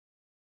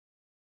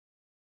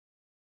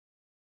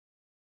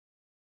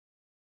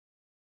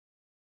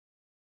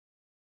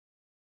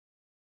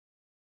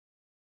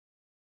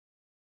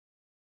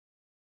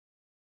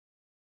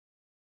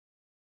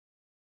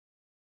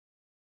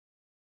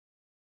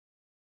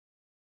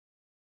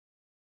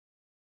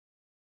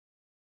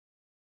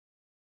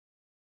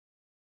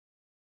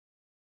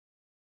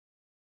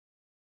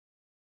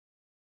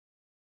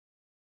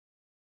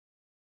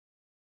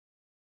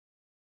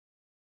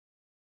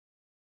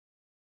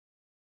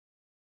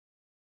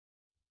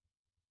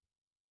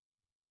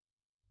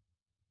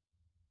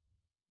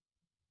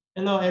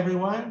Hello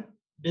everyone,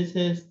 this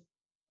is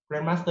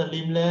Grandmaster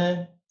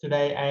Limle.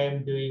 Today I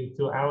am doing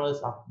 2 hours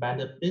of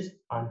Banter Blitz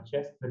on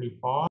Chess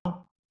 24.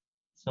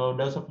 So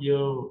those of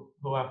you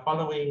who are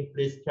following,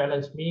 please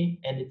challenge me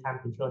anytime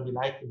control you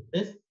like in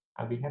this.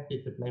 I'll be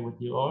happy to play with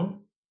you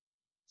all.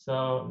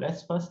 So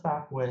let's first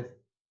start with,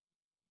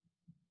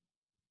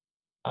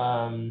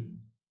 um,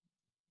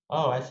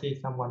 oh, I see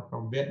someone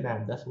from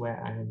Vietnam. That's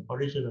where I am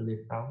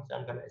originally from. So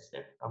I'm gonna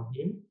accept from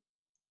him.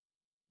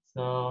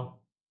 So,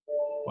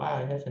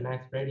 wow, he has a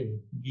nice rating.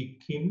 Gi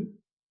Kim.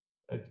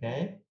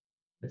 Okay,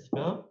 let's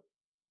go.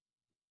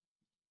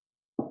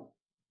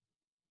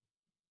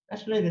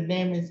 Actually, the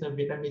name is a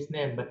Vietnamese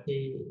name, but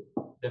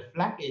the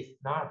flag is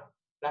not.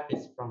 Flag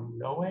is from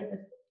Norway. I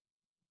think.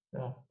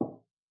 So,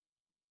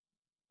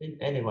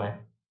 anyway,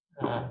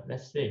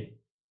 let's see.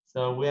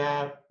 So we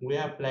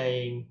are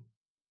playing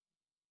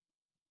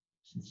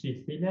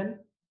Sicilian.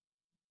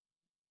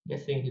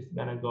 Guessing he's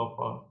gonna go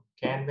for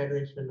can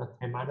variation or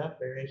time up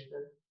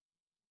variation.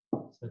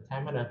 So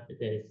time up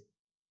it is.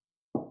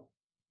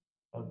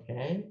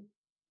 Okay.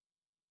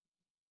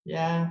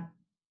 Yeah.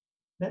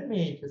 Let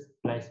me just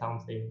play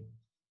something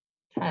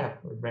kind of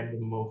a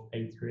random move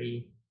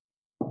A3,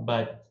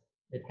 but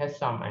it has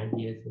some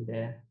ideas in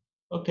there.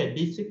 Okay,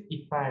 D6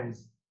 E5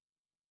 is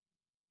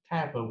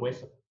kind of a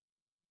waste of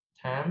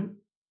time.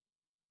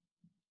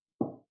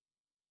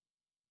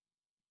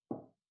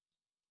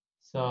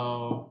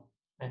 So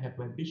I have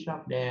my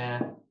bishop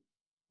there.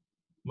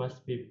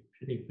 Must be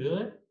pretty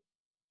good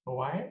for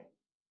white.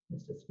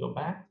 Let's just go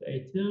back to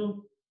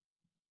A2.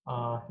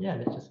 Yeah,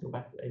 let's just go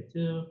back to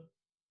A2.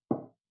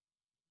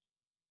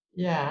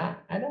 Yeah,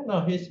 I don't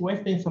know. He's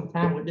wasting some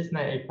time with this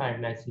knight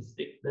A5, knight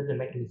C6. Doesn't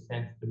make any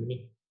sense to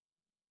me.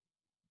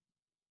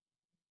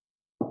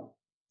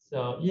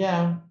 So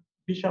yeah,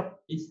 bishop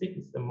E6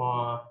 is the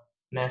more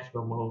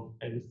natural move,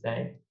 I would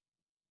say.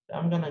 So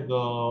I'm gonna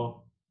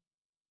go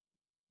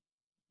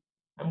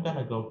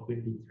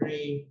queen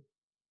D3,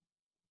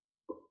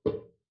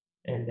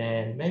 and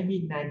then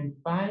maybe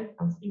 95.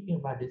 I'm thinking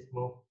about this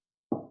move.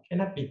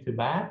 Cannot be too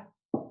bad.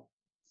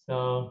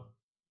 So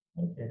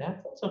okay,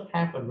 that's also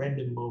kind of a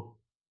random move.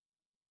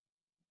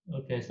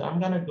 Okay, so I'm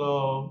gonna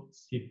go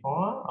C4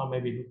 or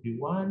maybe rook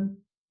B1.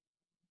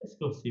 Let's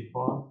go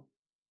C4,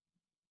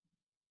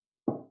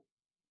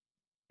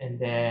 and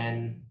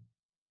then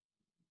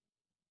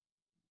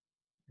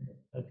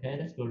okay,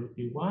 let's go rook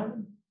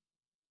B1.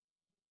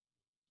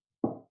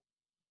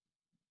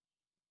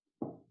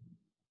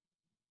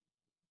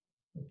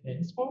 Okay,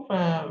 this move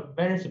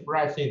very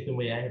surprising to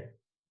me. I have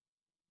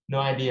no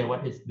idea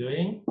what he's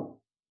doing.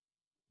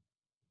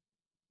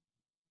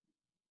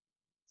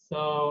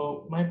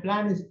 So my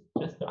plan is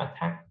just to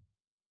attack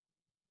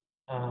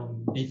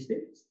D6.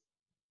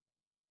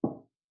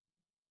 So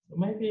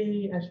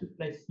maybe I should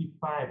play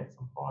C5 at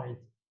some point,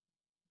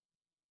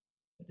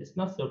 but it's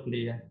not so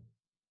clear.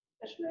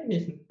 Actually,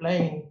 he's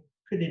playing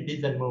pretty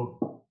decent move,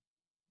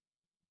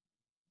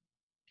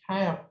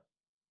 kind of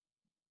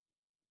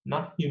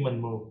not human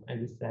move, I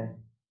would say.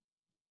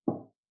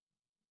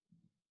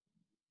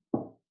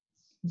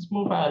 This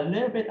move are a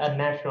little bit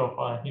unnatural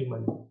for a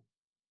human.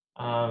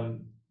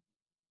 Um,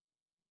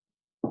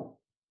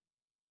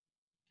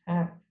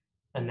 kind of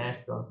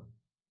unnatural.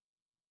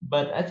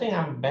 But I think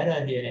I'm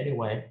better here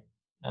anyway.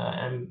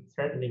 I'm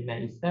threatening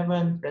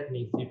 97,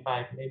 threatening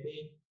C5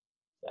 maybe.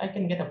 So I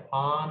can get a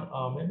pawn,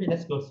 or maybe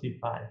let's go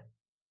C5.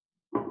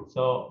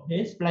 So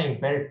he's playing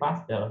very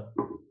fast though.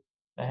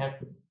 I have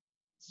to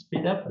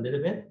speed up a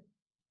little bit.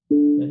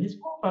 So his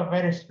moves are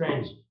very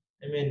strange.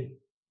 I mean,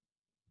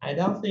 I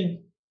don't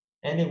think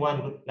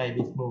anyone would play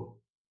this move.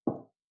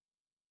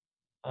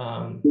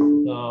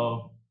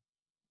 So,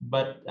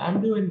 but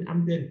I'm doing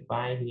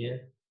fine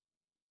here.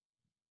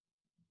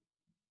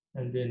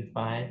 I'm doing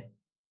fine.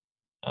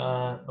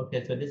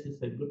 Okay, so this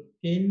is a good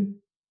pin.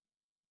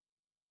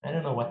 I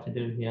don't know what to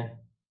do here.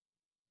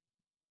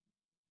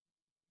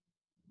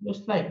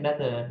 Looks like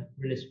that's a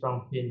really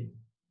strong pin,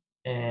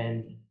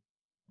 and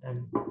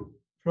I'm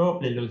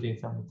probably losing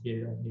some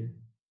material here.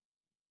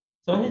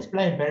 So he's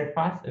playing very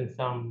fast and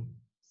some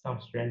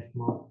strange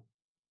move,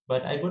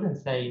 but I wouldn't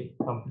say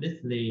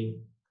completely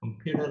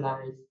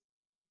computerized.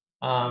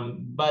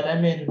 But I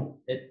mean,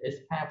 it's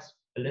perhaps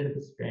a little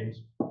bit strange.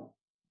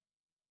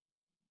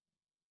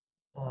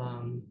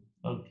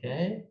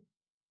 Okay,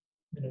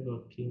 I'm gonna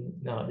go king.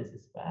 No, this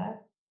is bad.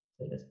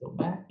 So let's go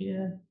back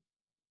here.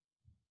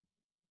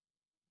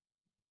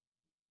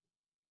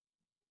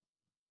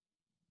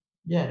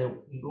 Yeah, the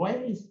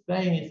way he's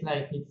playing is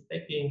like he's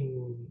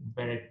taking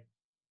very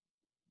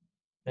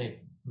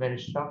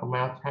short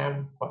amount of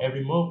time for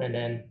every move, and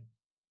then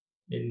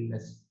in a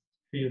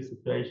few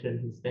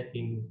situations he's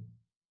taking,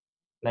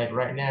 like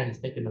right now he's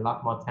taking a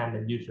lot more time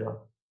than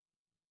usual,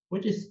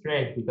 which is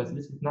strange because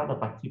this is not a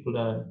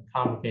particular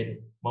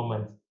complicated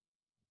moment.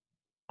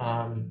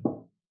 Um,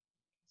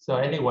 so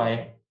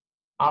anyway,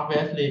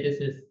 obviously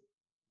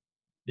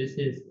this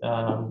is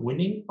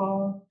winning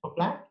for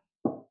black,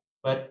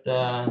 but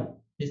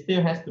he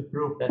still has to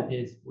prove that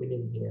he's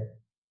winning here.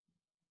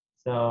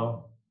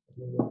 So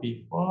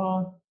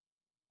b4.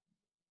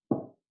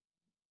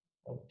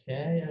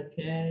 Okay,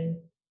 okay.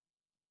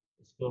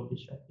 Let's go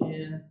bishop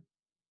here.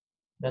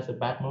 That's a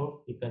bad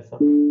move because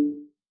of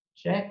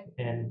check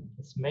and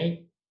it's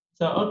mate.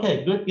 So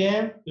okay, good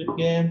game, good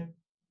game.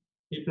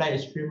 He played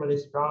extremely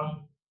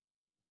strong,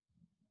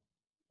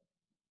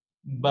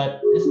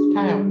 but it's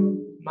kind of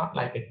not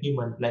like a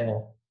human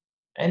player.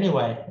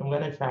 Anyway, I'm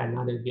gonna try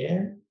another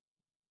game.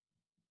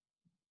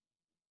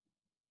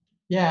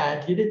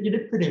 Yeah, you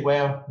did pretty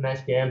well.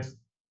 Nice games.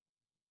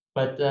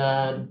 But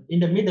in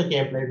the middle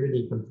game, play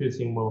really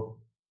confusing move.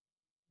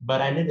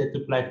 But I needed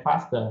to play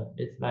faster.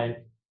 It's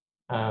like,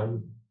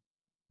 um,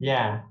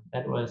 yeah,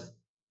 that was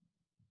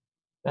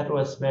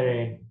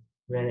very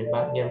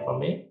bad game for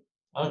me.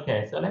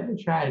 Okay, so let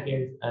me try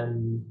against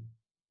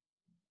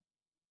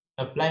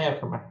a player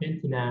from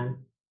Argentina,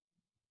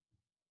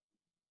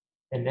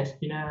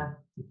 Ernestina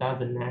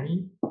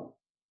 2009.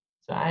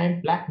 So I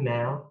am black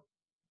now,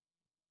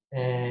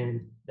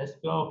 and let's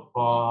go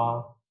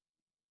for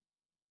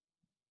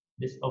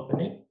this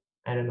opening.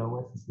 I don't know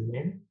what's his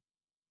name.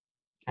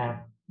 Kind of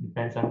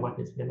depends on what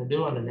he's gonna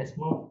do on the next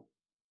move.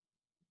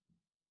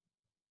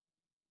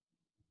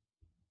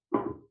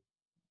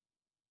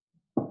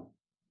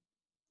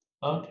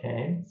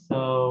 Okay,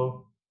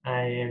 so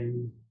I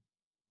am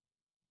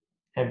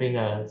having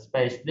a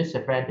space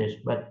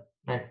disadvantage, but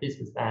my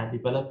pieces are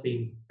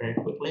developing very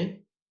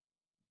quickly.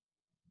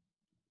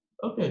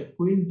 Okay,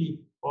 queen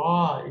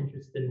d4,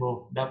 interesting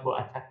move, double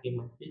attacking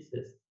my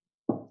pieces.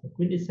 So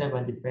queen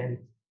d7 defends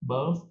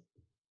both.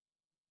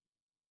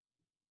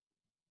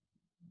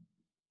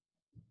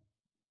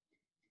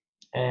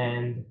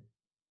 And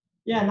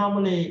yeah,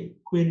 normally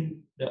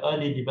the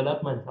early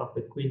development of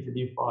the queen to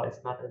d4 is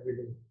not a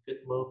really good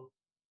move.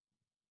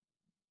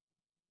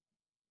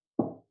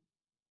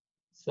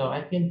 So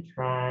I can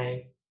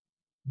try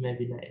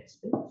maybe knight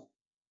h6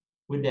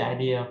 with the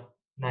idea of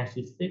knight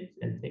c6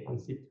 and take on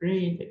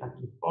c3, take on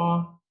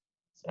e4.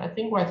 So I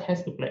think white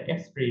has to play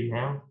f3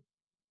 now,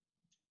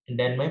 and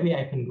then maybe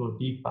I can go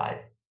d5.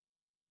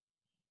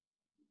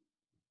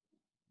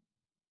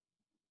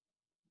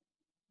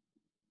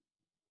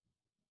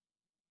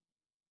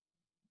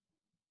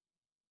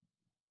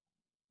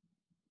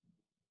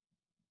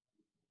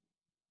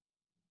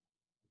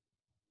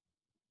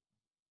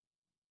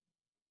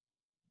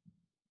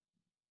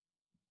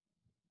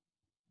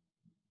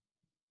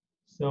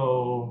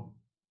 So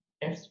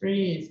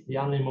f3 is the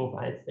only move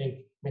I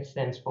think makes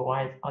sense for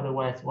white.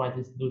 Otherwise, white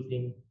is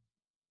losing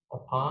a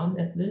pawn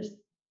at least.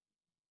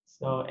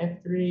 So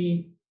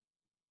f3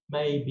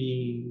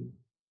 maybe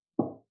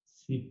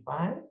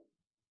c5,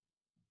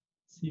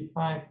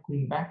 c5,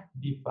 queen back,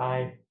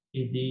 d5,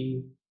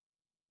 ed.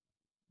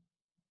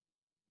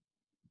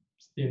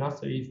 Still not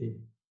so easy.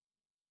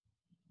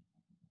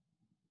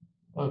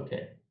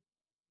 Okay,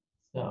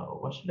 so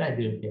what should I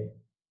do here?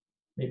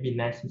 Maybe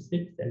knight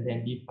c6 and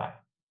then d5.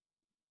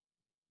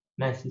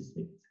 Knight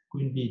c6,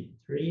 queen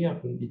d3 or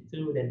queen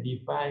d2, then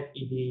d5,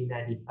 ed,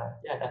 knight d5.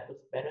 Yeah, that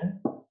looks better.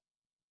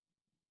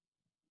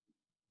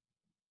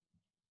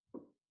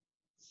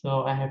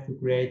 So I have to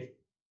create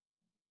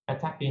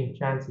attacking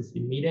chances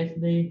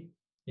immediately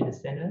in the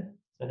center.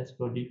 So let's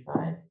go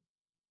d5.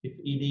 If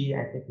ed,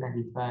 I take knight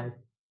d5.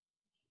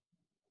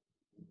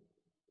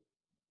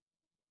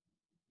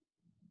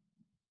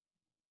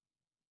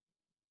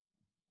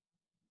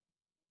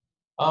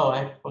 Oh,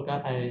 I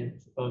forgot I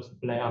supposed to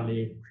play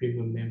only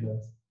premium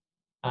members.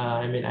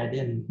 I mean, I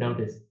didn't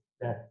notice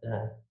that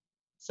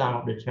some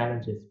of the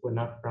challenges were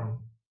not from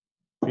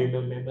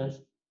premium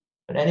members.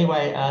 But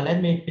anyway,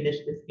 let me finish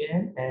this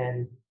game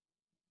and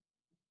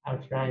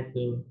I'll try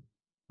to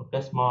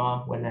focus more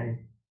when I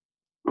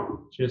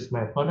choose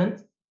my opponent.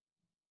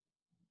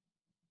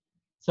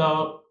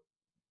 So,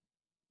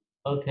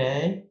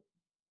 okay,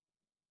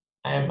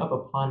 I am up a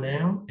pawn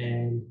now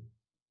and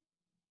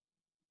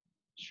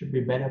should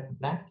be better for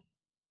black.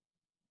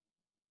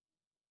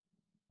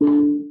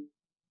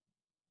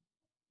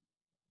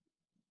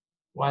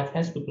 White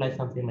has to play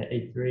something like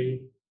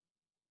a3.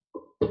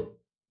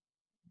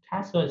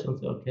 Castle is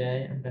also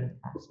okay. I'm gonna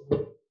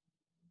castle.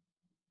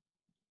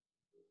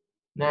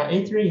 Now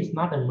a3 is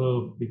not a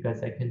move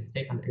because I can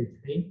take on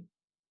a3.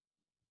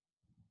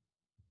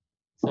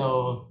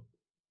 So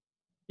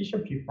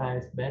bishop g5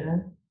 is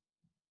better.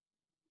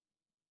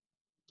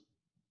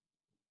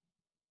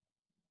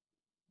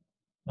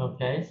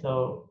 Okay,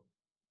 so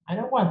I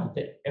don't want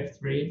to take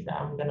f3, so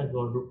I'm gonna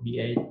go rook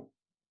b8.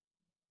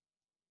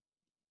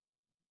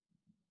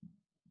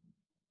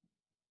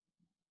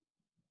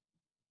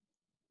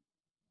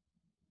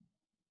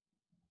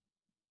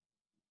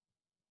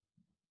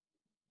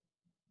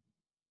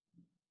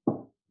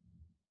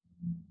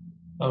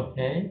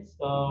 Okay,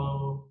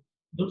 so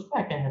looks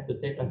like I have to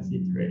take on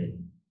c3.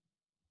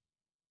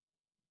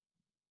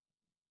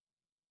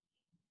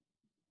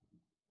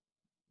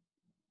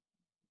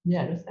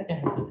 Yeah, looks like I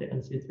have to take on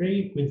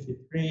c3, queen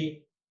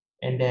c3,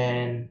 and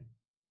then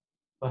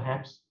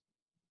perhaps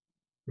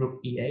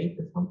rook e8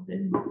 or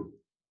something.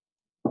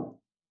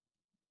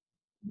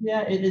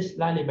 Yeah, it is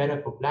slightly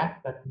better for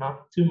black, but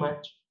not too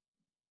much.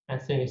 I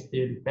think it's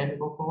still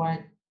defendable for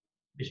white.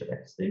 bishop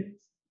f6,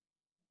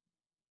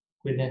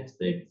 queen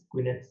f6,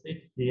 queen f6,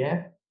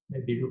 df,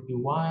 maybe rook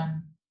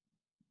e1.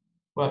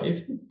 Well,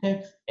 if he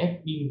takes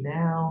fe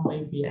now,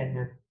 maybe I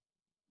have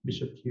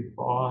bishop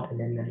g4 and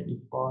then knight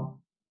e4.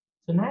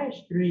 So knight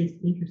h3 is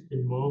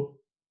interesting move,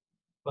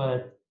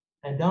 but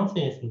I don't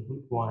think it's a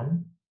good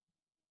one.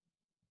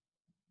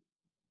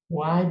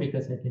 Why?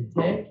 Because I can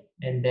take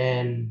and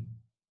then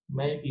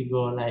maybe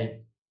go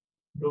like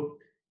rook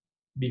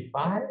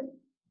b5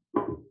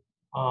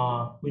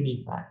 or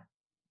queen e5.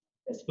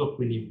 Let's go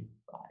queen e5.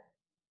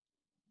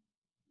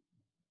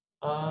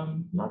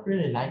 Not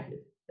really like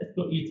it. Let's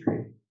go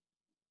e3.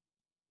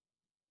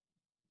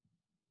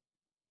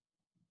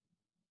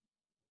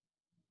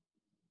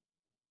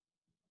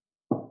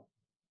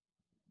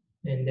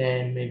 And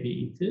then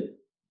maybe e2.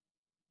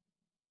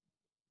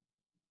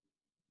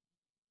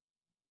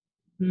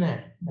 Nah,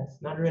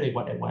 that's not really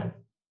what I want.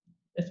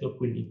 Let's go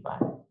queen e5.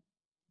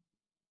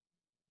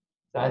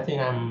 So I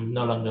think I'm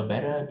no longer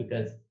better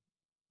because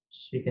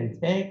she can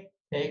take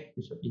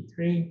bishop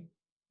e3,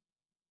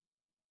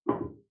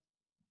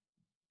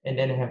 and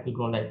then I have to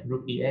go like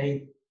rook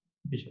e8,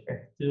 bishop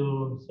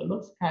f2. So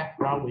looks kind of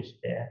brownish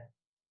there.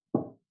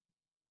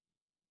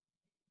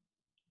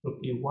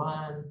 Rook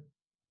e1.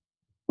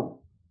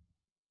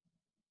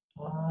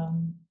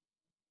 Um,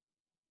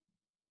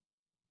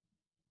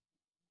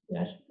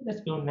 yeah,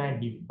 let's go knight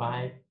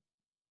d5.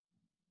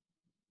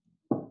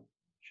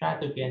 Try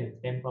to gain the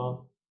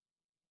tempo.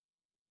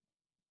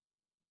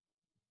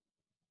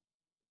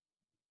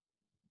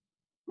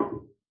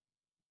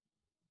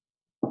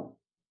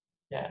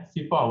 Yeah,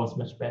 c4 was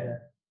much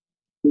better.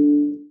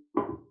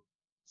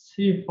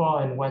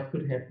 c4 and white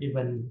could have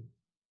even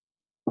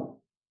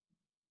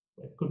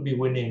could be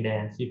winning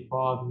there.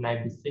 c4,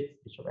 knight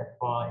b6, bishop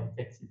f4, and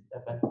take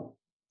c7.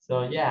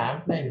 So yeah,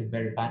 I'm playing a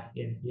very bad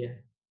game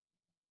here,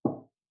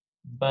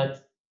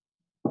 but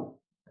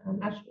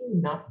I'm actually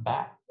not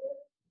bad.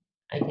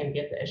 I can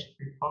get the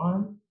h3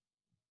 pawn.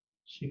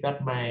 She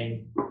got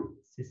my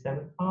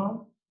c7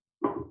 pawn,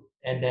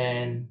 and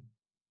then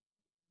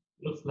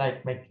looks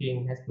like my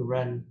king has to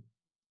run.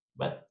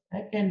 But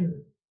I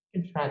can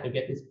try to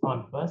get this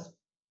pawn first.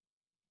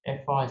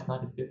 f4 is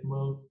not a good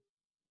move.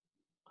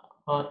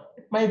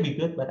 It might be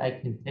good, but I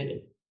can take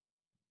it.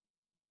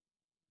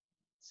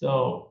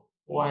 So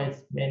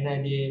white's main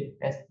idea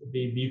has to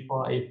be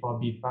b4,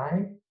 a4,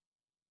 b5.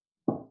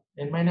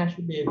 And my knight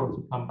should be able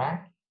to come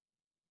back.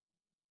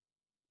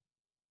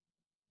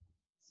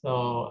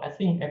 So I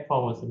think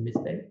f4 was a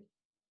mistake.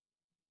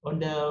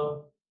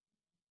 Although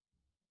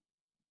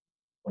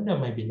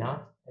maybe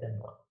not, I don't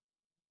know.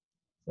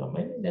 So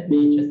maybe let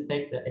me just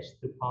take the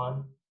h2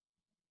 pawn.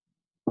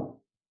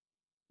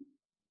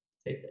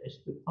 Take the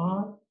h2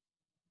 pawn.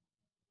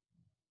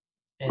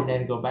 And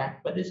then go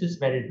back. But this is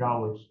very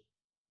drawish.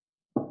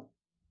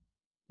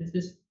 This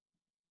is,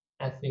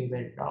 I think,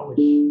 very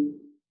drawish.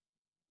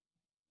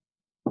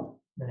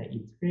 Knight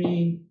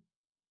e3.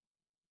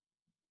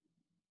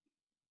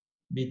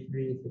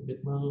 b3 is a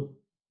good move.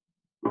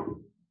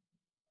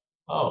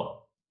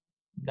 Oh,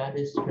 that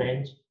is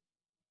strange.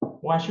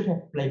 Why should I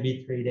play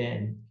b3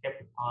 then? Kept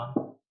the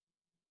pawn.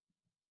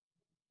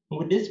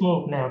 With this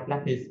move now,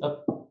 black is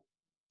up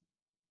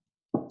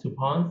 2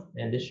 pawns,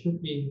 and this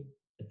should be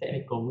a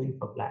technical win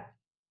for black.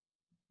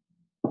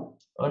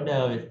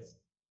 Although it's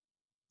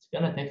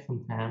gonna take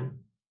some time.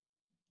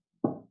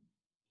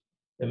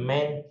 The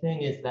main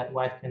thing is that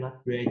white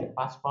cannot create a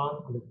fast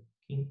pawn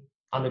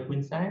on the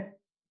queen side,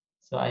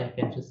 so I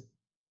can just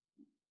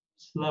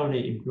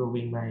slowly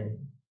improving my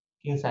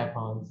king side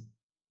pawns,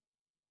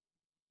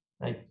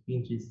 like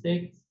king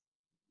g6,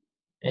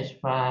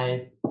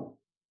 h5.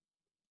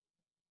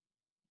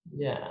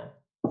 Yeah,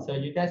 so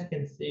you guys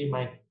can see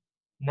my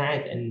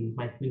knight and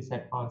my queen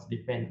side pawns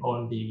depend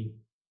on the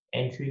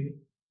entry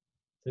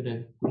to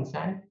the queen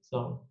side,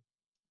 so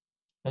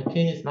the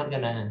king is not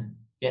gonna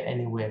get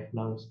anywhere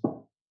close.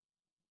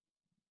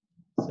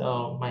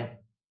 So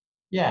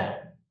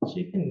yeah,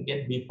 she can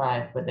get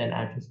b5, but then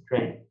I just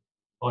trade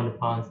all the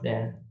pawns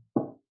there,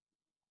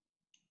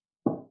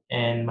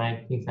 and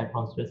my king side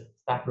pawns just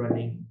start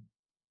running.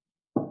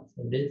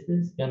 So this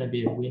is gonna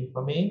be a win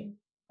for me.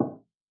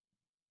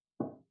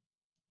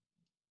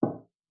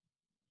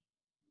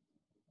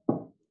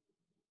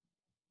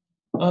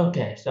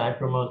 Okay, so I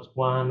promote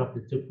one of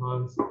the 2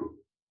 pawns.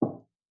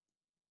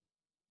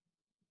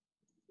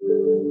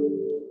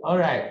 All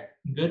right,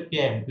 good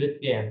game,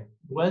 good game.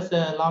 It was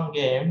a long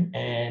game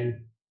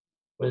and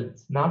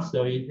was not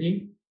so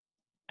easy.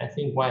 I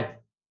think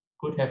white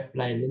could have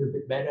played a little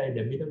bit better in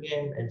the middle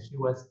game, and she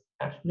was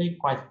actually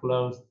quite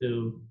close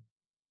to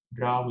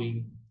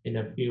drawing in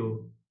at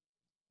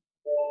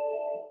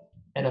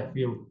a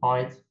few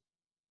points.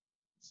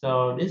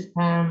 So this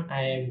time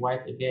I am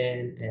white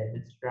again, and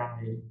let's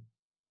try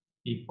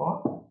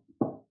d4.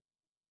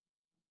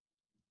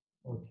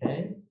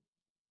 Okay,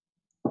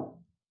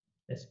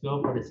 let's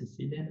go for the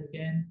Sicilian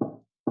again.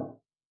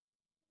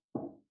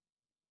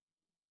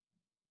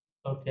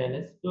 Okay,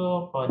 let's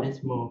go for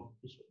this move,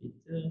 bishop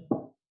e2.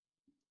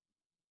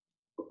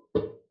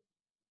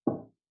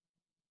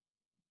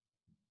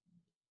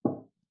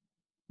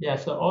 Yeah,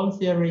 so all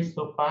theories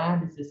so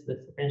far, this is the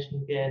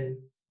suspension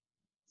gain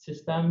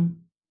system,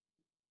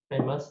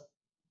 famous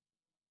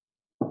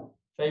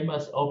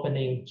famous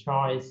opening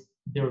choice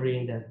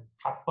during the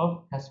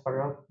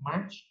Karpov-Kasparov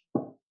match.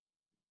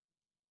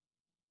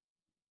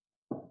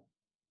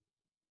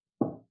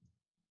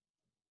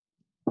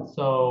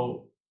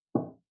 So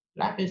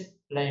Black is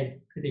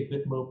playing pretty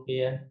good move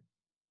here.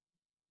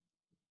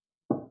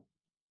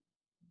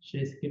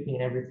 She's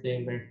keeping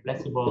everything very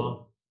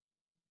flexible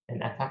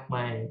and attack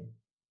my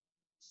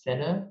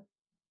center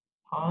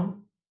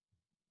pawn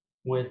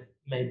with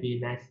maybe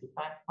knight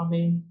c5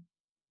 coming.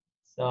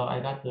 So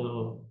I got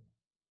to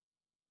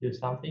do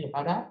something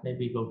about that.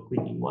 Maybe go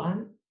queen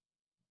d1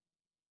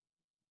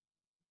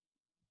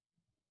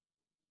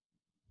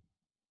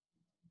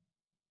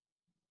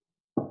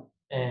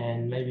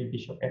 and maybe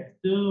bishop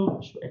f2,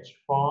 bishop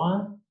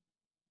h4.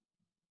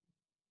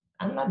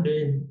 I'm not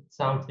doing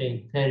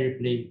something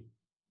terribly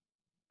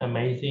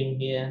amazing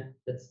here.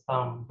 Just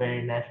some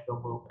very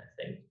natural move, I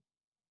think.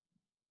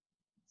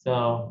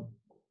 So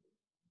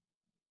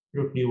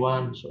rook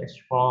d1, bishop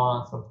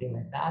h4, something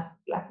like that.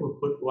 Black will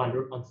put one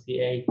rook on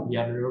c8, the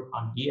other rook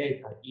on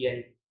d8 or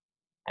e8.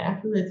 I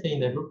actually think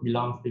the rook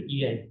belongs to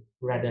e8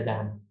 rather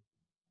than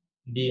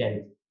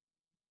d8.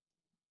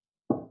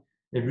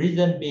 The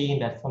reason being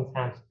that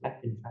sometimes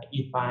black can try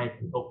e5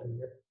 and open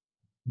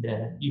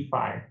the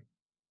e5.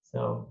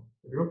 So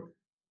the rook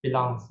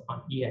belongs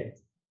on e8.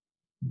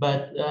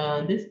 But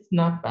this is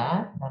not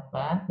bad, not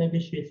bad. Maybe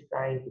she's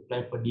trying to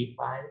play for d5.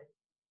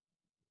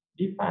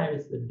 d5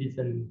 is a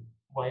decent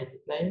way to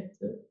play it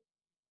too.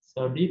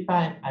 So d5,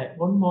 I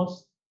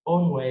almost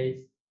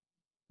always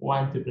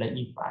want to play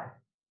e5.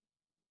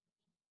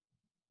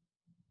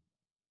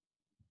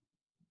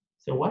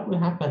 So what will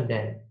happen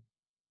then?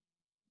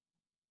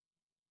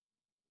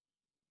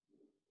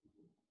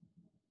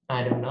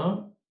 I don't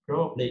know.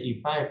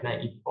 Probably e5,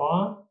 knight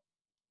e4,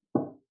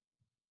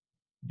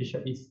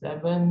 bishop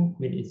e7,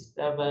 queen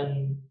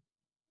e7,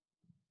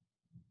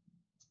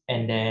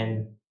 and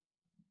then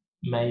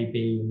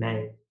maybe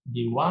knight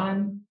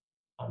d1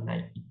 or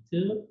knight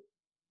e2.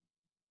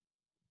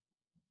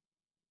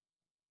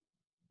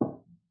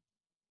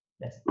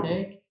 Let's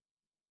take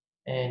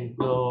and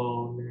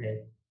go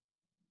knight.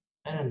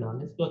 I don't know.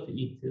 Let's go to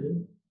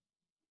e2.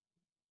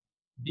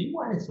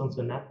 d1 is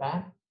also not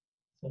bad.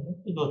 So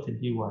let me go to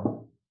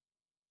d1.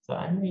 So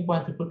I may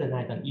want to put the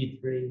knight on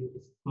e3.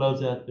 It's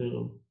closer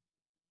to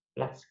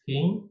black's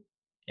king.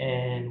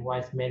 And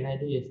white's main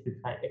idea is to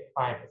try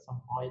f5 at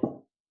some point.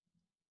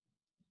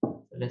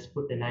 So let's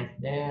put the knight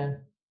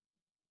there.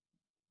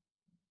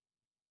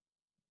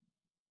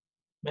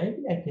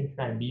 Maybe I can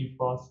try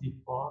b4,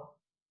 c4.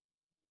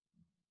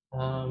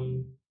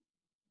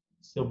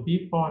 So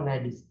b4,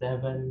 knight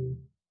d7.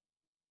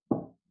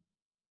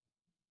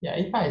 Yeah,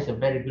 e5 is a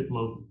very good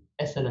move,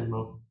 excellent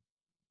move.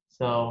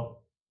 So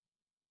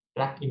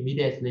black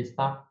immediately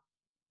stopped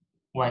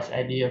white's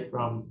idea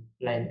from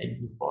playing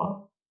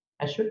a4.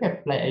 I should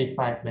have played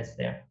a5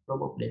 myself,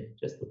 probably,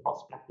 just to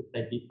force black to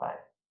play b5.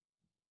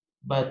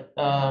 But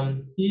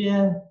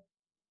here,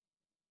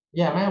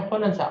 yeah, my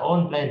opponents are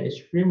all playing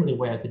extremely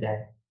well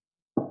today.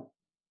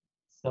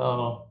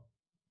 So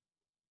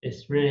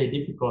it's really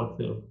difficult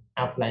to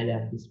outplay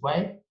them this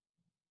way.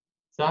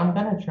 So I'm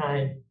gonna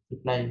try to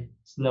play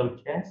slow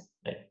chess,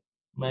 like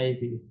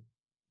maybe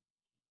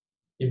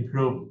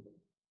improve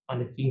on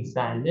the king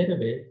side a little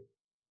bit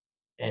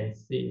and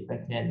see if I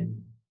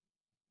can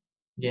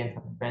gain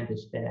some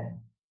advantage there.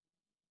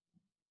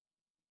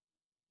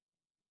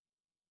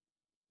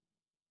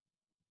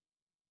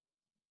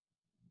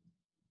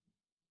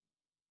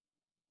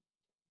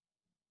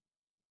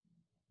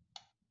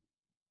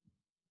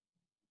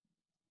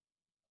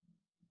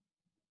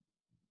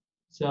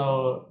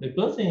 So the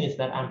good thing is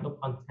that I'm up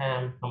on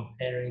time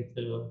comparing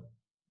to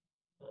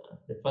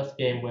the first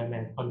game where my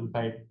opponent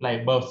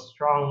played both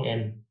strong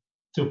and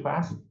too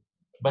fast.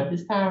 But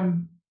this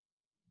time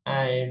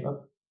I'm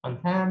up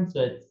on time,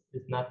 so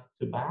it's not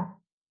too bad.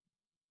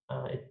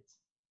 It's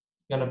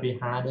gonna be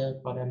harder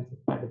for them to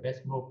find the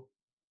best move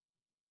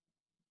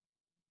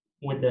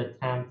with the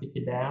time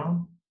ticking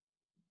down.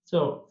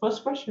 So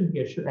first question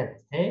here, should I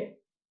take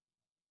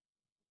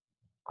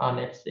on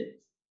f6?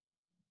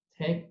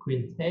 Take,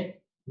 queen take,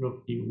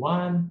 rook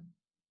d1,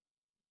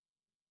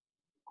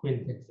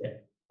 queen takes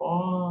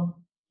f4,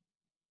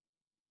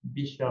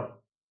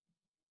 bishop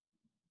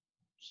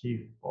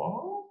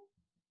g4,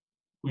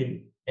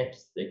 queen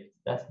f6.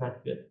 That's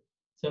not good.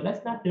 So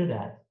let's not do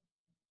that.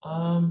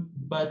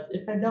 But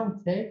if I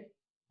don't take,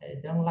 I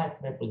don't like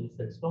my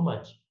position so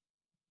much.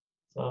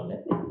 So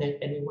let me take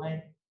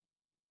anyway.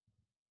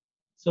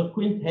 So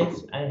queen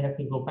takes, I have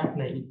to go back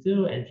knight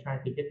e2 and try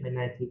to get my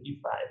knight to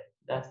e5.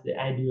 That's the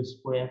ideal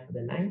square for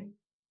the knight.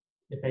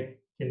 If I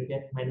can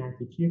get my knight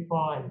to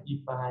g4 and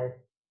e5,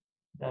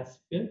 that's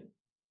good.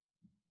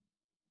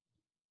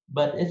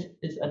 But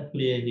it's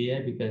unclear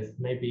here because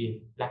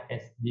maybe black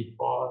has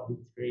d4,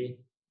 d3.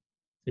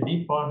 So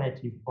d4,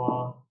 knight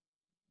g4,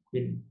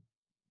 queen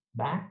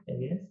back, I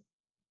guess.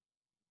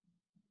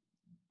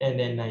 And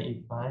then knight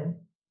e5.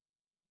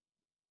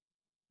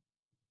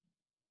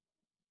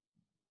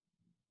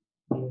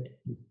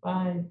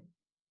 e5.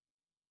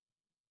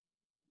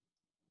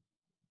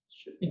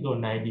 Should I go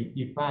knight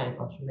e5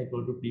 or should I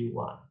go to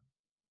d1?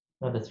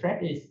 Now the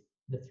threat is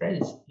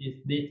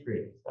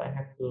d3, so I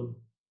have to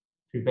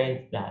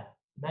prevent that.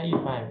 Knight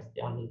e5 is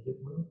the only good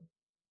move.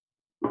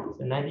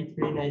 So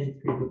 93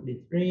 rook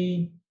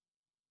d3.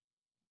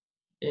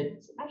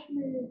 It's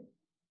actually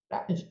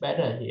that is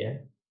better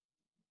here,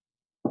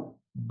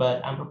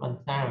 but I'm up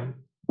on time.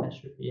 That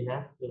should be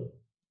enough to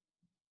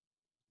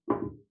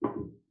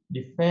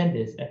defend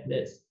this at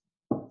least.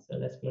 So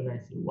let's go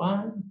knight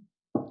c1,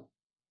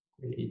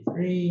 queen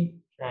e3,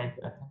 trying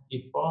to attack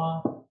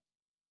e4,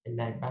 and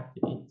knight back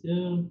to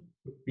e2.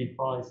 Rook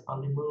b4 is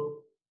only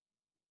move.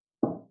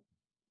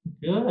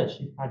 Good,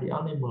 she had the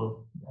only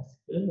move. That's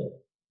good.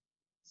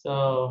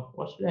 So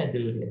what should I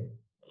do here?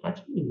 I'm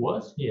actually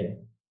worse here.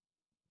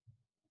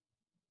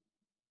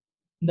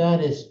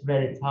 That is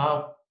very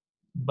tough,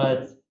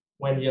 but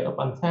when you're up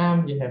on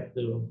time, you have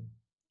to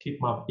keep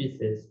more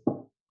pieces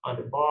on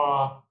the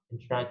board and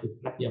try to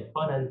flank the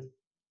opponent.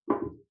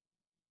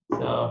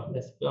 So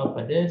let's go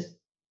for this.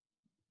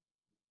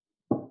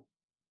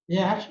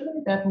 Yeah,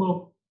 actually that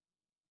move,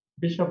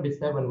 bishop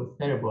b7 was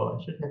terrible.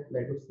 I should have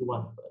played rook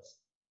c1 first.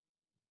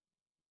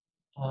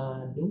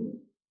 Do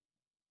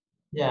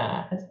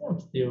yeah, I think I'm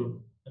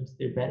still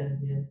better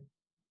here.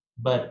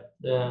 But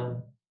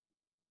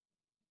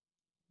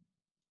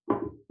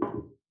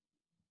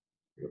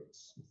rook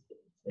c6,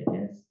 I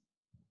guess.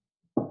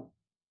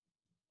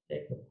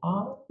 Take the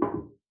pawn.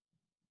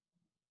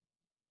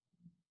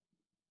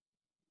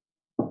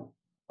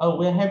 Oh,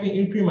 we're having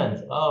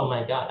increments. Oh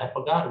my god, I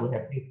forgot we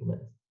have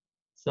increments.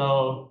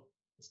 So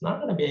it's not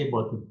gonna be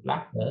able to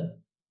block her.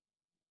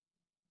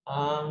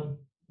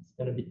 It's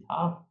gonna be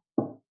tough.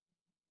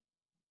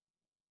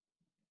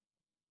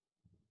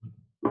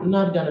 I'm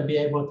not gonna be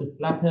able to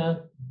block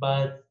her,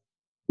 but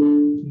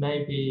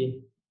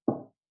maybe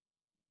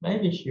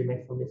she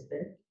makes a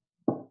mistake.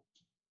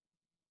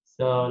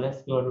 So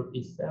let's go to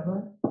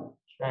e7,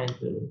 trying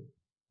to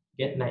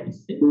get knight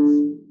e6.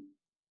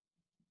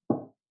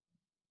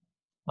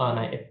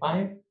 Knight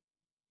f5.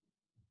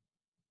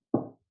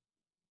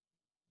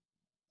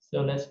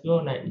 So let's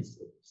go knight e6.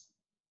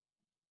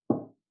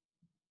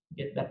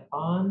 Get that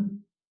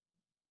pawn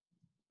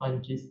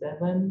on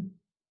g7.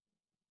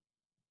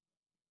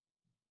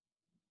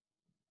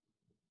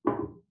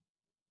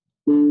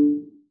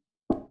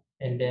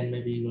 And then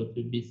maybe go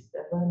to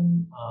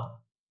b7.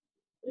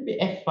 Maybe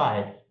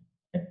f5.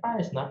 F5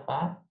 is not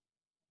bad.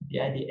 The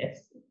idea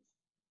f6.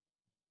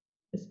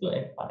 Let's go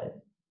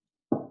f5.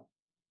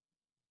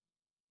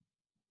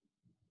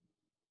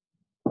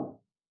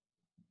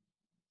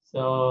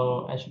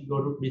 So I should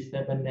go to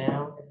b7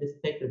 now. And let's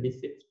take the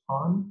b6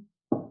 pawn.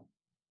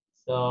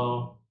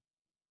 So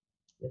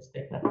let's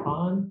take that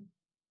pawn.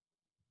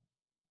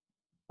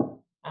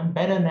 I'm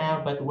better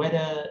now, but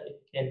whether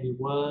it can be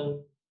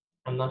won,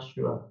 I'm not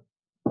sure.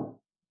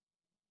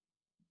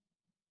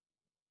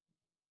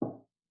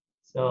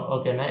 So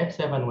okay, knight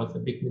f7 was a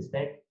big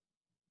mistake.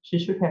 She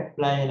should have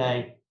played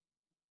like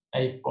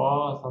a4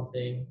 or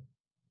something,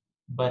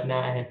 but now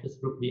I have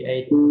just rook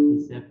d8 or rook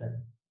d7,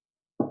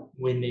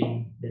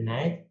 winning the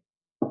knight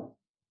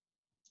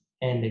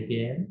and the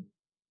game.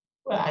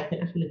 Well, I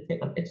can actually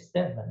take on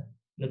h7.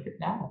 Look at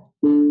that.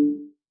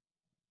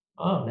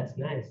 Oh, that's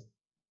nice.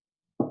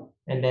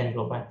 And then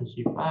go back to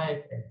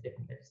g5 and take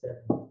on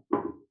f7.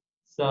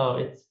 So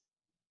it's,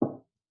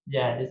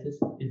 yeah, this is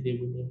easy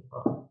winning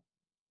for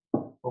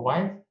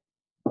white.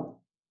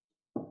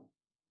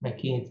 My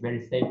king is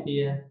very safe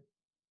here,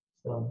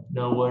 so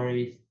no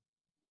worries.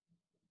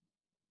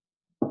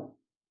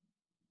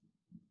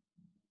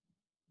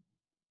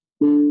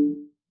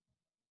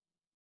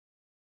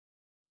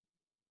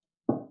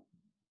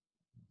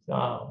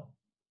 So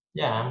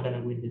yeah, I'm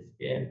gonna win this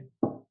game.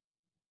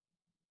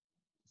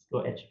 Let's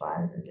go h5,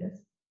 I guess.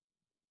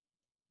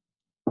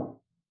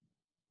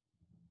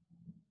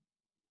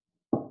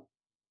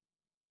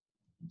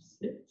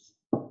 6.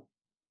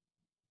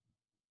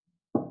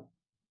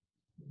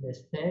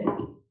 Let's take.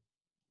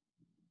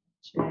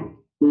 Check.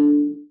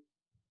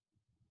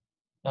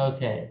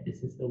 Okay,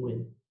 this is a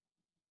win.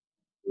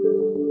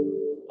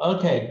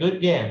 Okay,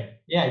 good game.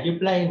 Yeah, you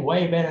play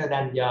way better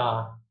than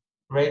your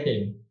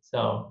rating.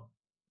 So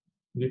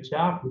good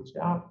job, good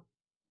job.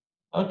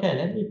 Okay,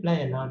 let me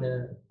play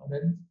another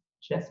opponent.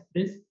 Chess,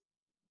 please.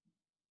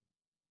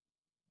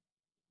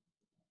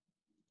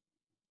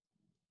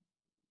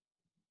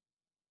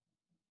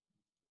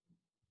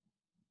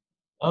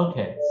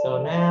 Okay,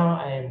 so now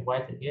I am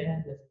white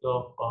again. Let's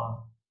go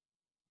for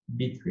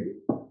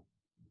b3.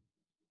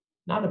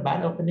 Not a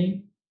bad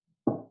opening.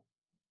 Oh,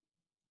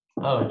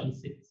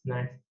 g6 is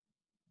nice.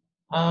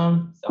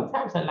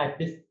 Sometimes I like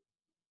this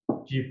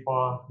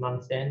g4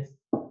 nonsense.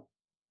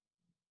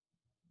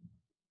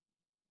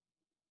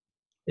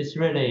 It's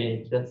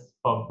really just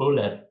for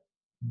bullet,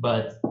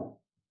 but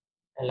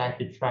I like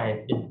to try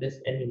it in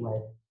this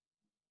anyway.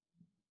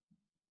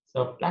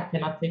 So black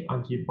cannot take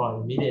on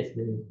g4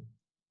 immediately.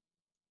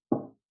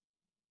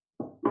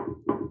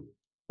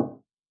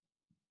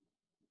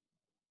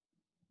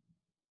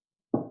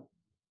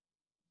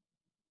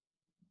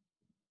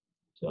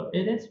 So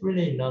it is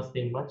really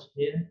nothing much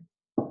here.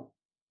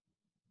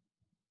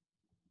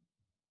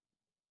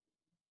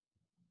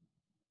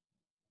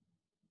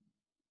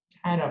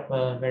 Kind of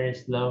a very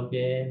slow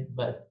game,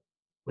 but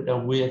with a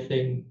weird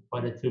thing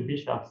for the two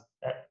bishops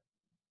that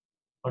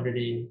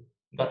already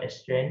got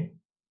exchanged.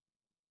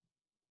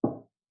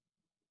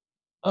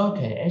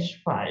 Okay,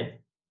 h5.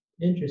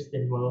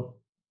 Interesting move.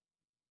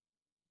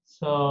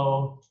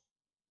 So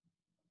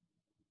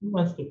he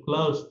wants to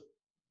close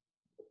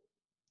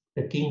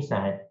the king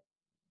side.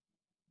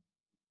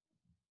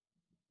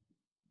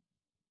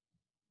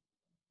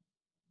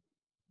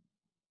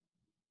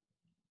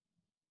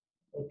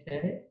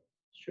 Okay,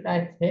 should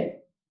I take?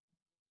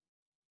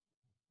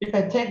 If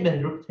I take,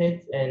 then rook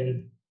takes,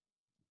 and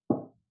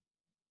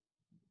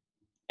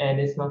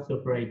it's not so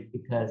great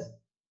because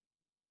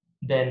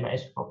then my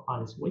h4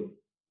 pawn is weak.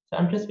 So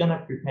I'm just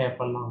gonna prepare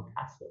for long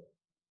castle.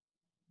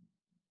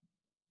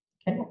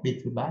 Cannot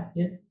be too bad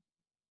here.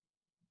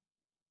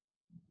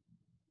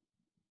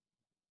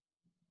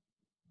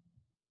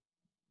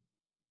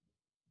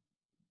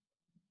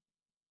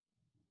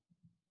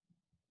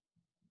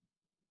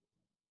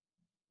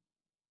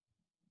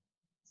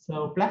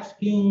 So black's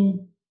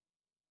king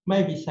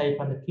may be safe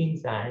on the king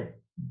side,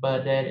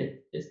 but then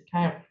it's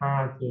kind of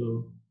hard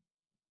to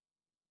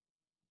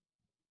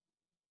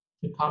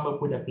come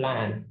up with a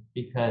plan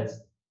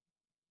because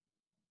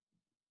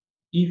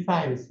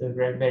e5 is a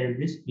very, very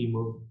risky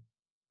move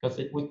because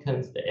it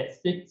weakens the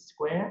f6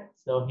 square,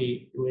 so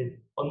he will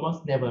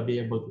almost never be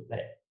able to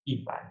play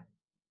e5.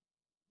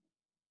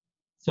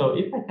 So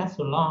if I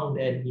castle long,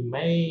 then he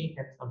may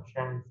have some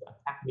chance to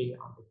attack me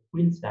on the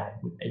queen side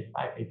with a5,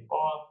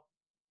 a4.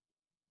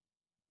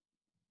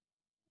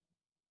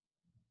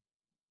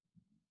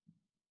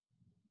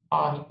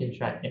 Or he can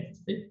try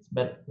f6,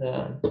 but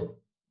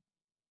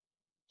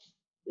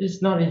it's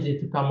not easy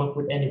to come up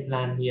with any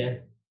plan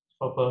here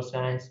for both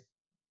sides.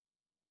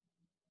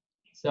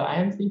 So I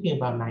am thinking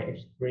about knight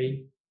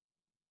h3.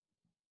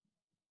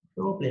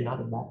 Probably not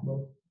a bad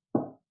move.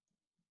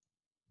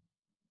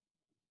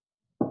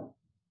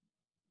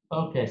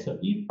 Okay, so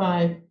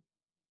e5,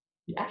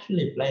 he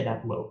actually played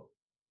that move.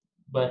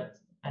 But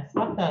I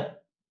thought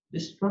that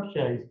this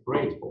structure is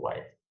great for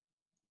white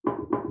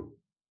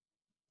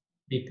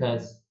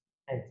because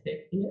I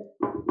take here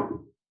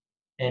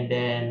and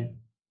then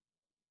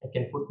I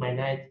can put my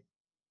knight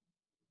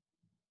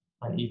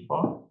on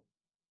e4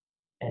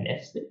 and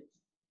f6.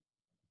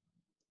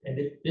 And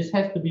this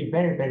has to be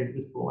very, very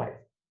good for white.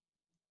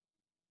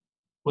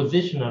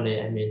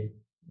 Positionally, I mean,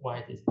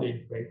 white is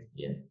doing great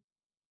here.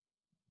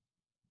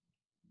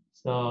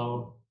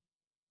 So,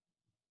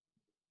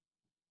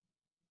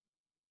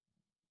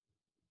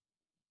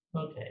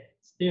 okay,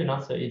 still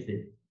not so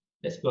easy.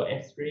 Let's go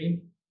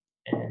f3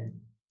 and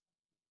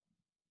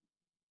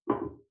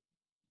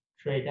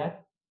trade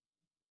that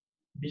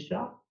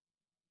bishop.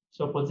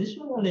 So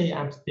positionally,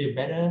 I'm still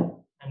better.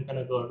 I'm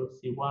gonna go rook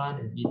c1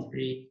 and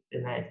d3,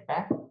 the knight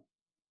back.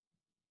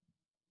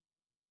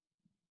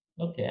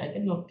 Okay, I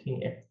can go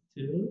king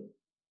f2.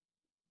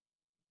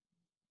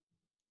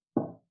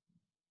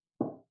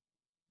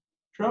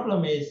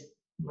 Problem is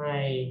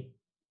my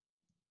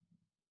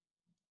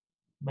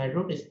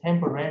rook is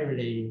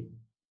temporarily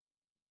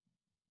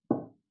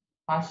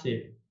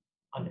passive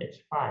on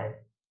h5,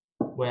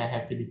 where I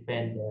have to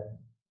defend the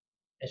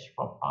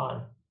h4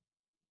 pawn.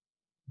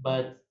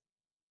 But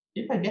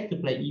if I get to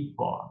play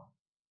e4,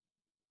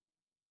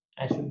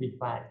 I should be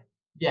fine.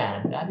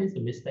 Yeah, that is a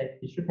mistake.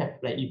 He should have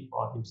played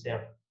e4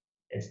 himself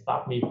and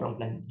stop me from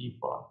playing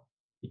e4.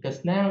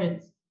 Because now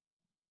it's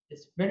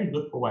very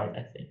good for white,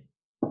 I think.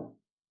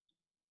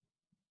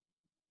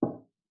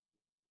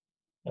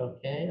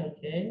 Okay,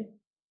 okay.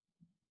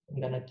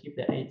 I'm gonna keep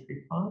the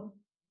a3 pawn.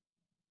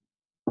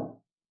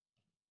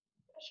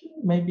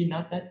 Actually, maybe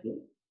not that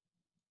good.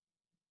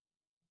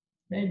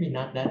 Maybe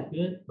not that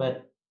good,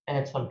 but I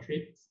have some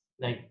tricks,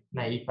 like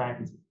knight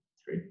e5 is a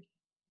trick.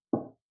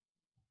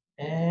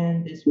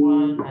 And this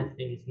one I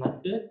think is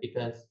not good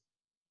because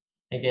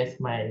I guess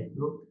my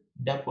rook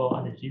double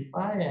on the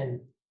g5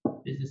 and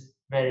this is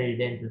very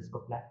dangerous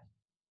for black.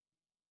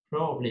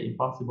 Probably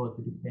impossible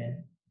to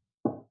defend.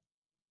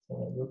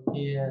 So rook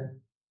here,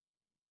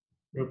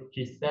 rook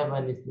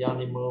g7 is the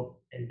only move,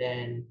 and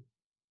then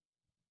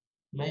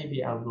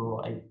maybe I'll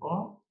go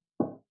a4,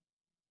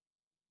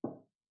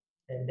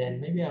 and then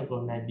maybe I'll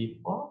go knight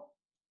b4,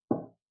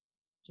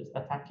 just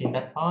attacking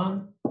that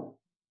pawn.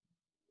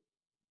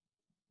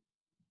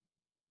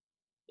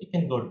 He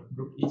can go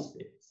rook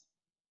e6,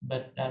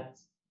 but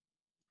that's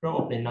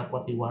probably not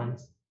what he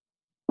wants.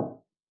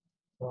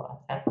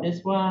 So attack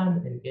this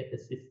one and get the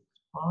sixth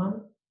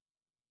pawn.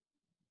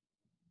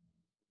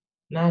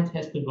 Knight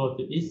has to go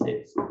to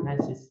e6, knight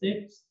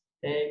c6,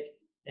 take,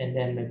 and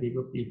then maybe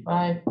rook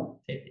e5,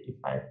 take the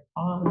e5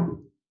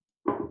 pawn,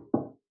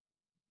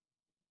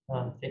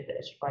 take the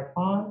h5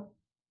 pawn,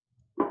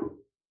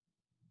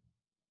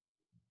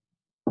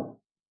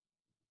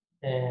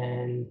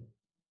 and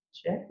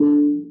check,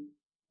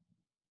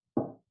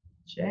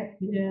 check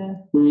here,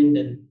 win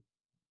the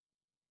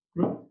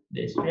rook,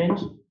 the exchange.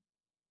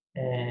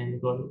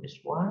 and go to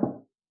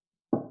h1,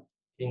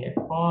 king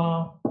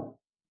f4,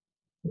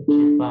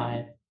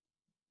 g5.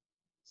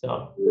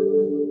 So,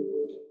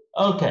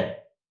 okay,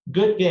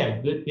 good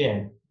game, good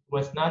game. It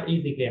was not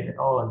easy game at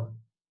all.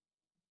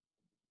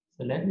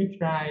 So let me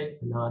try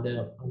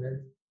another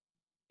opponent.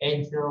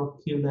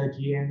 Angel Killer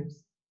GMs.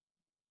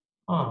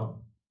 Oh,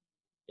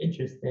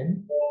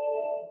 interesting.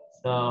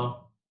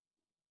 So,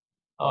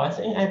 oh, I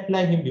think I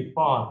played him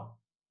before.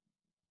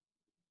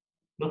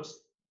 Looks,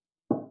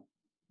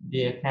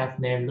 the account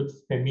name looks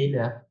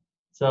familiar.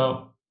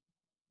 So,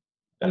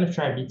 I'm gonna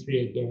try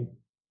b3 again.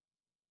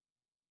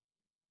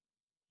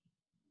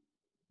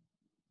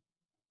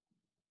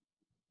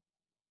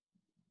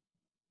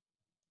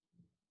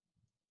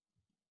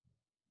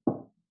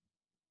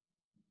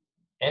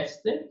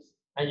 f6.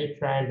 Are you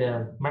trying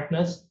the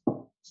Magnus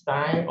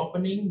style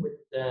opening with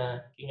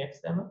the king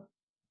f7?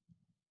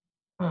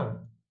 Huh,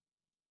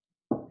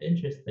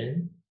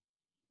 interesting.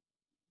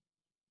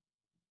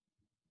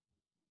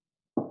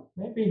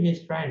 Maybe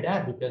he's trying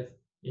that because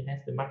he has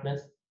the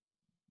Magnus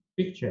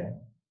picture.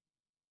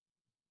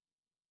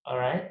 All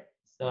right,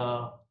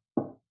 so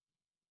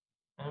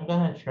I'm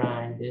gonna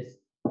try this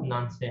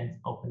nonsense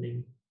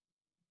opening.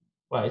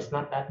 Well, it's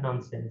not that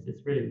nonsense.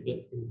 It's really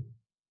good in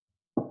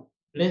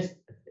list.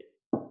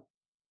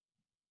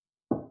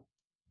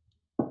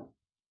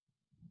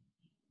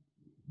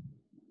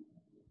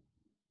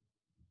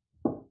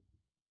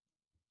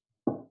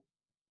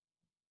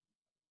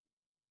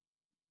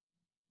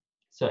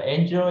 So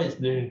Angel is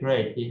doing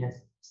great. He has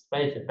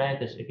space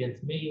advantage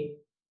against me.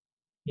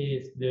 He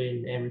is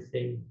doing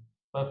everything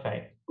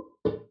perfect.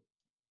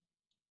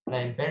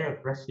 Playing very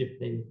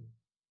aggressively.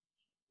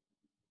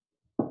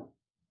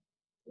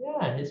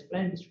 Yeah, he's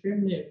playing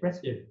extremely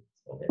aggressive.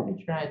 So let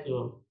me try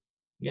to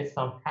get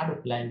some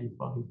counterplay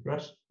before he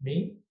crushed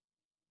me.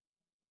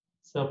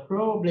 So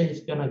probably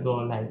he's gonna go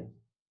like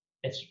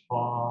h4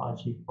 or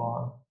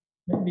g4,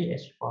 maybe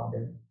h4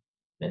 then.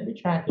 Let me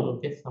try to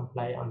get some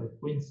play on the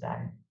queen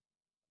side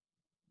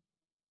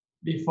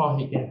before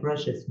he can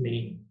crushes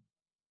me.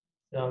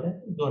 So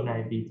let me go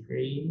knight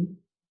b3.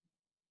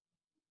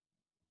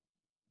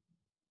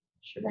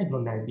 Should I go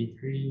knight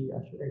b3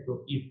 or should I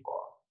go e4?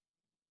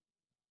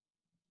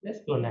 Let's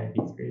go knight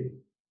b3.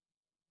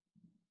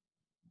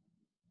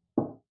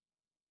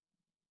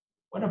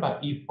 What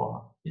about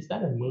e4? Is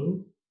that a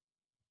move?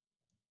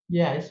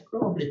 Yeah, it's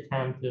probably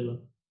time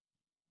to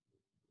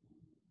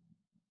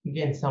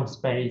gain some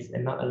space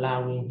and not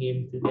allowing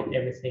him to get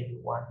everything he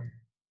wanted.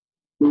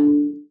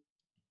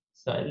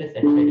 So let's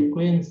activate the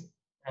queens.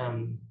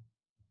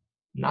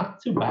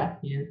 Not too bad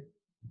here.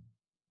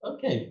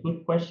 Okay,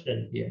 good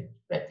question here.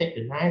 Do I take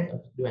the knight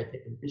or do I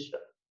take the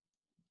bishop?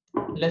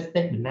 Let's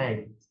take the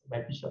knight. So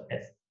my bishop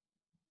has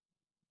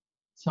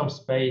some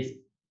space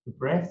to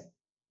press,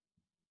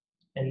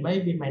 and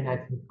maybe my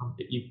knight can come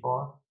to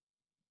e4.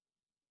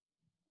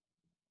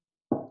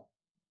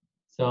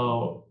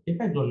 So if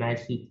I go knight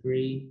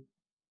c3,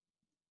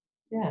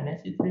 yeah,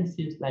 knight c3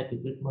 seems like a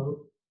good move.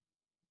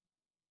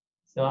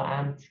 So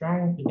I'm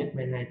trying to get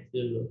my knight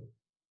to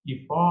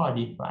e4 or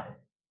d5.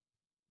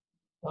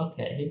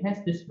 Okay, he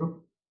has this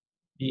rook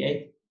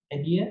d8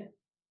 idea.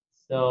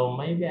 So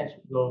maybe I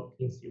should go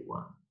king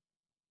c1.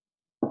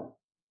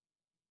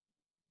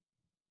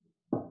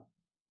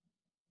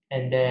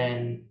 And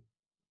then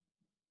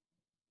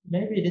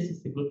maybe this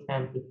is a good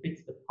time to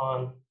fix the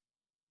pawn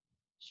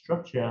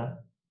structure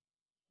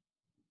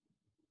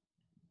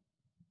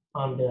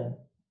on the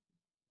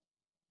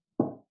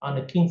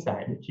king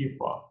side with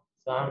g4.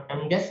 So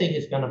I'm guessing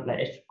he's gonna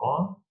play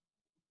h4,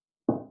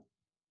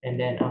 and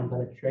then I'm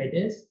gonna trade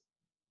this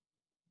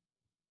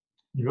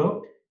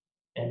rook,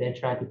 and then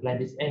try to play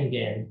this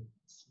endgame.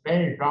 It's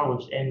very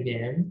drawish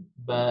endgame,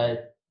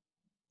 but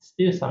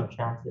still some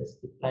chances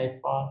to play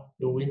for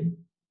the win.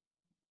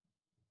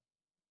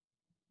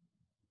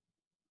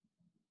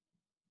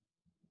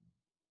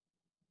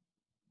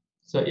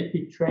 So if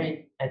we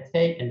trade, I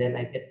take, and then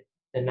I get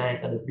the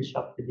knight or the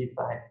bishop to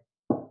d5.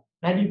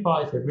 Knight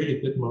e4 is a really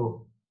good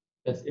move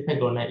because if I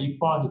go knight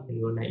e4, he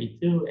can go knight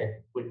e2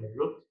 and win the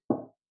rook.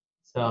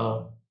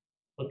 So,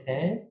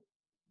 okay,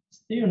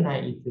 still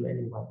knight e2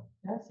 anyway.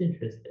 That's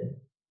interesting.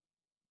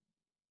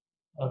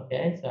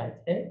 Okay, so I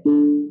take.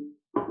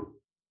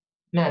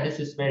 Now this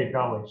is very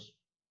drawish.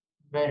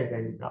 Very,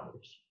 very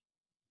drawish.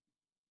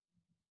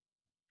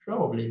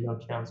 Probably no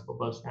chance for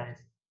both sides.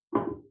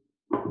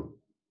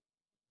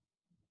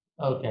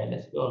 Okay,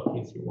 let's go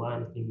king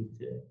c1, king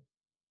e2.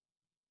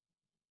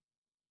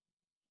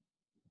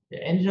 The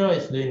angel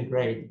is doing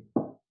great.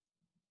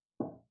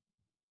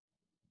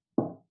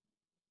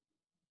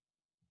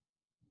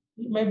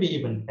 He may be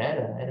even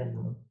better, I don't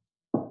know.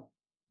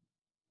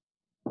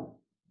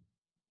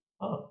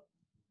 Oh,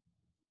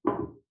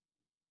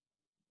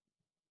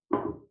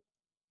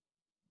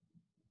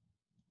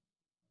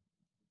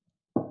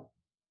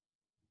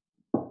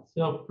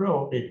 so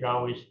probably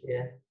drawish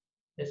here.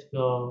 Let's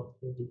go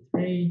king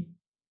d3,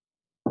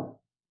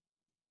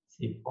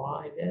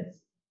 c4, I guess.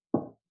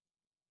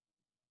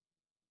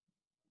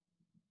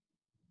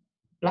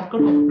 Black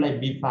could have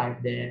played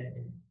b5 there.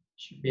 And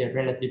should be a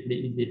relatively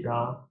easy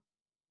draw.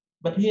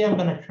 But here I'm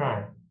gonna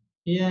try.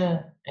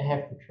 Here I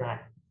have to try.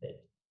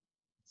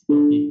 Let's go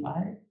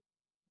b5.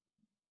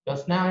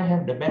 Because now I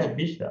have the better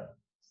bishop.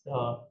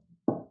 So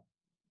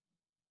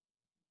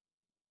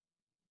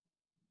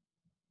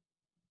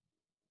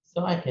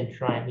I can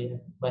try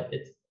here, but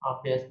it's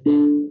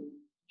obviously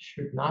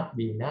should not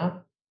be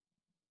enough.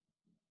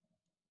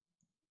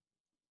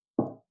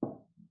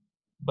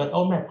 But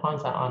all my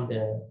pawns are on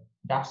the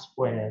dark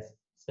squares,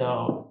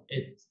 so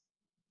it's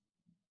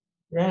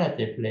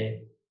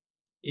relatively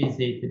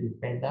easy to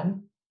defend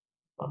them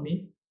for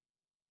me.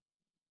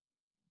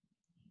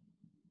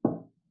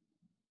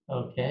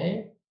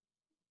 Okay,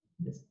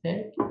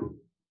 mistake.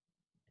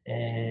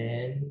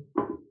 And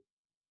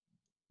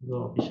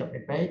go bishop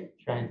f8,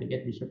 trying to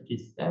get bishop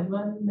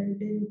g7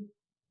 maybe.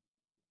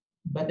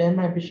 But then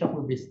my bishop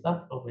will be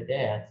stuck over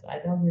there, so I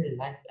don't really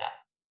like that.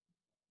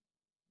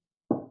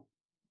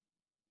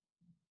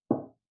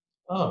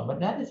 Oh, but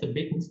that is a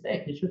big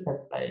mistake. You should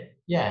have played.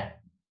 Yeah,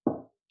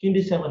 king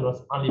d7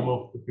 was only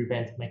moved to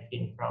prevent my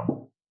king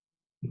from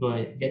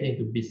getting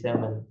to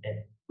b7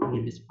 and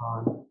win this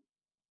pawn.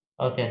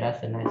 Okay,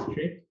 that's a nice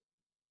trick.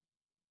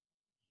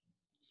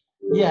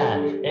 Yeah,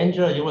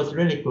 Andrew, you was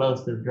really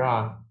close to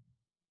draw.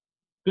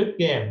 Good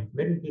game,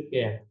 very good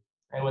game.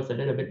 I was a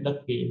little bit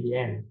lucky in the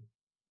end.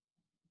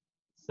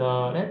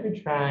 So let me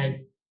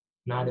try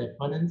another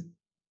opponent.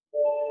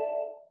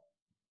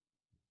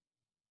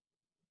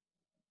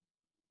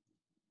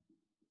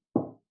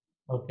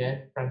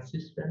 Okay,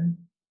 Franciscan.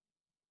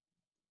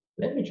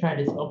 Let me try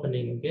this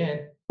opening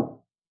again.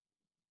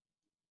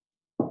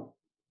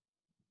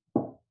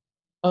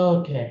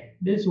 Okay,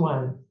 this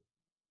one.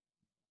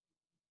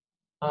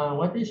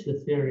 What is the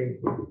theory?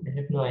 I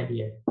have no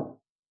idea.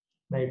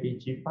 Maybe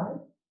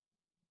g5?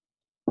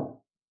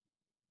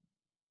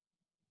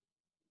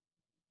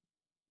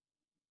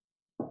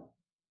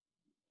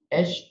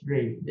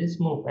 h3. This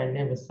move I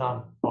never saw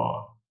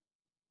before.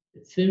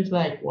 It seems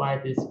like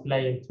white is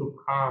playing too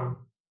calm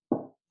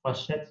for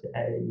such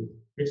a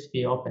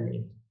risky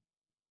opening.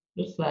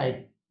 Looks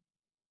like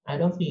I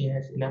don't think he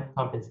has enough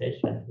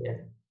compensation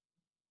here.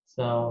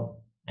 So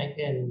I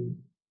can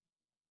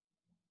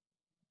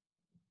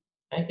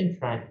I can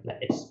try to play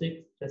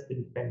h6 just to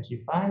defend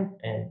g5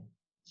 and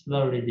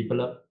slowly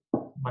develop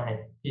my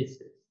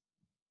pieces.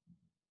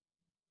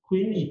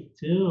 Queen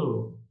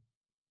e2.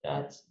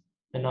 That's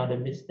another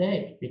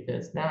mistake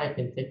because now I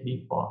can take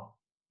b4.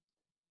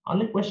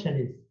 Only question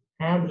is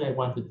how do I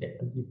want to take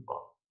on b4?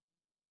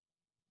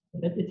 So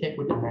let me take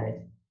with the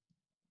knight.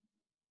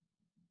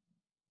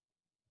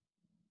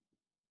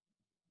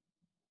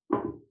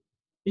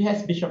 He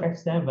has bishop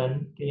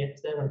f7, king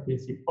f7, queen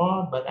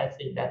c4, but I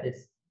think that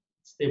is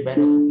still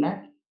better for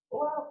black.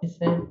 Well, he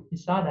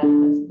saw that.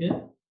 That's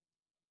good.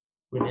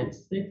 Queen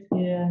f6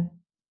 here.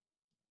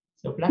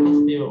 So black is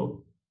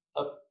still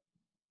up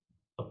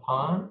a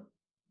pawn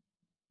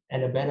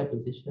and a better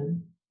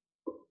position.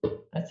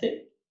 That's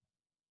it.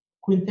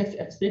 Queen takes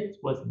f6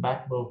 was a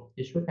bad move.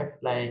 He should have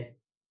played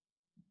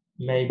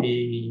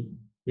maybe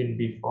queen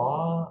b4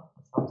 or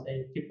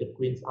something. Keep the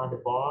queens on the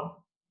board.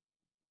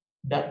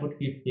 That would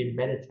give him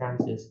better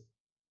chances.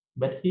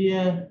 But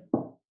here,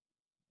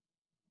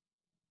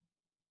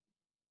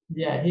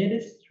 yeah, here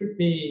this should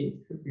be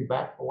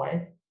bad for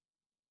white.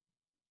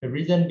 The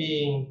reason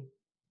being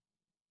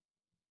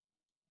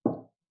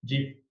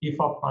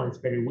e4 pawn is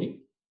very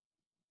weak,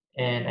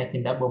 and I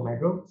can double my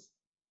rooks,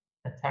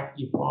 attack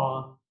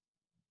e4,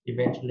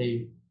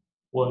 eventually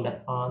won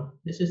that pawn.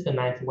 This is the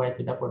nice way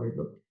to double the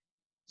rook.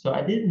 So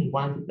I didn't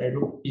want to play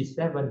rook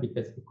e7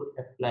 because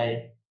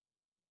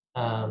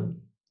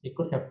um, he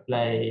could have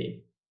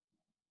played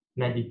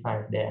knight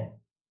d5 there.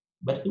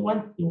 But he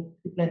wants to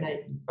play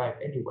knight e5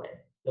 anyway.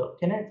 So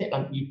can I take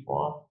on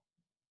e4?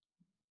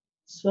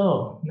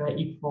 So knight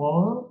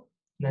e4,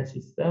 knight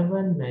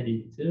c7, knight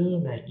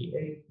e2, knight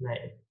e8,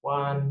 knight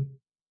f1,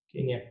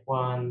 king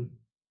f1.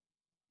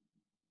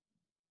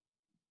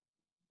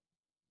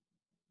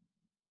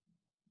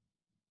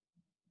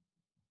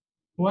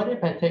 What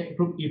if I take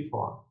rook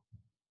e4?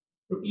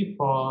 Rook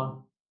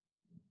e4,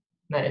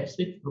 knight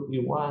f6, rook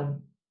e1.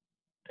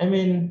 I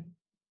mean,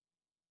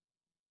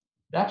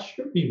 that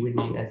should be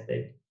winning, I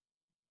think.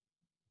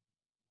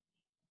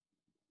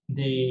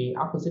 The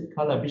opposite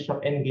color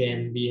bishop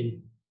endgame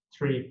being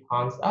 3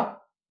 pawns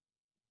up.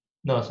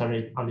 No,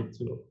 sorry, only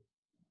two.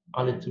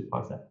 Only 2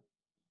 pawns up.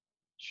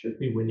 Should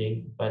be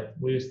winning, but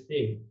we'll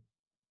see.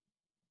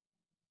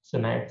 So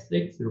knight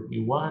f6, rook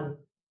e1,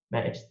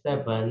 knight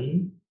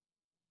f7,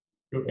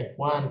 rook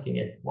f1,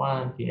 king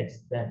f1, king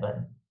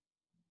f7.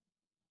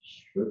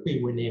 Should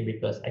be winning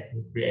because I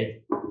can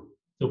create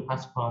 2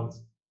 pass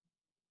pawns.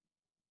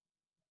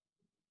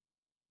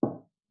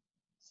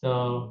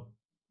 So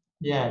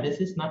yeah, this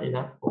is not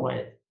enough for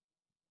white.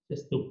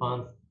 Just 2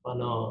 pawns for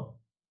no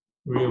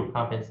real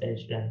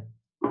compensation.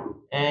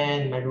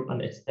 And my rook on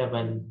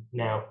h7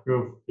 now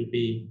proved to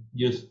be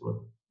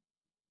useful.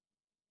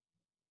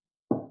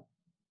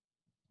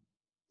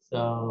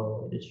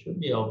 So this should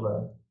be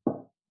over.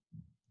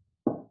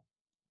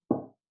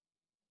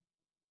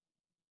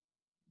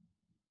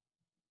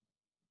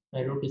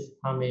 My rook is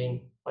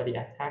coming for the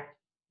attack,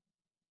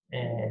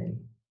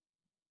 and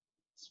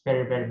it's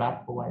very, very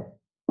bad for white.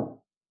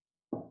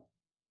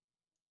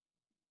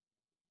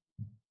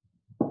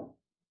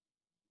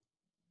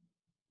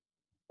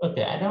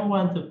 Okay, I don't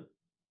want to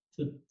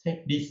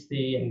take this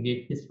c and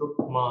give his rook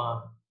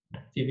more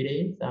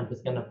activity, so I'm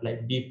just gonna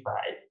play b5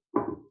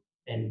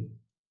 and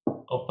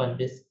open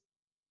this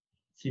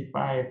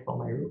c5 for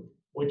my rook,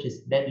 which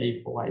is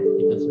deadly for white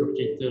because rook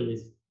g2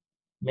 is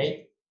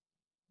mate.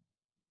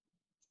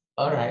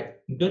 All right,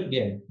 good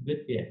game,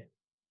 good game.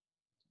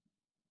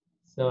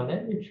 So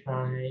let me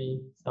try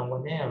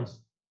someone else.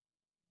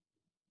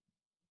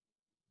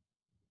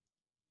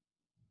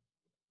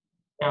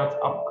 Out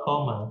of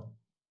coma.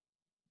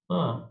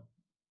 Huh,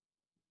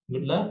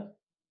 good luck.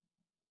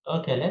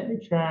 Okay, let me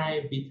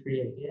try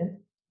b3 again.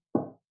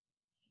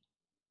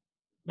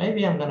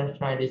 Maybe I'm gonna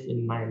try this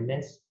in my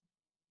next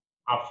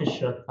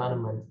official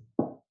tournament.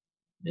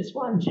 This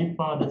one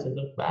g4 doesn't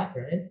look bad,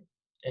 right?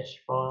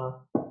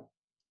 h4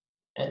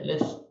 at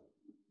least.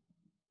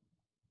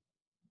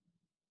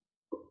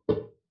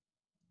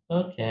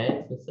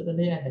 Okay, so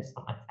suddenly I have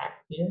some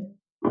attack here.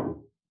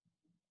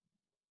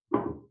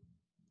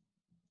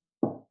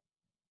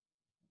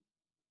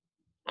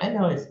 I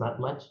know it's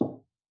not much.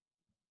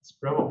 It's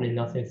probably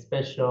nothing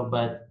special,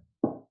 but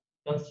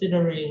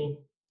considering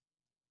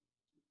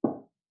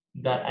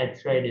that I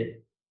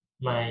traded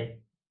my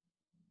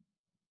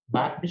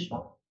bad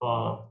bishop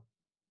for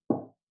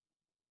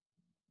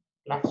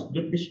last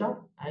good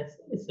bishop, I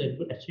think it's a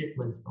good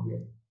achievement for me.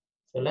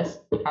 So let's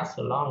pass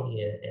along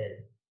here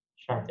and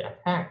try to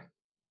attack.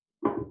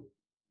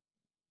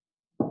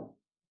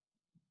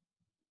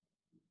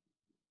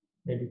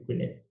 Maybe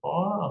queen f4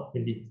 or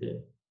queen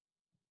d2.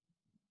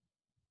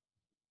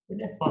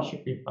 Queen f4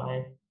 should be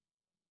fine.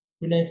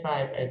 Queen a5,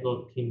 I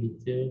go king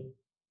d2.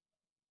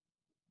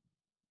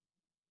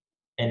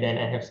 And then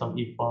I have some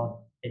e4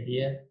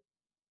 idea,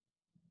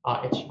 or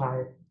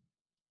h5.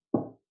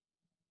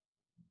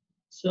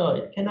 So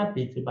it cannot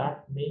be too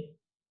bad for me.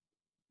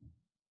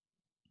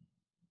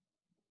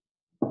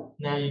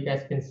 Now you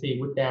guys can see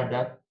without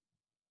that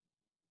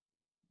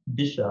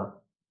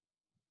bishop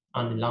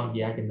on the long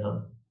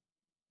diagonal,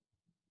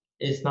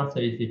 it's not so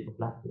easy for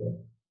black here.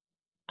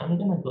 I'm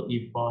gonna go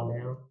e4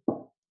 now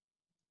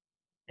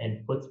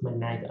and put my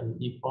knight on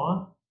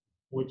e4,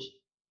 which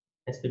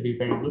has to be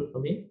very good for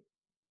me.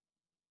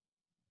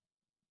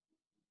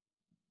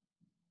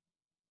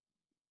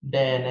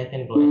 Then I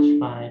can go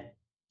h5.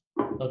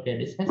 Okay,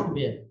 this has to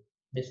be a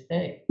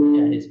mistake.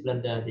 Yeah, he's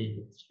blundered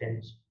the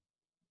exchange.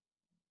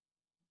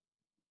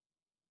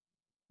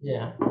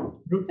 Yeah,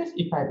 rook takes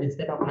e5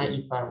 instead of knight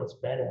e5 was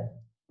better.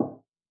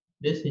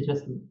 This he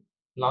just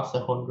lost the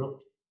whole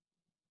rook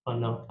for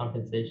no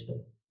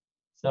compensation.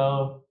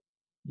 So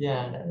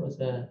yeah, that was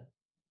a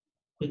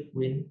quick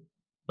win.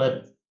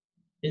 But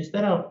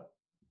instead of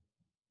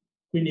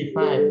queen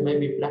e5,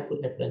 maybe black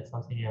could have done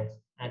something else.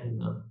 I don't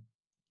know.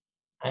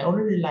 I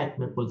already liked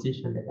my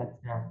position at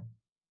that time,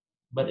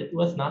 but it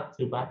was not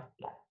too bad for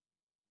black.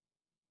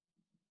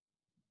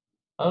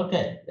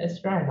 Okay, let's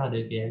try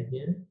another game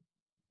here.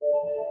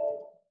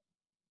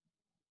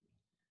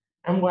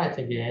 I'm white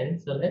again,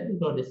 so let me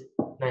go this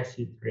knight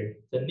c3.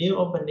 The new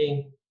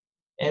opening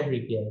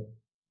every game.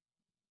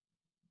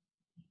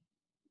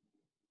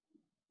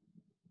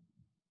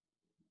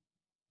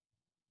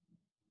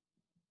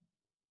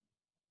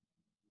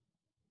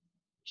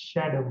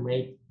 Shadow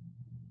mate,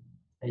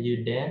 are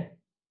you there?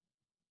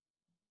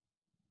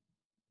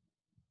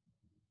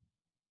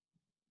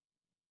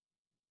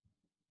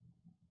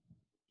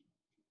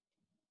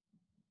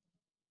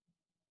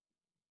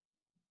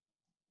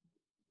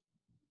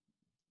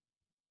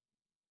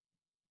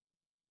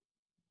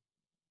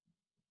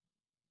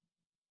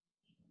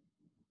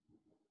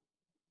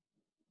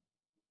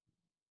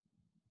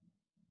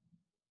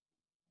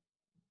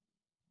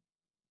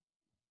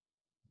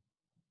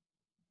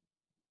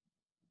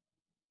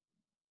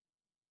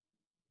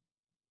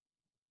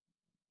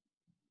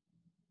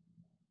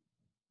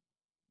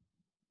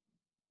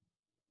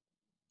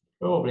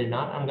 Probably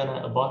not. I'm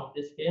gonna abort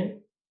this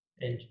game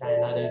and try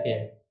another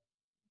game.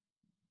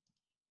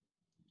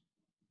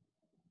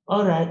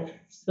 All right,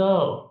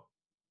 so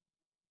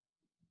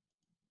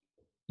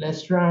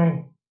let's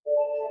try.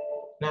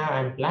 Now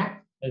I'm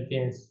black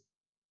against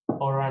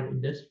Oran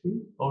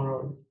Industry.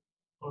 Oran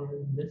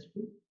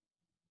Industry.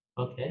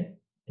 Okay.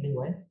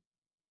 Anyway.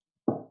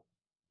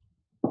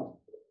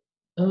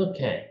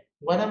 Okay.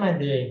 What am I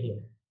doing here?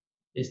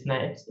 Is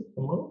knight f6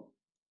 the move?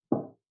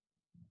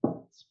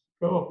 It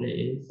probably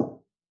is.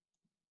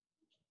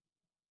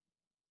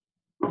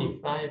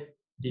 d5,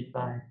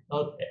 d5.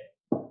 Okay.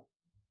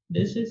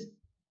 This is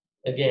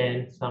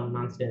again some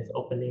nonsense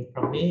opening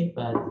from me,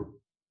 but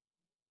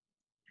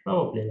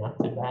probably not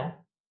too bad.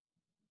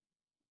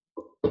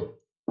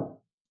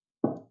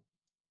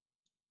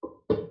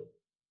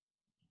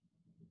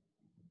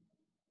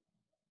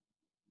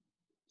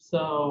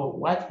 So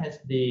white has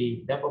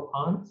the double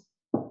pawns,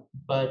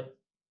 but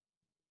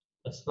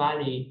a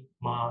slightly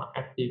more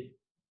active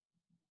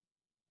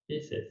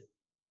pieces.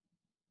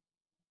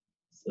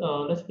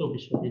 So let's go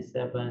bishop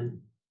d7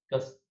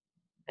 because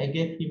I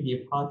gave him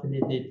the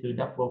opportunity to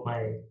double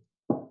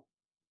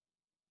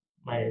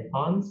my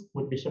pawns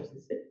with bishop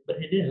c6, but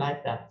he didn't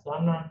like that. So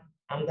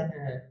I'm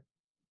gonna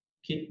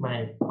keep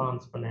my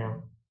pawns for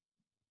now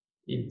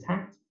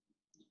intact.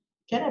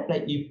 Can I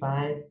play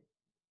e5,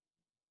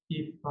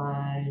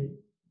 e5,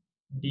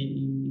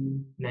 d,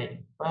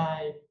 knight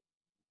e5,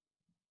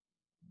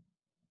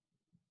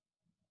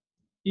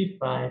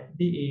 e5,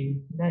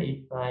 de, knight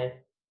e5,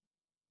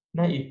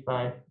 knight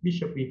e5,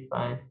 bishop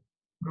e5,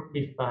 rook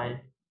b5.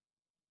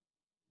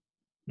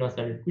 No,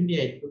 sorry, queen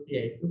d8, rook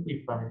d8, rook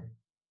e5,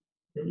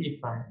 rook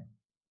e5.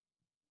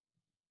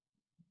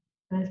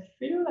 I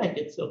feel like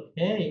it's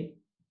okay.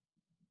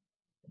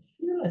 I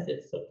feel like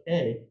it's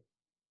okay,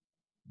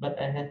 but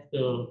I have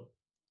to,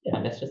 yeah,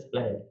 let's just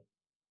play it.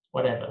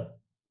 Whatever.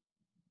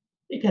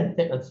 You can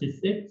take on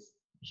c6,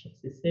 bishop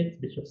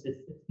c6, bishop c6,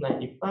 knight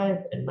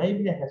e5, and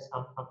maybe I have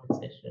some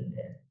compensation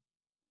there.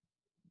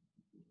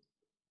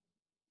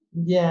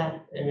 Yeah,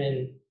 I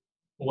mean,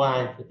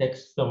 why to take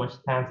so much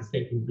time to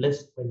think in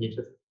bliss when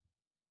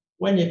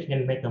you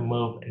can make a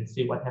move and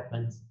see what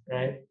happens,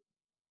 right?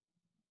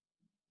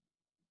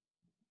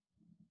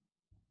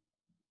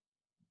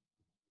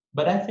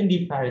 But I think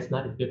d5 is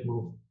not a good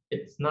move.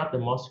 It's not the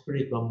most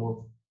critical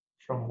move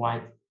from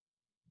white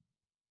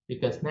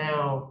because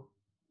now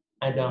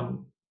I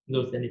don't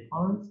lose any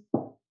pawns.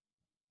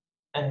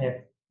 I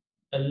have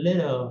a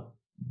little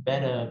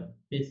better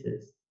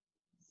pieces.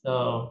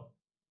 So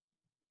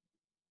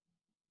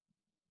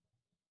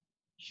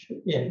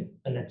should be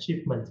an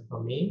achievement for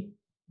me.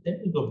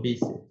 Let me go b6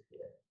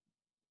 here.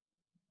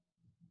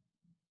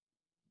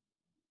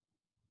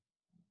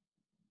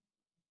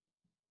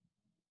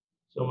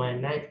 So my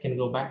knight can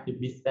go back to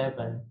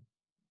b7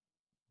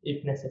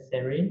 if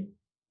necessary.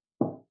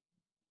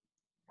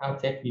 I'll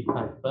take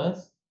b5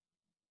 first,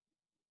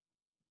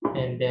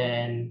 and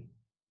then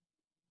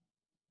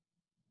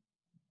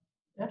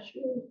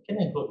actually, can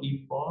I go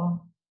e4,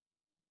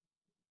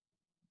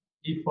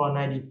 e4,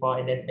 knight e4,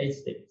 and then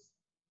a6?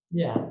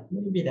 Yeah,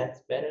 maybe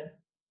that's better.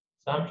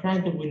 So I'm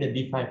trying to win the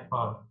d5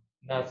 pawn.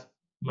 That's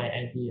my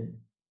idea.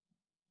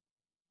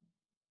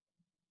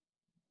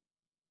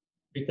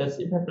 Because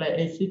if I play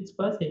a6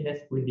 first, he has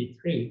queen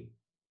d3,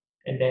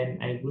 and then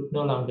I would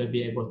no longer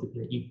be able to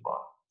play e4.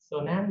 So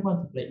now I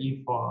want to play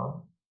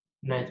e4,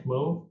 knight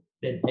move,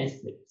 then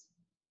a6,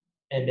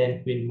 and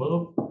then queen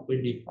move,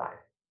 queen d5,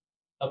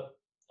 up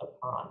a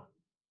pawn.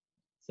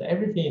 So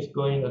everything is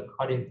going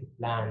according to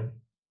plan.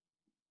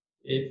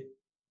 If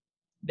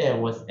there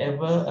was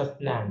ever a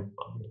plan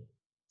for me.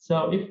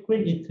 So if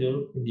queen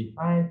e2, queen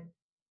d5,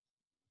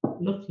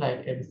 looks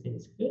like everything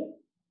is good,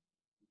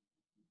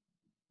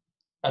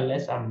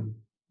 unless I'm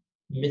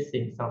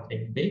missing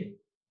something big,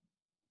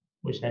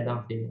 which I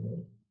don't think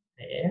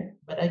I am.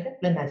 But I can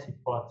play knight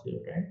c4 too,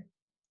 right?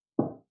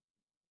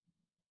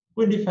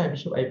 Queen d5,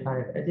 bishop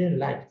a5. I didn't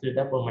like to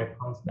double my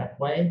pawns that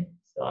way,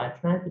 so I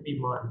tried to be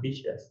more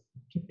ambitious,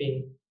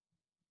 keeping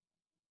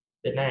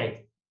the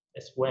knight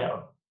as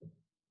well.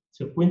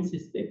 So queen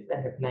c6,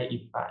 I have knight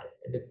e5,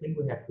 and the queen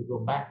will have to go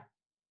back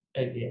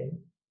again.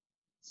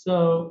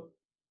 So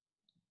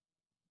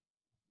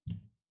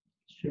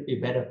should be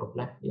better for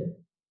black here.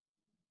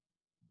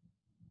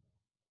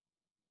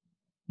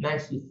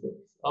 Knight c6.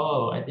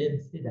 Oh, I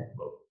didn't see that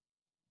move.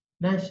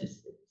 Knight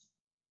c6.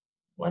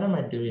 What am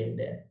I doing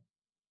there?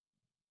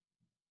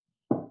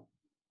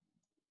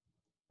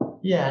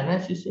 Yeah,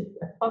 knight c6.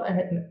 I thought I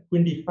had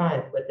queen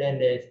d5, but then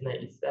there's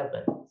knight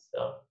e7.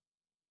 So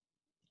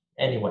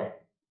anyway,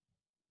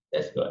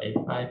 let's go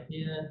a5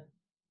 here.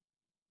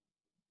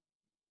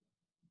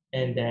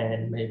 And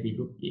then maybe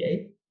rook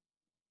e8.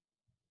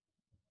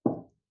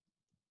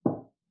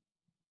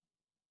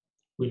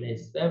 Queen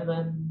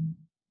a7.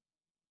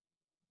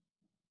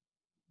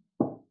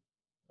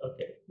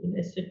 Okay, queen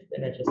a6,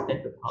 then I just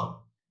take the pawn.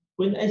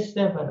 Queen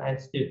a7, I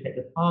still take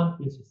the pawn.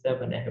 Queen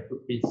c7, I have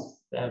rook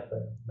b7,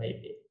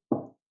 maybe.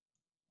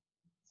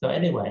 So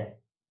anyway,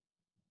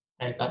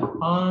 I got the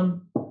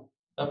pawn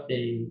up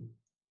a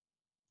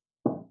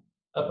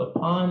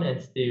pawn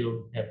and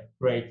still have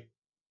great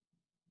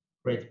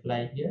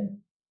play here.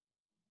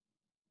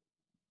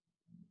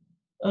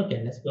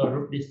 Okay, let's go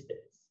rook d6.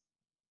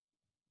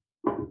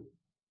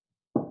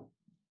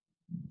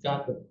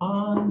 Got the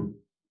pawn,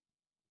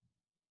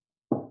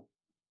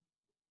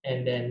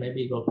 and then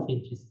maybe go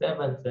king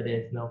g7, so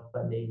there's no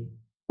funny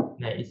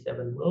knight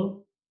e7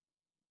 move.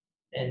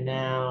 And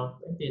now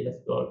maybe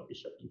let's go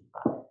bishop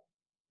e5.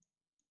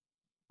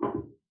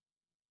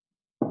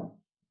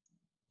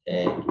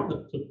 Take,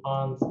 look, two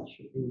pawns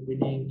should be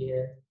winning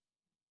here.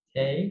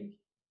 Take.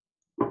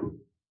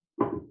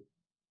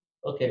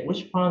 Okay,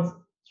 which pawns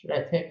should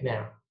I take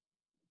now?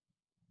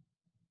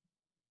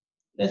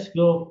 Let's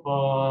go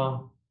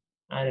for,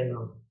 I don't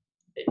know,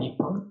 the e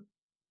pawn.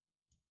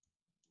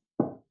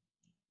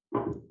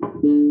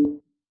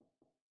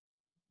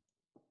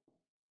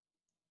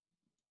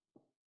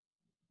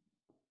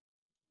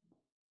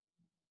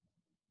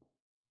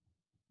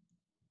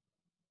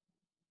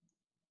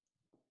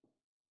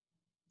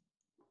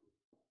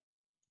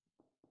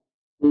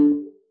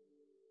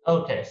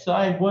 Okay, so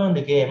I won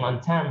the game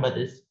on time, but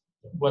it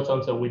was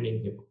also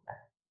winning the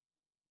black.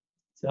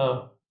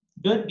 So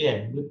good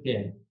game, good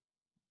game.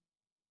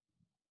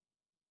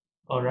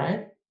 All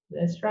right,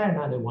 let's try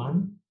another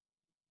one.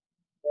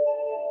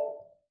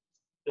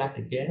 Black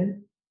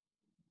again.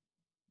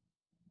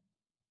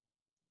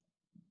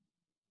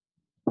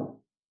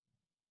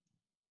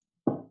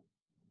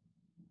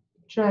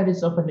 Try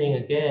this opening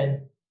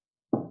again.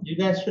 You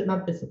guys should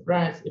not be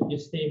surprised if you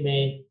see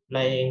me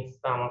playing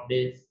some of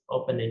these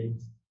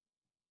openings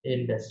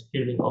in the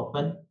skilling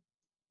open.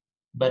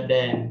 But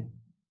then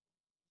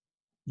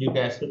you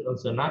guys should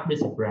also not be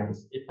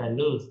surprised if I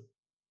lose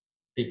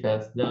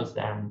because those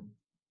are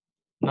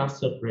not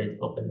so great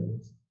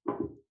openings.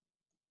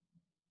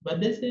 But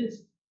this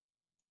is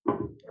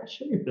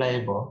actually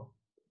playable.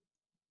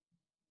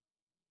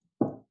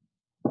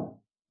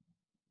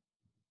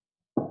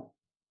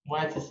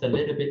 White is a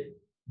little bit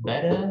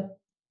better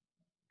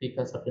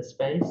because of the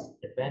space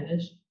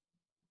advantage,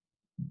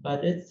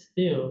 but it's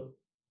still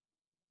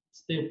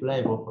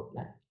playable for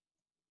black.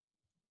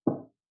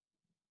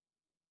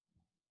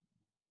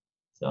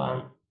 So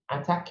I'm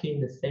attacking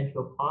the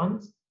central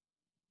pawns.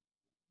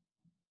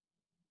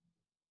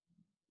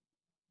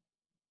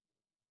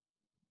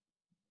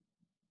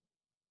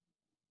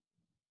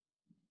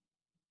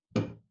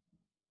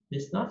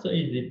 It's not so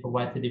easy for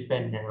white to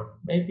defend now.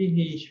 Maybe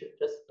he should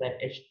just play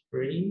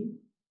h3.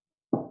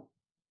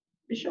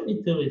 Bishop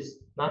e2 is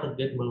not a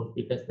good move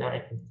because now I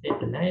can take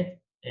the knight,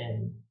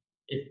 and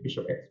if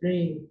bishop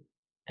f3,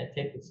 I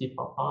take the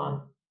c4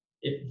 pawn.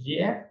 If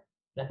gf,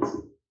 that's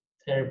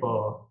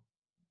terrible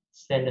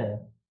center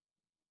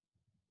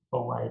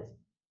for white.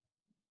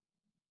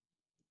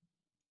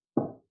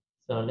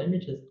 So let me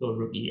just go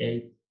rook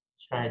e8,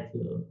 try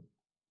to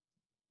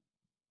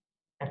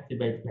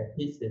activate my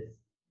pieces.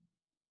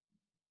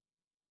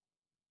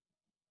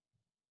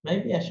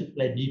 Maybe I should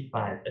play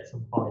d5 at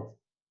some point.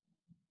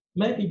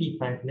 Maybe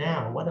d5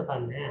 now. What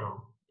about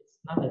now? It's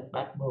not a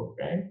bad move,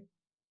 right?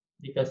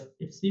 Because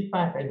if c5,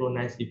 I go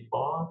knight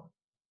c4,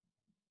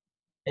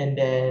 and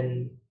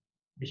then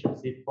bishop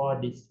c4,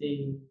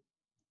 dc.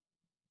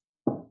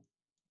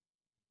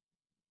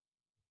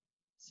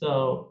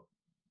 So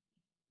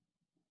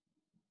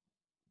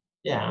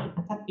yeah, I'm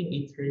attacking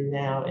e3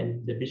 now,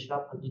 and the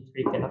bishop on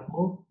e3 cannot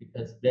move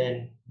because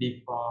then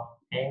d4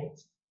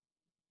 hangs.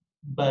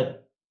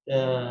 But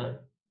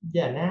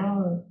yeah,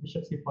 now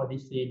bishop c4,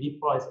 dc,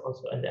 d4 is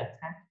also under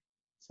attack.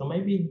 So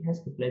maybe he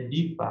has to play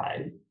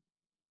d5.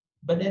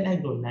 But then I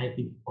go knight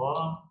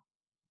d4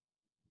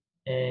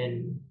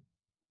 and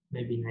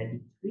maybe knight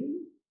d3.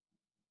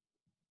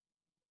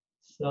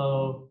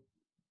 So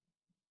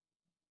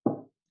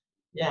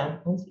yeah,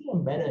 I'm think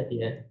I'm better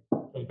here.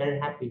 I'm very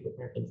happy with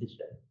my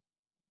position.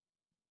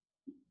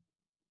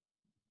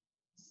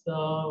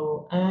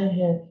 So I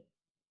have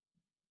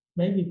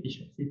maybe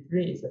bishop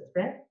c3 is a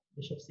threat.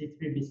 Bishop c3,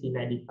 bc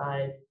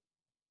 95.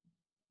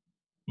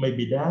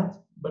 Maybe that,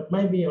 but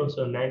maybe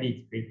also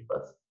 93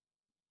 first.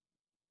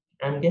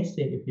 I'm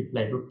guessing if you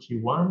play rook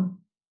g1,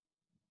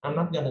 I'm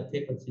not gonna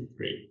take on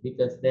c3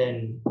 because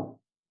then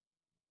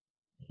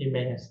he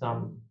may have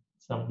some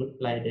good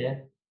play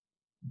there.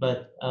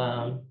 But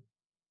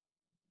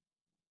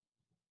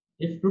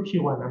if rook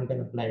g1, I'm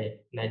gonna play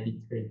knight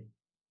d3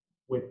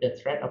 with the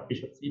threat of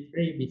bishop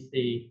c3,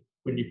 bc,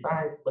 queen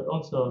d5, but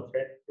also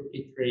threat rook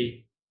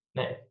e3,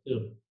 knight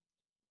f2.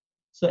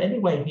 So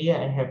anyway, here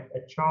I have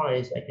a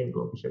choice. I can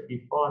go bishop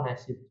e4, knight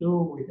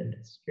c2 with an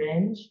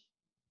exchange,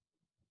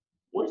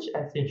 which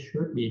I think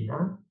should be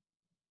enough.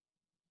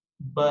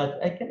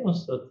 But I can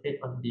also take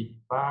on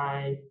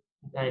d5,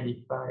 knight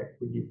d5,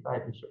 queen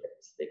d5, bishop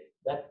f6.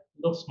 That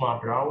looks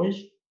more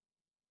drawish.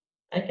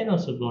 I can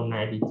also go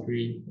knight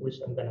d3, which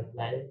I'm gonna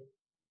play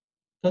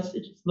because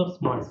it just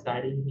looks more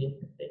exciting here.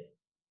 I think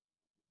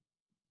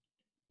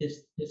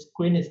his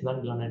queen is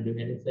not gonna do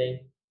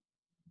anything,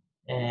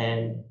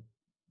 and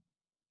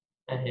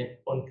I have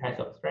all kinds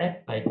of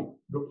threat. Like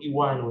rook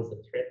e1 was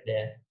a threat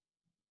there.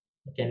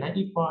 Okay, knight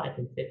e4, I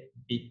can take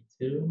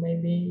b2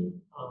 maybe.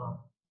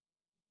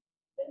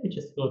 Maybe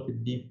just go to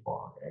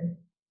d4, right?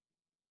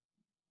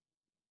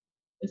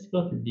 Let's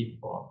go to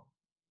d4.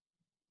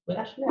 But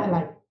actually, I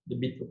like the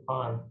b2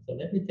 pawn, so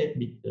let me take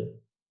b2.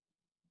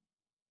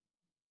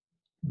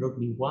 Rook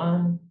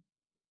b1.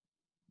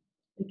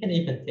 You can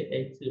even take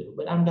a2,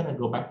 but I'm gonna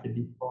go back to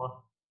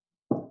d4.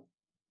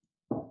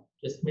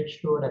 Just make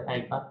sure that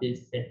I got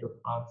these central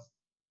pawns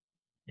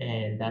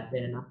and that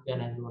they're not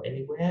gonna go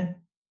anywhere.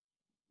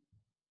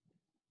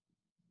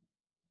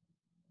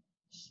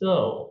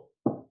 So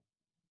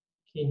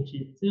king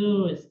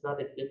g2 is not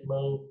a good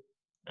move.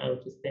 I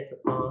will just take a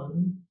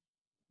pawn.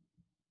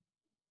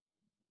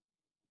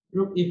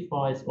 Rook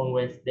e4 is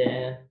always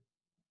there.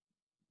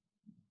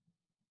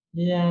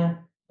 Yeah,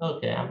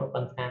 okay, I'm up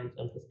on time,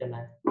 so I'm just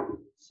gonna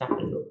sack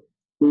the rook.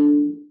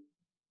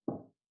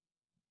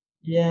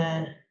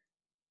 Yeah,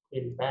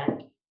 queen back.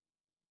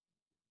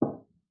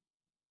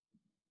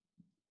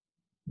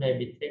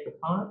 Maybe take a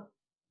pawn.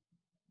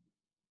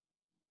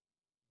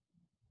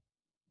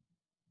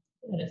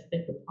 Yeah, let's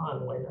take the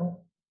pawn, why not?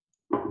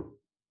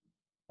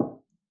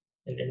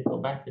 And then go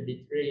back to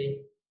d3,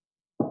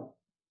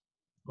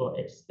 go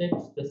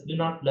h6. Just do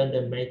not let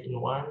them mate in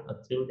 1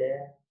 or 2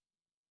 there,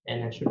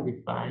 and I should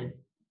be fine.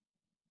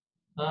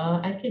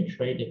 I can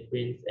trade the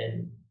queens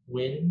and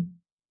win,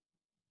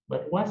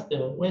 but where's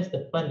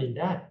the fun in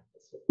that?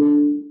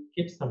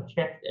 Keep some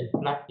checks and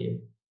plug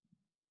in.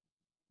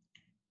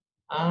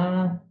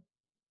 Uh,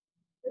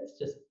 let's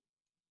just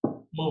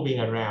moving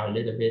around a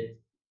little bit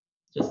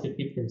just to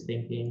keep them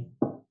thinking.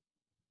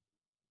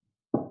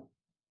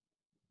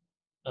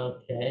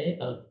 Okay,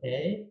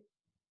 okay.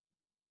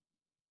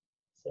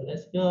 So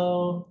let's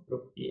go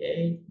rook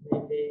d8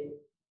 maybe.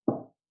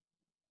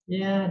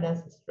 Yeah,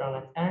 that's a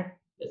strong attack.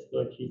 Let's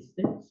go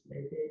g6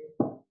 maybe.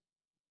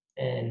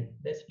 And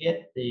let's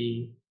get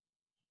the,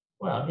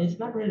 well, he's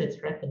not really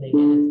threatening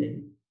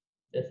anything.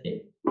 That's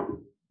it.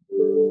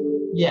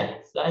 Yeah,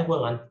 so I won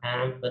on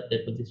time, but the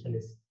position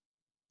is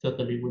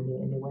totally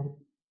winning anyway.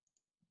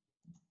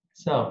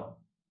 So,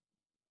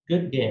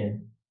 good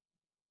game.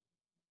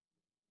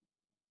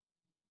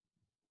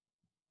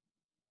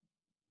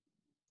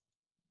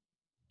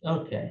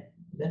 Okay,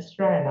 let's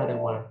try another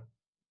one.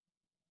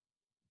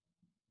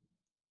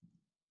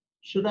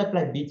 Should I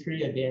play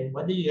b3 again?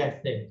 What do you guys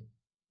think?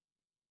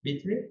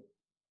 b3?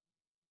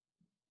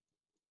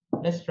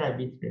 Let's try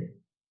b3.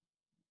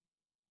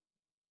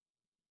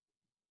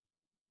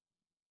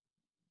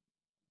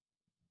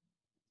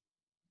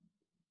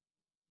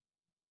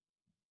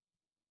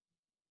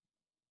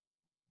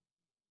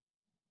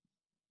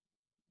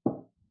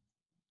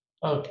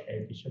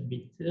 Okay, bishop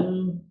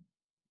b2.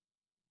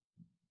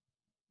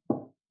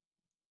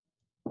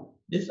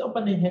 This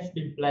opening has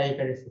been played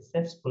very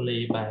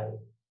successfully by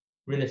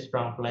really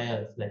strong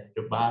players like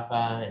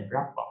Jobava and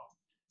Dropbox.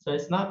 So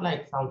it's not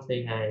like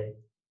something I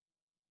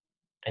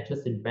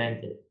just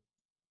invented.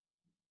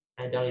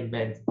 I don't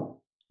invent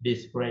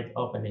these great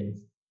openings.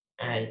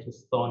 I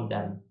just stole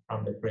them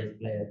from the great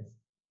players.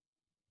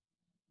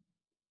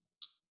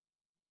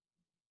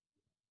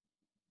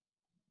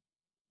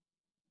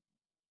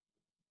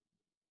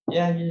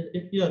 Yeah,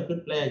 if you're a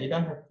good player, you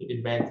don't have to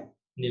invent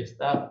new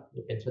stuff.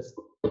 You can just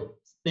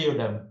steal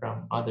them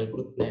from other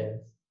good players.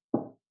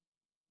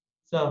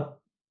 So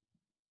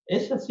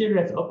it's a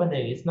serious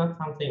opening. It's not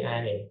something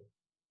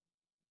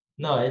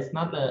no, it's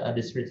not a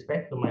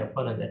disrespect to my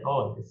opponent at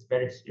all. It's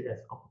very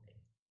serious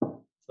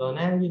opening. So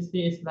now you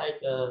see it's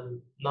like a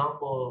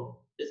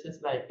normal, this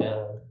is like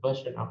a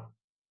version of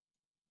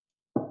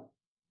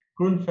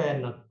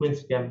Grunfeld or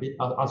Queen's Gambit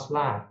or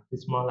Slav.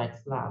 It's more like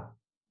Slav.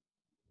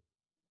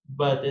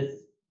 But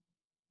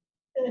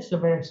it's a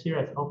very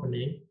serious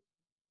opening.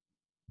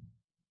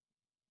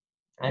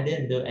 I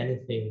didn't do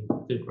anything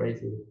too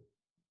crazy.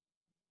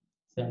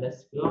 So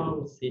let's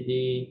go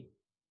CD,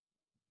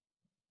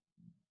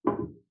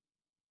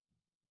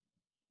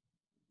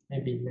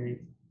 maybe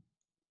knight.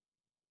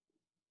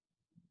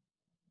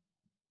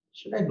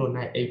 Should I go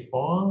knight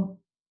a4?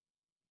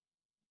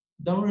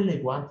 Don't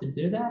really want to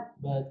do that,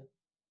 but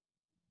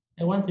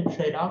I want to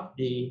trade off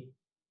the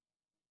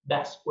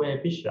that square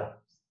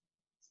bishop.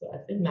 So I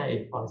think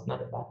knight a4 is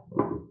not a bad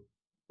move.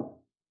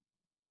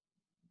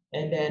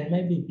 And then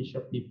maybe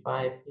bishop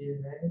b5 here,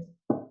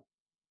 right?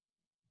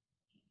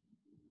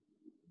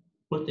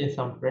 Putting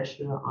some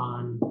pressure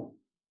on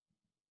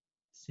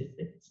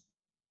c6.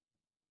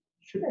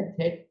 Should I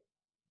take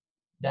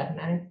that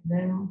knight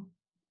now?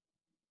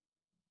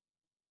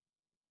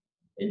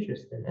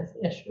 Interesting. I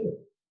think I should.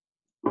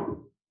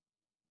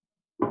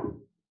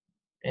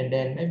 And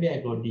then maybe I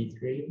go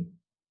d3.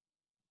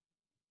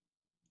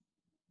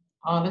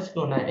 Oh, let's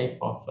go knight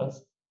a4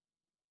 first.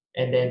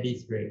 And then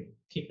d3.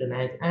 Keep the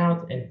knight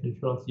out and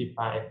control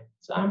c5.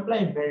 So I'm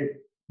playing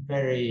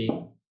very,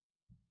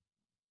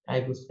 I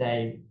would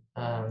say,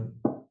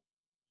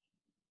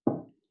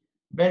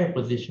 very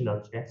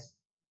positional chess.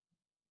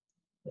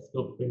 Let's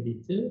go queen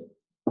d2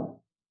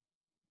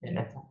 and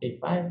attack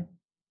a5.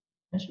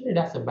 Actually,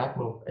 that's a bad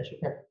move. I should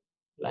have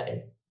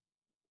played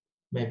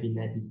maybe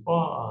knight d4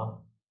 or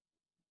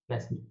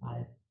knight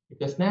c5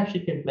 because now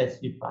she can play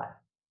c5.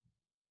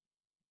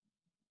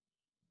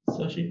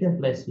 So she can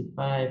play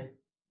c5.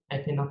 I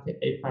cannot take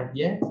a5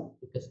 yet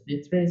because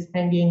d3 is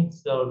hanging.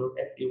 So rook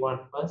f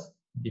d1 first,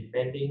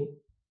 defending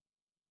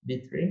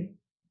d3.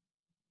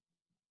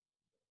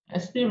 I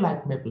still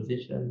like my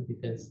position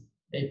because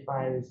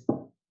a5 is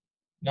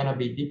gonna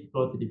be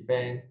difficult to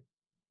defend.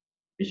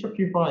 Bishop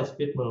g4 is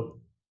good move.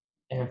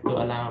 I have to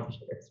allow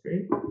bishop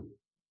x3.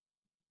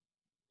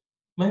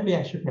 Maybe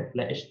I should have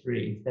played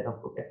h3 instead of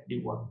rook f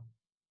d1.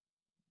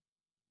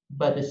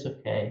 But it's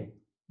okay.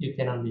 You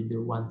can only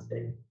do one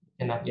thing. You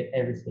cannot get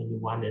everything you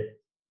wanted.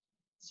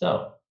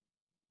 So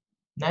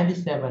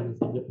 97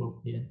 is a good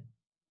move here.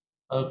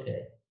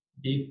 Okay,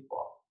 d4.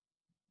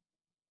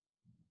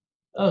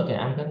 Okay,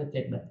 I'm gonna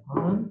take that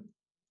pawn.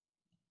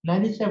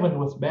 97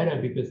 was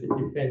better because it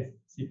defends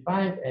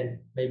c5 and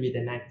maybe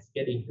the knight is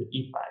getting to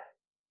e5.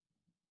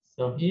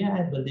 So here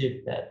I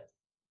believe that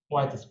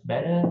white is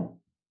better.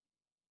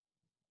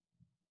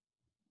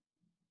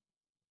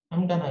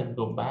 I'm gonna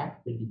go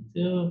back to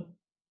d2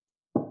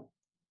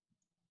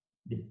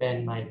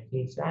 defend my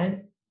king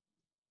side.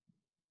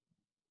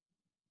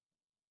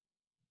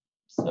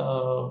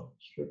 So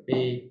should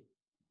be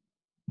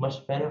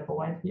much better for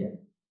white here.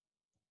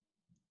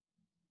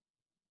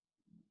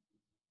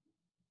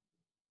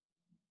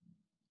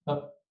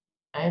 Up,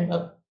 I'm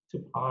up 2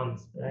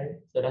 pawns, right?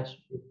 So that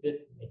should be good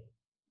for me.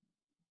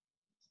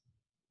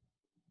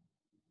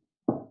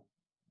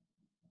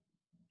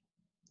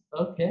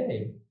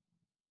 Okay,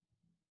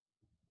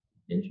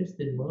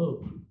 interesting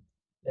move.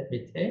 Let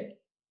me take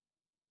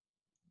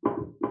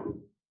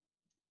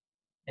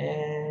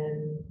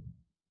and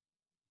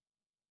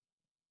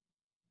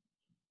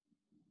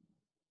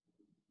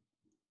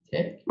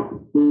take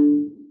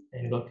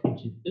and go king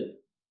g2.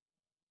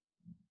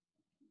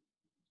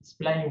 It's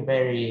playing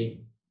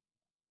very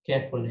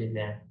carefully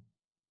now,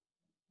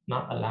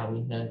 not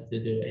allowing her to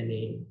do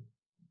any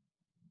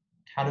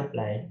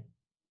counterplay.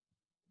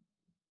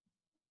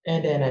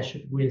 And then I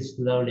should win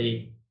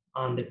slowly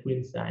on the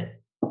queen side.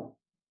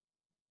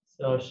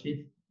 So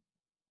she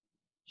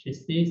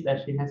sees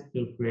that she has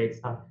to create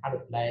some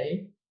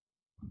counterplay.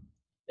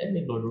 Let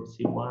me go rook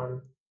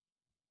c1.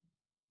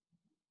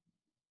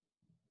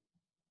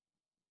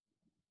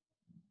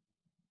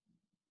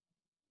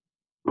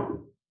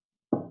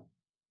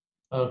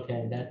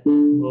 Okay, that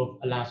move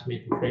allows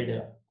me to trade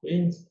the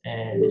queens,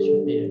 and it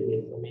should be a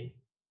win for me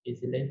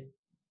easily.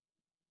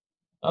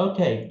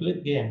 Okay,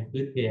 good game,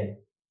 good game.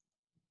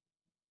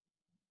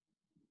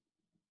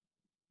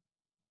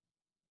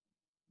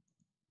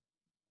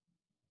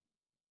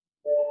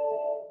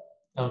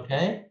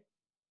 Okay,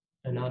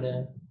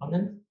 another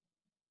opponent.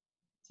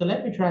 So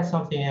let me try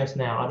something else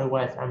now.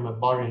 Otherwise, I'm a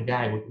boring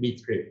guy with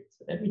b3.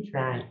 So let me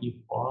try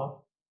e4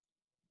 or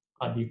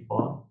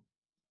d4.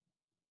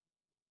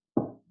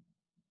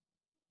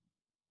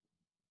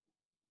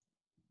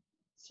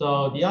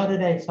 So the other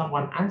day,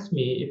 someone asked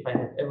me if I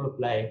have ever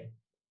played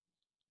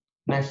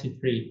knight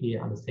c3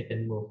 here on the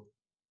second move.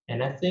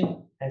 And I think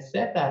I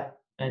said that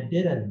I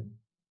didn't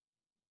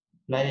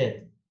play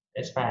it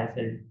as far as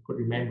I could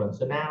remember.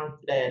 So now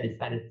today I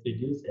decided to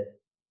use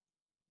it.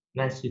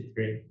 Knight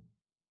c3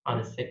 on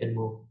the second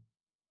move,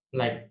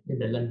 like in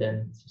the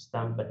London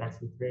system, but knight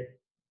c3.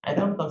 I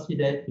don't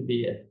consider it to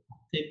be a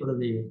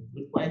particularly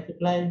good way to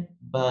play,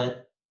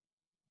 but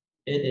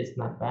it is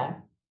not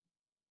bad,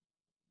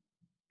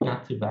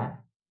 not too bad.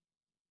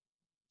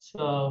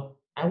 So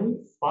are we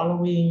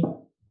following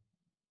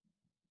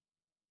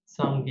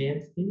some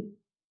games here?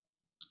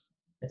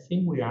 I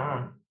think we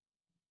are.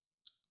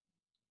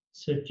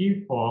 So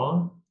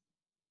g4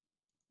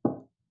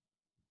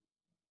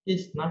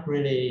 is not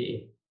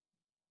really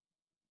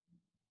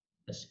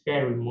a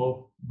scary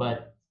move,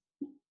 but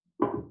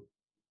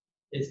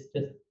it's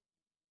just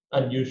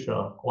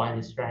unusual. White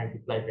is trying to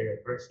play very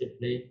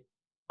aggressively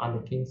on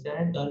the king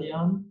side early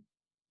on,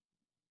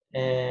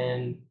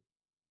 and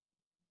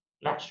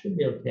that should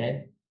be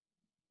okay.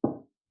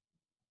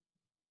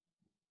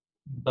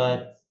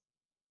 But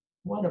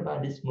what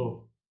about this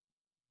move?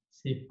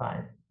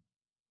 c5.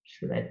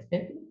 Should I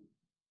take it?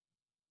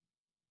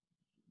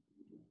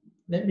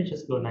 Let me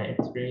just go knight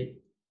f3.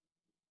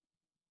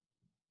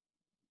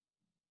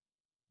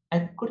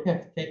 I could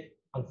have taken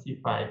on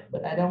c5,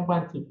 but I don't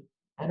want to.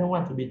 I don't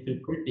want to be too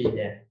greedy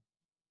there.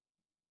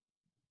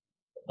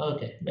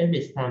 Okay, maybe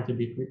it's time to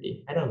be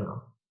greedy. I don't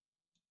know.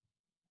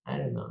 I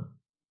don't know.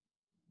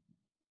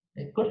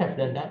 I could have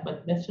done that,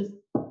 but let's just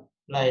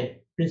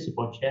like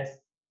principal chess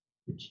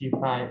with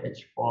g5,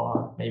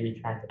 h4, maybe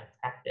try to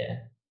attack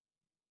there.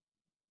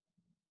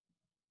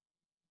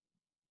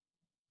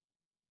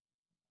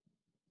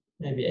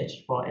 Maybe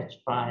h4,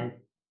 h5.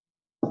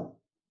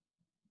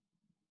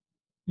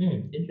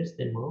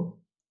 Interesting move.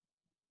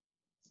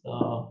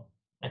 So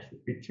I should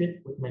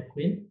retreat with my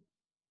queen.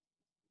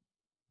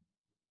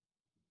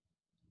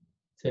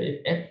 So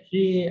if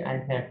fg, I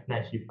have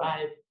knight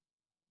g5.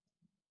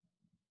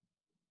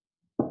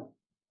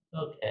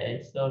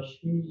 Okay, so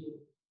she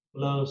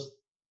closed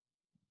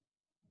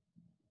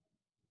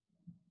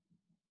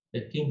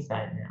the king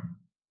side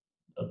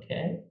now.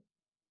 Okay,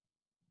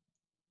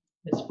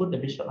 let's put the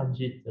bishop on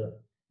g2.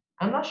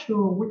 I'm not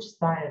sure which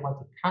side I want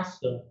to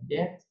castle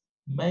yet.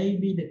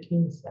 Maybe the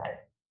king side,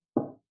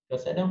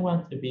 because I don't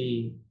want to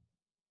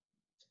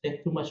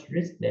take too much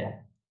risk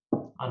there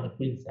on the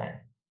queen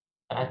side.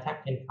 The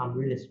attack can come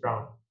really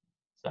strong,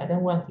 so I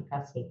don't want to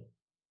castle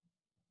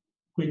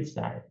queen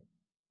side.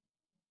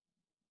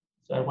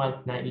 So I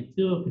want knight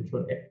e2,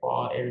 control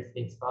f4,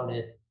 everything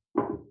solid,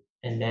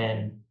 and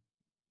then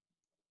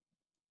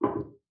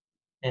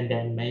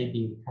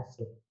maybe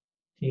castle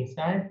king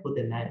side, put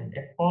the knight on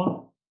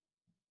f4.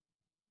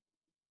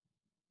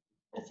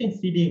 I think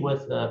CD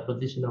was a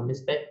positional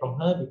mistake from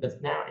her because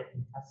now I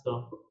can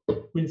castle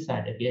queen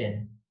side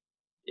again.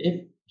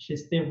 If she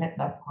still had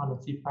that pawn on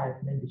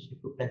c5, maybe she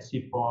could play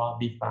c4,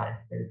 b5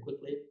 very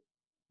quickly.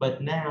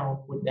 But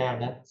now without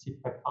that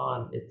c5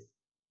 pawn,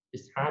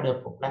 it's harder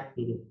for black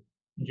to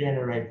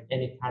generate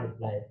any kind of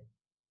play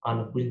on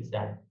the queen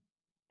side.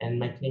 And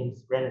my king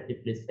is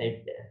relatively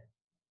safe there.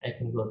 I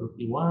can go rook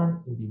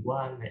e1, king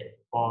b1, knight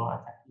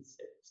f4, attack e6.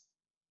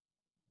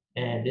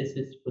 and this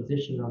is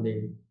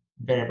positionally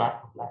very bad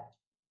for black.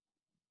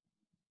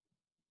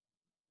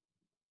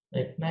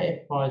 Like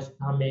knight f4 is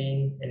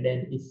coming, and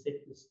then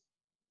e6 is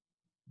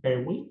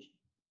very weak.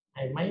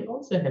 I might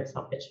also have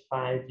some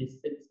h5,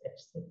 g6,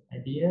 h6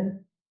 idea.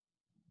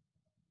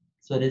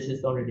 So this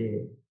is already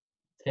a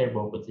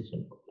terrible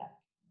position for black.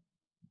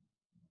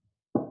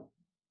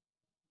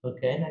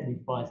 Okay, knight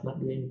b4 is not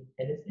doing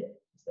anything.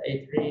 So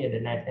a3, and the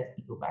knight has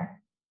to go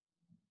back.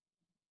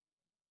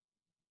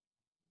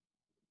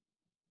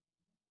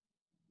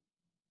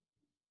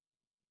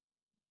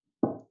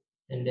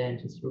 And then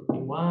just rook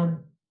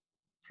b1,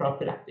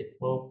 prophylactic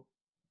move.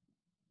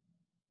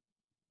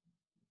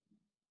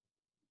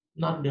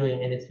 Not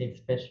doing anything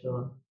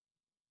special.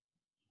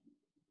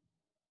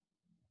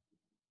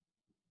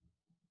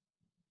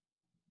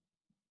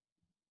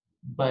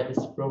 But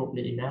it's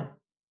probably enough.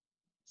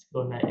 Let's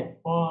go knight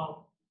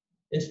f4.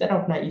 Instead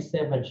of knight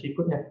e7, she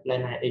could have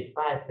played knight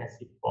a5, knight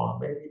c4.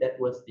 Maybe that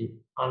was the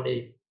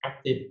only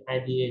active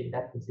idea in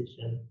that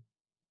position.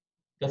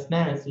 Because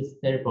now it's just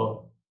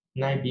terrible.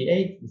 Knight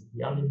b8 is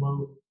the only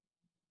move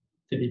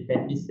to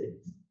defend e6.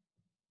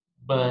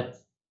 But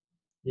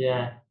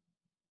yeah,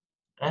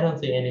 I don't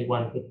think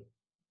anyone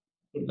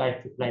would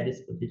like to play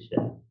this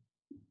position.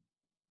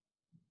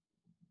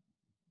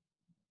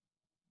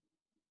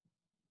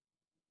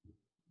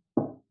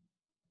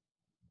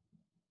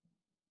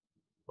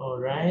 All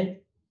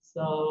right,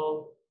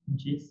 so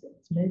g6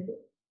 maybe?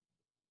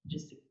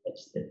 G6,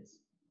 h6.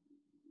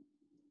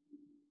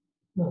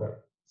 No,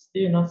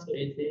 still not so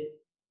easy.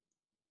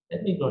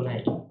 Let me go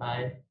knight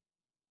e5.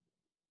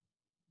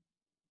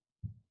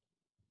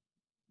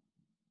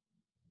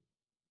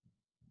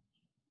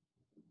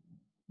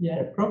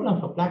 Yeah, the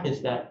problem for black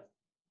is that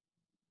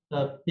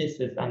the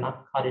pieces are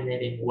not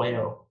coordinating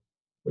well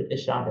with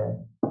each other.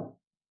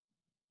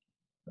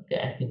 Okay,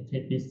 I can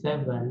take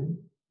d7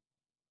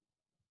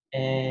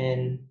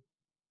 and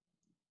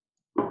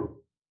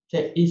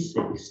take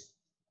e6.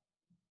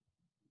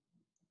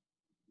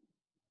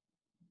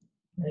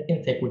 I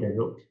can take with the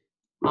rook.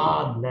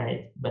 Hard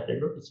knight, but the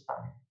rook is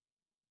fine.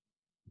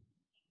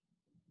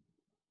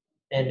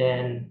 And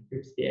then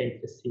rook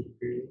c8 to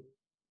c3.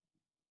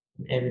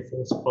 And everything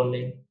is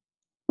falling.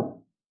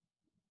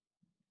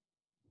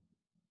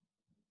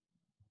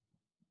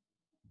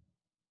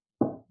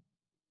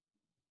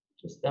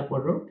 Just double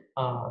rook.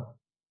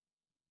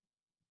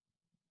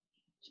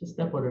 Just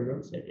double the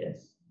rooks, I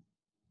guess.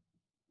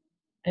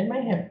 I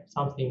might have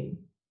something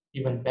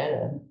even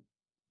better,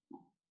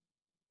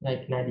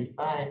 like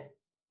 95,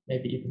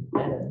 maybe even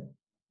better.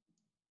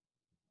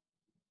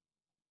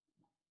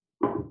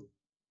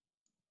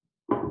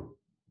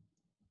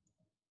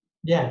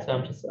 Yeah, so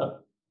I'm just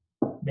up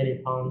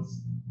many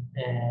pawns,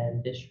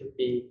 and this should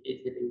be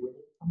easily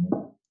winning for me.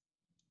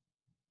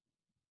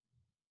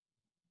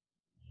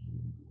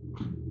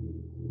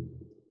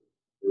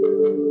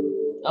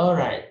 All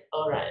right.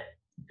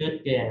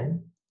 Good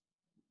game.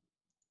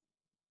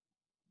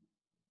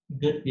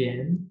 Good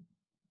game.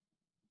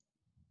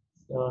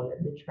 So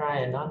let me try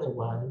another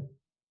one.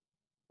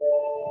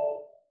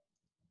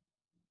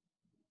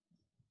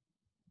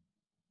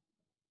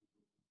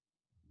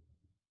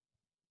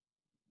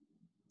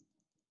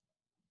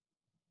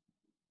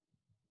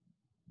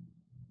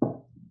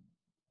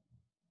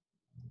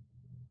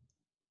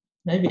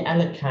 Maybe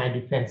Alakai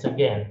defense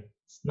again.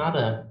 It's not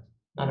a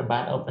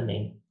bad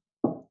opening.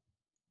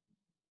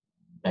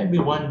 Maybe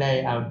one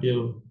day I'll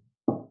do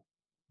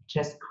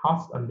just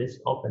cost on this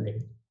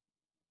opening.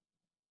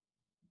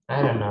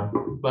 I don't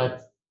know,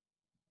 but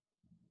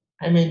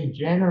I mean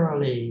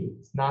generally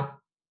it's not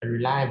a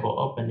reliable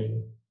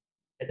opening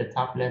at the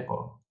top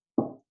level.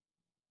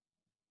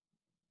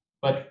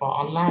 But for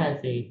online, I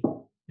think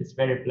it's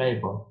very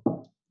playable.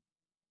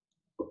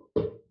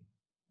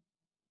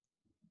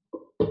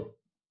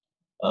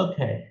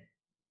 Okay,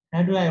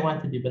 how do I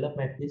want to develop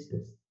my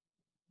pieces?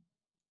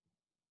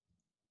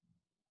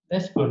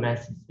 Let's go knight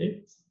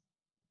c6.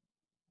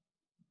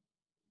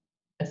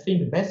 I think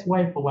the best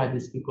way for white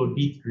is to go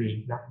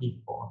d3, not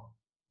d4.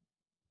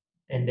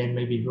 And then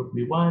maybe rook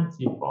b1,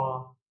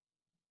 c4.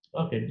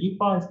 Okay,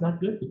 d4 is not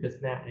good because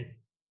now I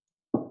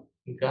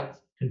got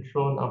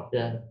control of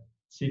the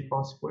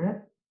c4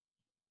 square.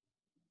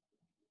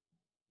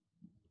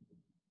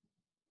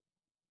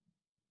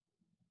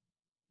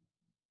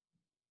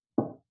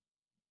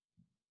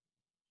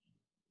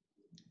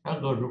 I'll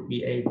go rook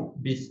b8,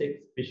 b6,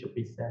 bishop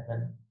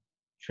b7,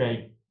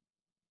 trade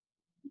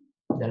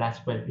the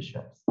last square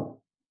bishops.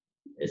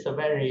 It's a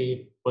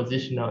very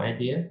positional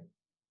idea.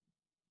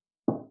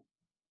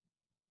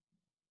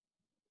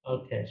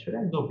 Okay, should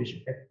I go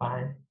bishop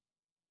f5?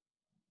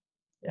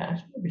 Yeah,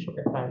 actually bishop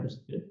f5 is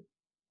good.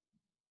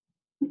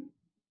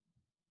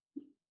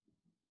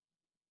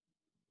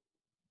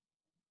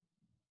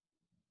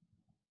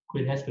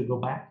 Queen has to go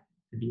back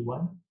to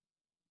d1.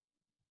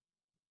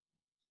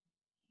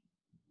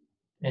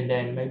 And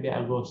then maybe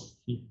I'll go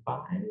c5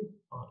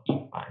 or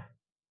e5.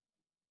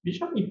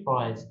 Bishop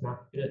e4 is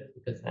not good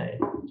because I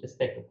just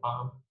take a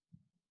pawn.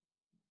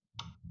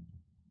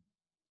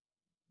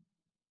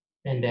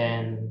 And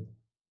then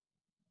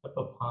up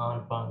a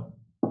pawn,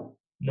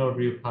 no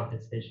real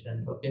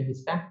compensation. Okay,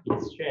 his stack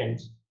is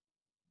strange.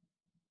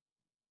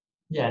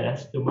 Yeah,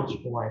 that's too much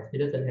for white. He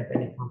doesn't have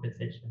any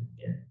compensation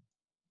here.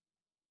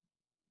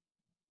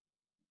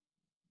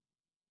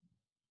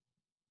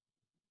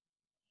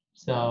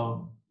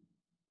 So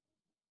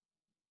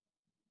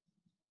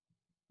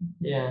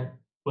yeah,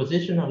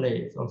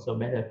 positionally it's also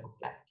better for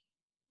black.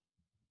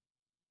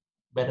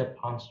 Better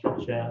pawn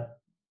structure,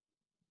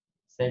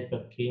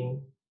 safer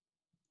king.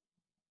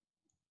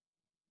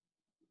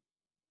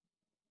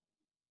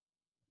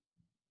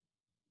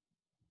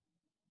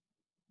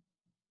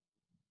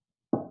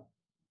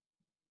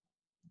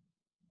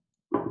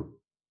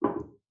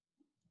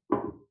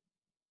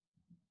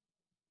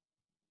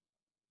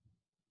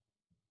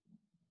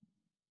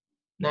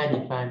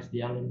 95 is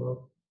the only move.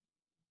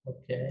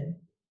 Okay.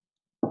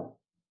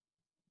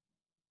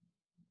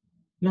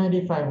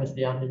 95 was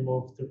the only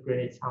move to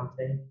create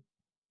something,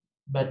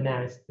 but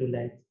now it's too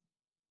late.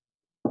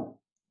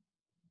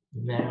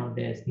 Now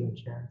there's no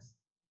chance.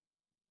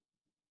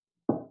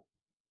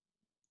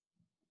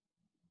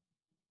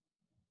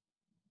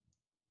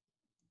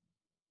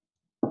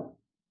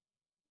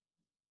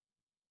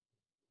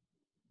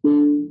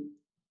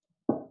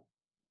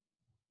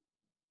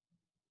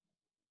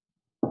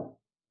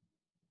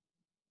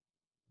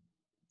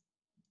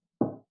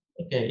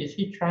 Okay, is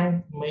he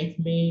trying to mate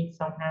me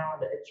somehow on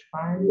the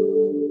h5?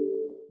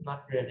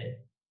 Not really.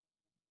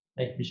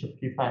 Like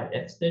bishop g5,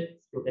 f6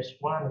 through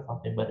h1 or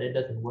something, but it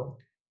doesn't work.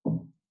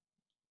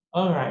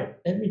 All right,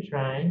 let me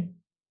try.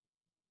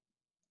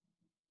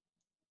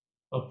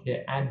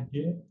 Okay, add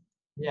you.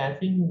 Yeah, I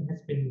think it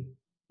has been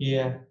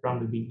here from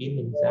the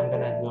beginning, so I'm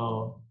gonna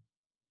go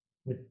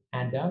with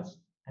Adas.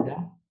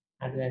 Ada?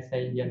 How do I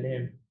say your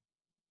name?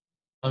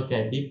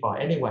 Okay,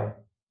 d4. Anyway,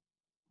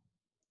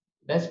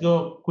 let's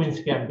go Queen's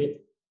Gambit.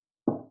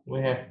 We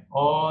have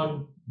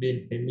all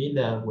been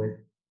familiar with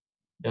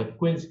the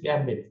Queen's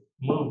Gambit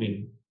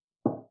movie.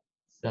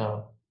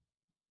 So,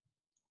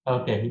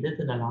 okay, he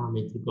doesn't allow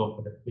me to go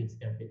for the Queen's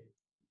Gambit.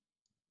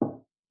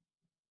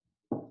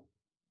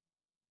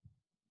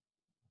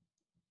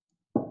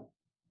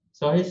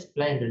 So he's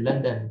playing the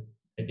London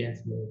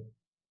against me.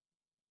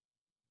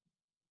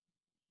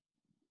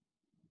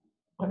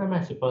 What am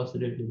I supposed to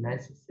do? The knight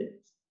c6,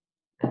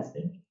 I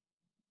think.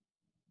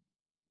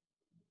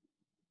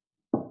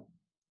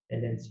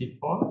 And then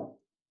c4,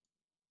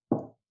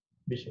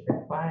 bishop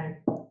f5.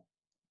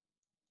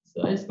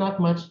 So it's not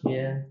much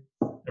here.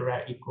 The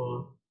right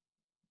equal.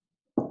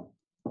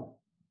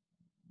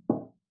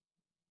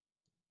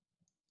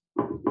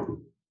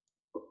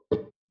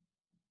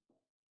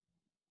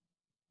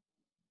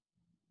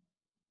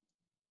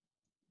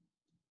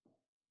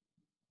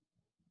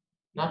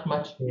 Not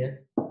much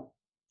here.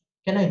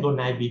 Can I go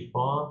knight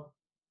b4?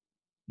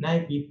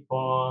 Knight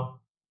b4,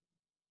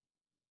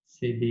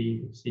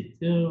 cd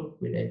c2,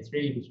 queen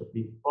a3, bishop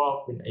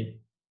b4, queen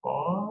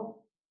a4.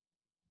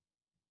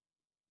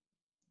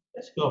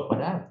 Let's go for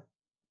that.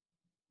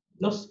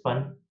 Looks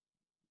fun.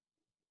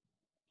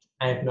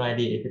 I have no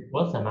idea if it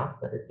was or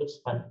not, but it looks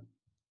fun.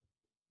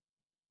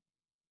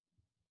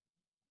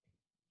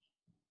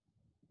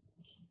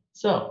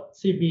 So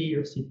cb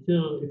or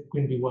c2, if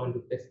queen b1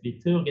 takes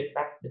b2, get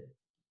back the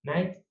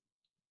knight.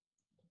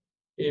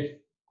 If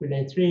queen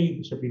a3,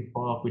 bishop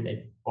b4,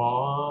 queen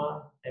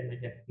a4, and we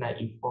have knight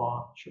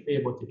e4, should be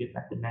able to get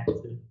back the knight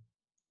too.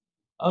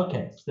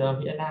 Okay, so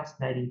he allows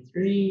knight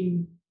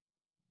e3,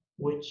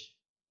 which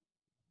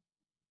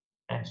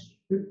I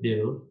should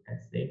do, I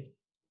think.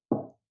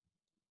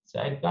 So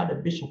I got a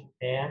bishop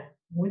pair,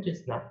 which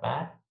is not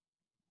bad.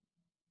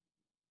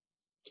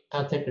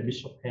 I'll take the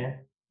bishop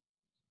pair.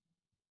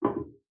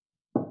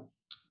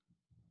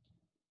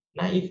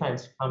 Knight e5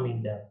 is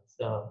coming though,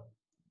 so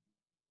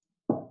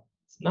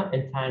it's not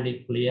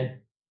entirely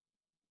clear,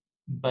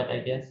 but I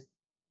guess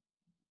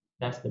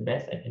that's the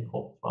best I can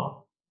hope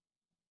for.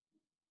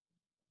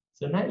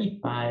 So knight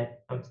e5,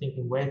 I'm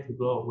thinking where to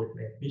go with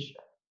my bishop.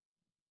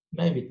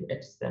 Maybe to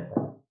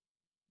h7.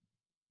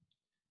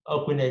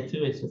 Oh, queen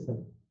a2 is just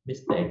a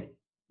mistake.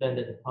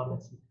 Landed upon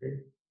c3.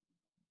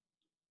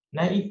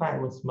 Knight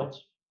e5 was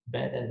much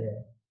better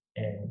there,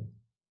 and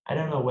I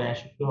don't know where I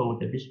should go with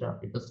the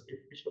bishop because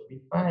if bishop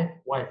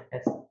b5, white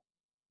has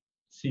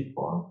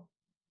c4.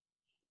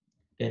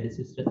 Okay, this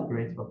is just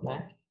great for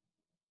black.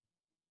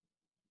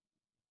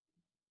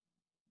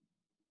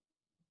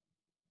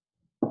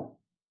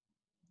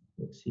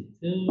 Rook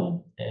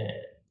c2,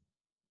 and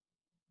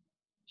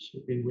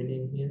should be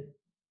winning here.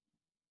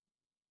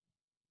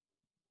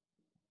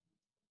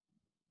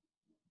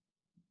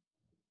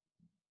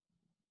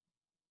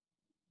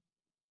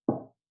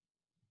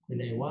 Queen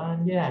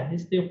a1, yeah,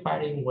 he's still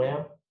fighting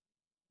well.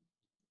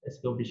 Let's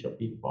go bishop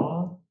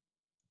b4.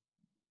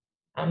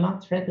 I'm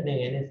not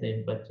threatening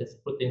anything, but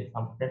just putting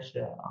some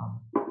pressure on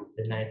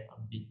the knight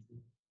on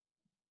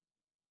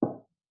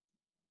b2.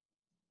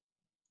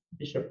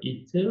 Bishop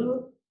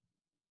e2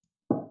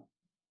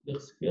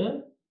 looks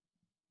good.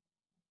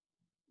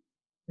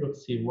 Rook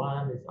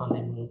c1 is on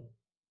the move.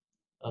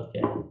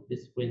 Okay,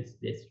 this wins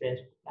the exchange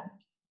for black.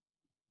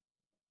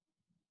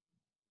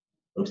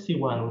 Rook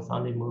c1 was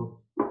only moved.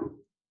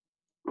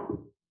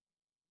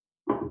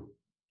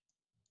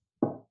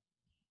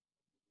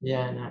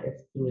 Yeah, now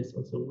f2 is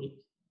also weak.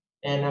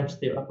 And I'm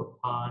still up a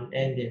pawn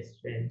and the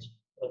exchange.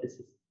 So this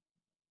is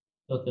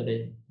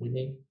totally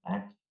winning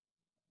black.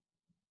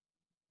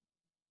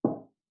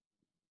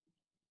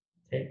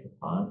 Take the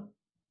pawn.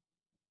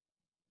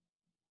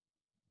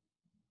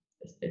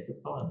 Let's take the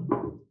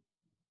pawn.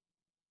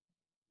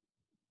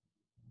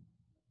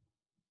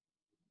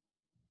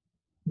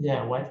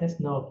 Yeah, white has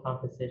no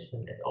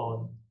compensation at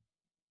all.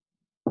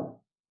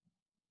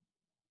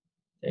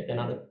 Take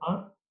another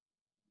pawn.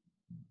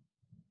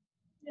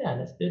 Yeah,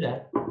 let's do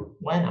that.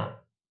 Why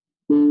not?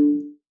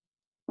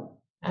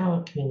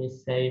 Our king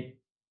is safe.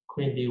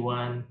 Queen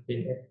d1,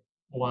 queen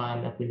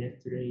f1, queen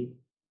f3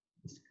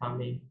 is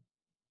coming.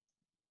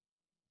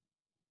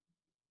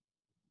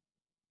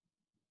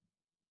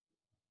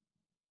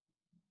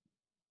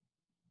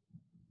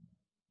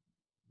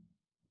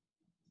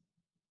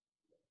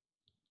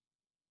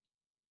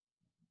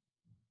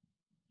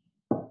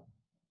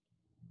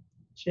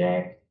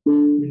 Check.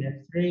 Queen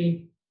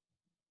f3.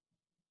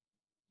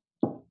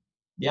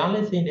 The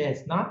only thing there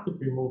is not to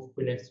remove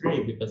queen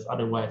f3 because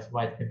otherwise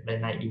white can play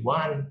knight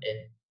e1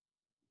 and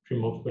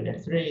remove queen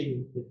f3,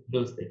 we would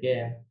lose the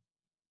game.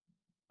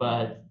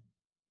 But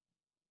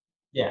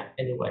yeah,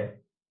 anyway,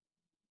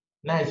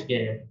 nice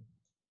game.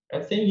 I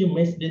think you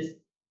missed this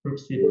rook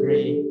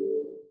c3,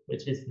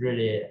 which is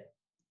really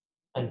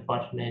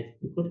unfortunate.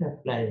 You could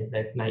have played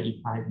like knight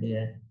e5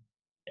 there,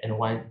 and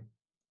white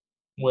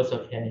was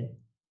okay.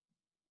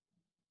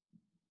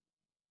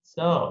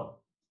 So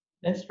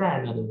let's try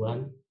another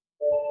one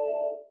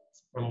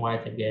from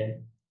white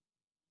again.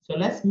 So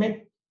let's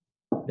make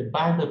the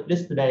Banter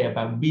Blitz today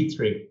about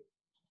b3.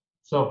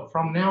 So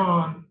from now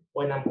on,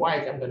 when I'm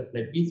white, I'm going to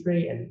play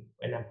b3, and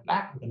when I'm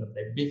black, I'm going to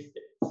play b6.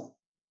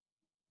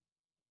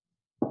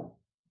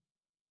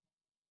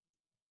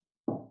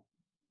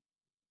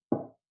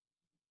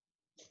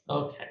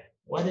 Okay,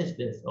 what is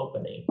this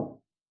opening?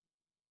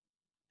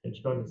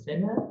 Control the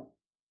center.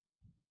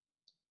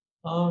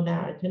 Oh,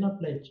 now I cannot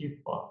play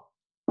g4,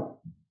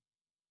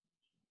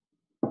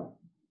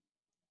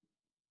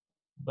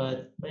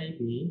 but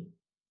maybe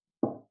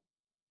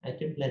I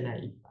can play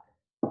knight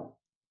e5.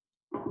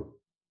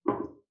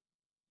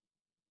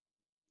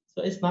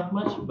 So it's not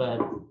much, but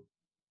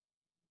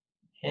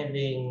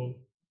having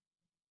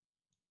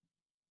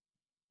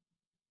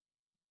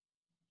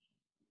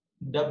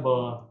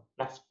double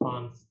plus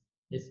pawns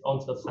is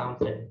also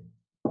something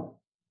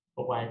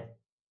for white.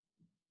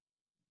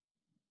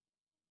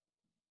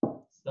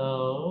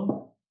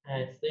 So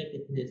I think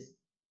it is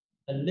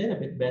a little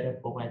bit better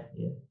for white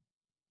here.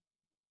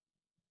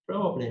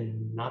 Probably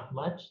not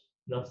much,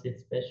 nothing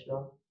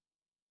special,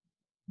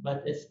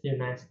 but it's still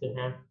nice to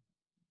have.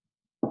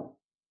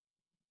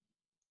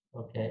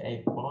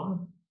 Okay,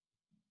 a4.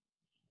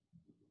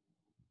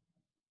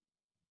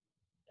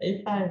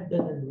 a5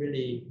 doesn't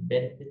really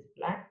benefit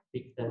black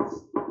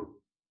because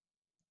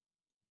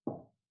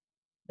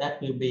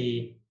that will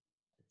be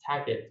a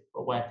target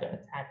for white to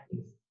attack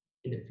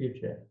in the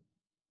future.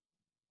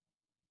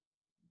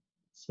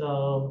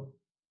 So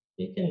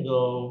we can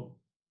go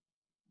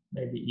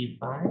maybe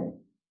e5.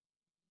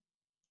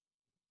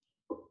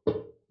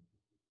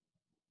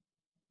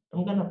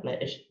 I'm gonna play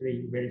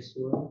h3 very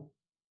soon.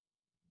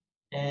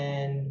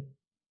 And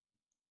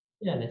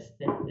yeah, let's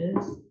take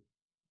this.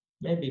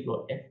 Maybe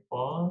go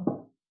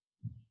f4.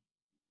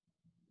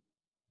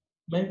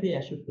 Maybe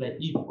I should play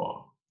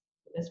e4.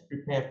 Let's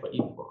prepare for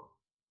e4.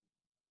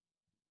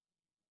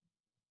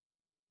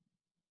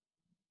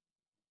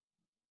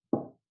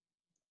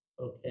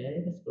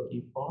 Okay, let's go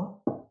e4.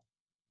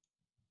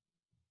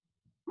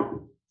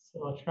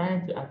 So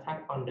trying to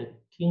attack on the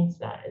king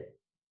side.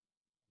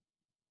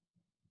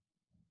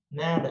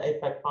 Now the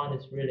a5 pawn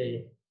is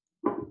really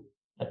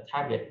a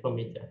target for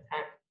me to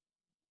attack.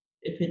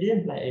 If he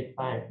didn't play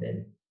a5,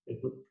 then it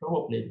would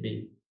probably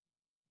be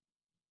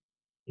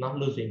not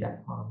losing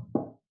that pawn.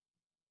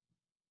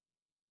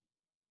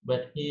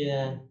 But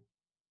here,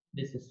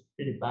 this is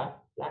pretty bad,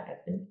 black, I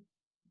think.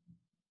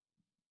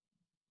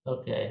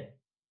 Okay,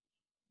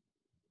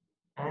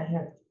 I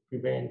have to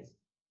prevent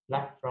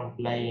black from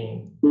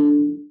playing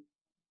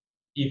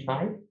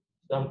e5.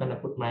 So I'm gonna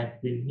put my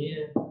queen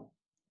here,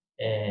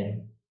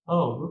 and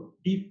oh, rook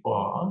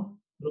d4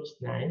 looks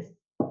nice.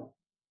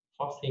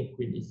 Forcing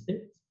queen e6,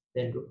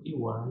 then rook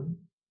e1.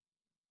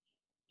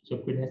 So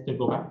queen has to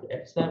go back to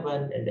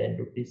f7 and then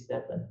rook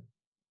d7.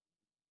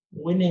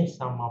 Winning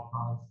some more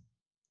pawns.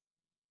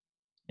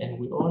 And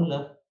we all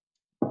love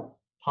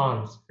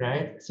pawns,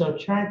 right? So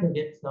try to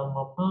get some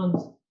more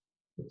pawns.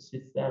 Rook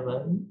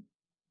c7,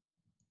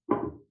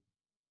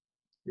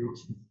 rook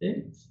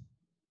c6.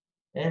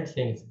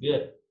 Everything is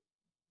good.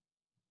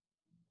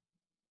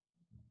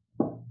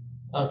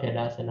 Okay,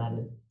 that's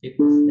another big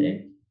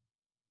mistake.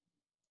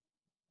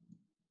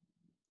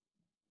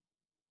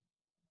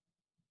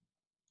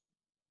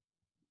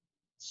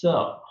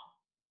 So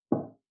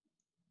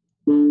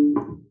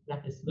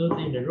Black is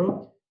losing the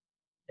rook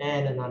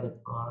and another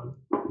pawn.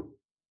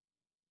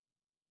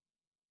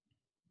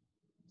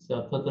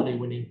 So totally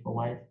winning for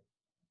white.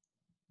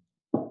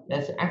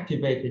 Let's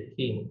activate the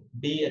king.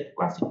 Be a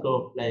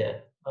classical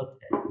player.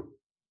 Okay.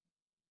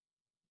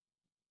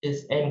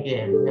 It's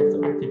endgame. We have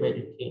to activate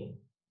the king.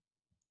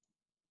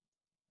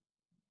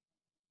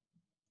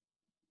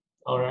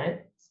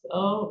 Alright.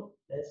 So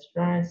let's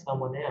try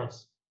someone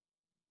else.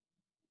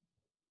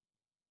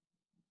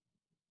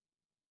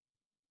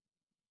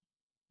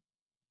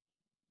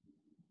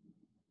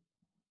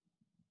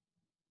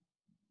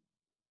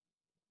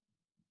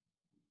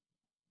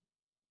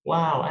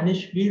 Wow,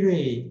 Anish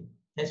Giri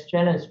has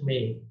challenged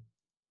me.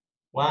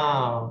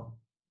 Wow.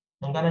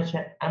 I'm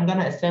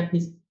gonna accept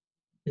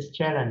his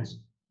challenge.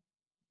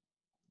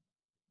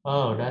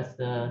 Oh, that's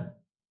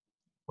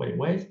wait,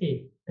 where is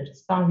he? I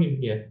just saw him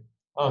here.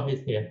 Oh,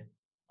 he's here.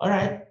 All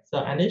right. So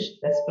Anish,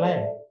 let's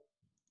play.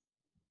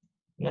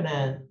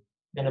 Gonna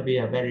gonna be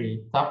a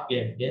very tough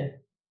game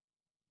here.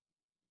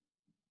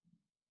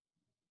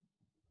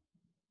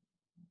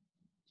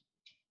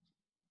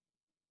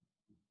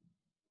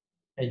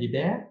 Are you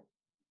there?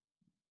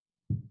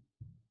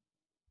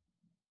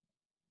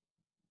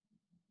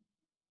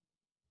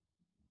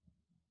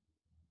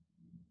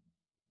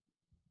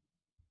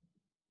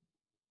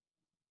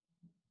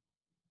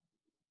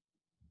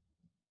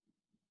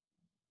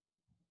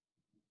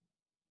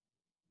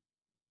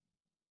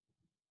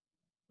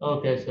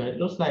 Okay, so it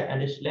looks like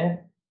Anish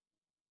left.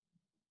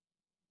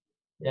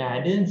 Yeah, I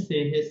didn't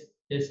see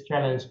his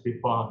challenge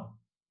before,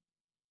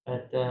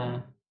 but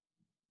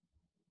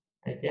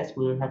I guess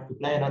we'll have to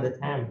play another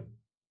time.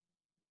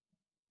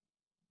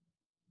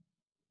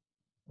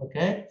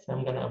 Okay, so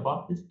I'm gonna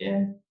abort this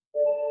game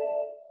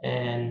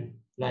and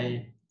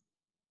play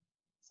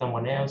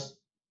someone else.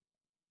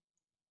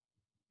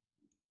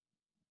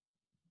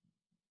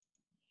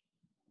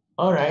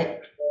 All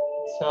right,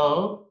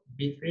 so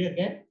B3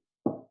 again.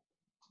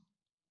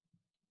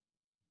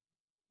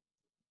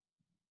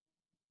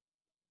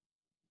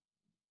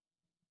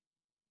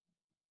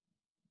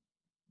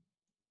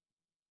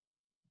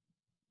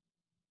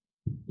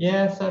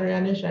 Yeah, sorry,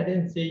 Anish, I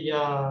didn't see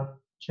your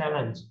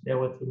challenge. There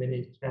were too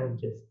many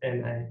challenges,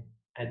 and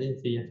I didn't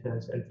see your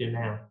challenge until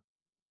now.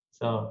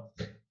 So,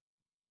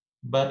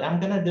 but I'm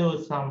gonna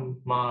do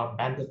some more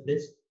Banter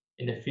Blitz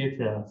in the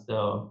future.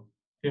 So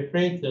feel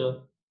free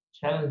to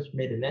challenge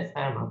me the next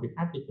time. I'll be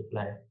happy to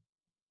play.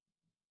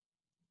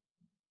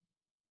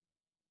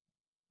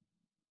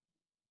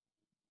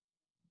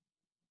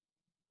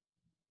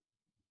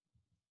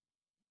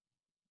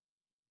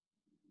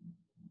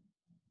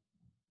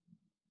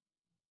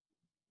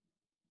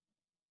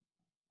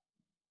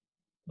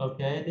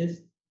 Okay,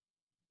 this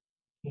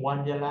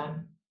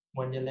Wonderland,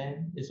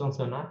 Wonderland is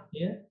also not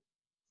here.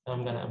 So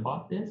I'm gonna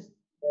abort this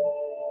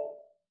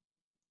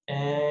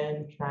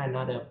and try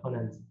another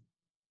opponent.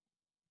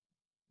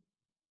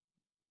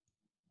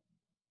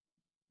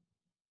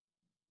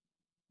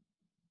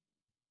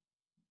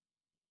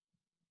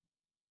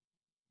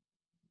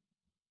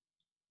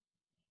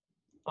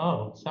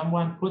 Oh,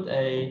 someone put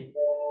a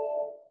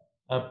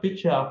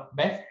picture of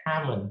Beth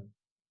Harmon.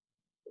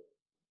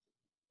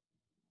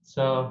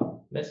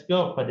 So let's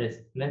go for this.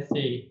 Let's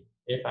see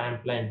if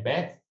I'm playing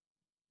Beth.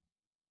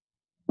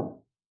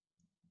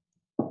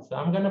 So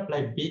I'm gonna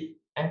play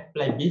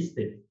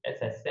B6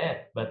 as I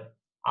said, but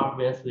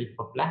obviously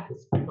for black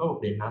it's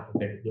probably not a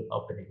very good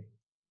opening.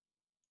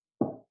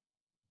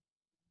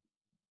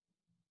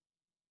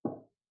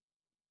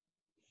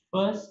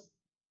 First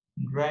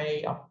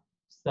ray of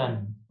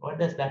sun. What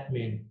does that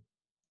mean?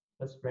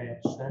 First ray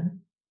of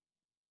sun.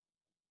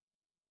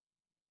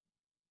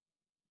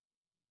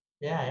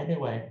 Yeah,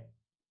 anyway,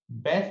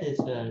 Beth is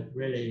a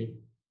really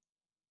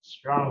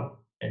strong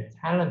and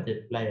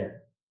talented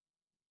player.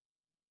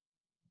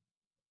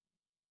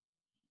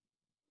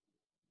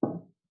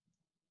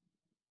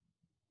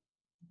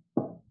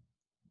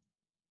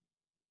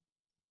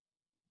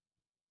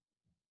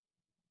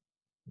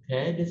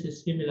 Okay, this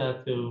is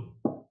similar to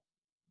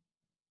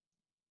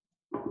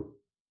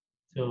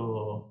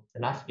the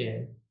last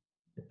game,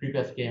 the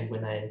previous game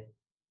when I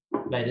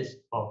played this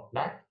for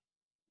black.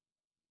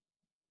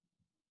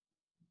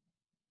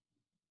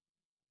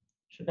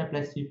 Should I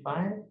play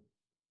c5?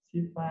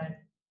 C5,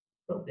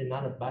 probably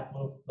not a bad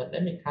move, but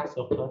let me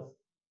castle first.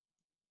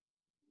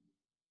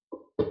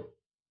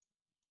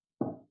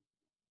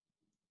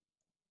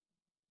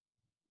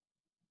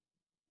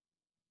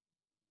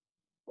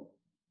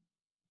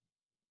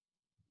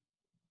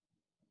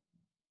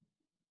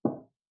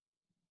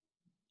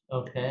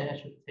 Okay, I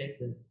should take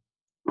the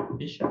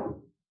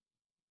bishop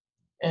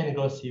and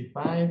go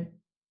c5.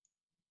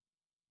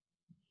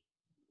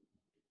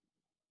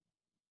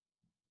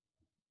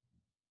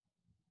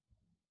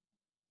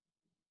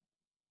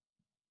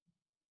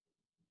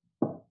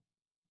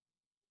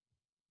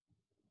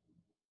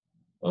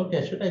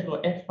 Okay, should I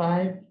go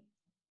f5?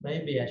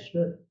 Maybe I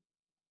should,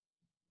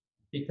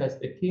 because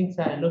the king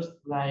side looks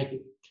like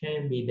it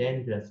can be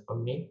dangerous for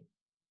me.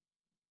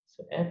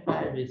 So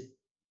f5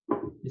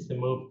 is a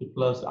move to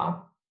close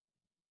off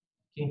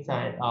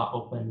inside are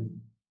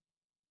open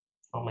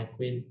for my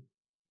queen.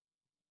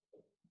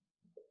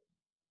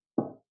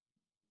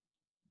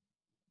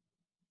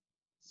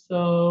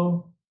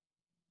 So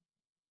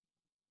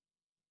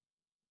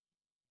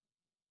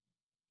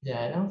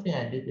yeah, I don't think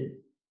I did it.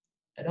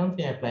 I don't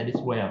think I played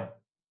this well.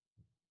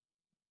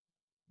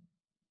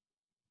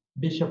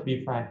 Bishop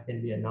b5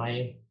 can be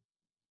annoying.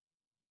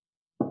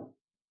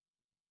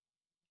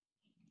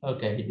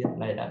 Okay, he didn't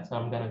play that, so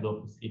I'm gonna go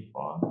for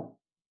c4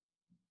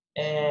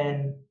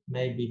 and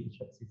maybe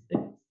bishop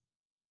c6,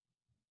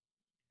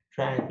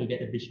 trying to get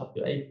the bishop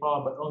to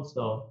a4, but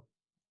also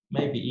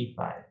maybe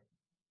e5.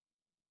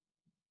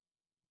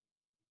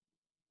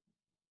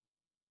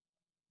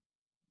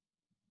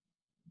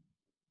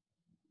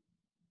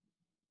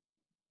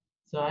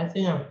 So I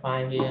think I'm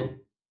fine here.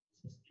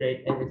 So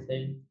straight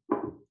everything,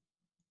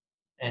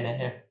 and I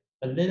have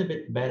a little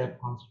bit better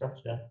pawn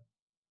structure.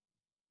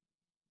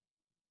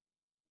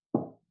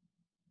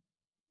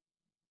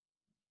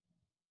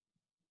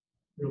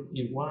 Rook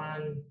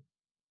e1.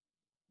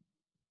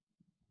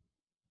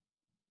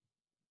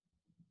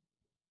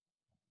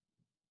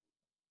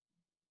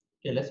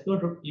 Okay, let's go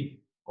rook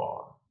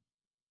e4.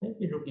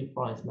 Maybe rook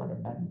e4 is not a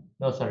bad.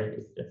 No, sorry,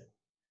 it's just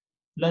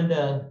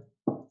blunder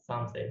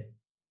something.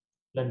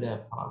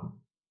 Blunder pawn.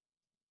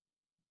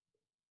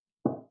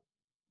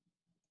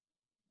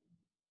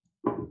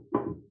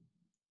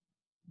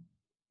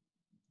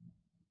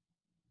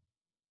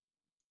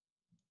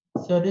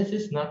 So this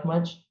is not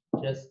much,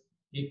 just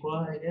equal,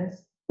 I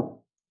guess.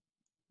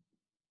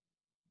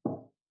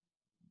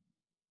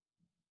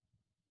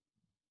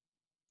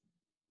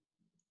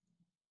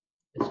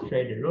 Let's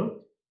trade the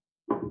rook.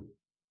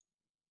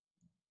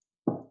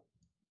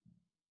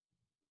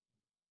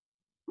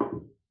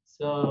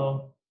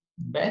 So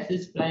Beth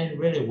is playing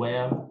really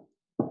well.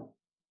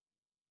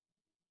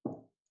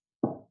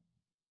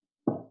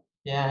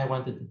 Yeah, I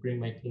wanted to bring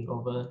my king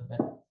over,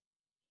 but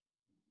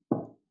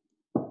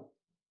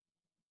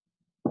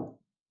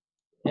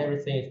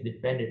everything is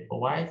defended for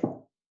white.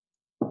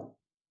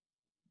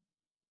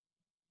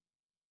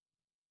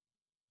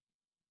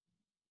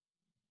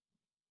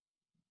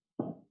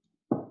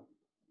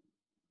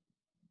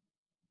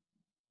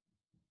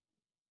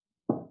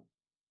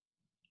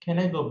 Can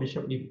I go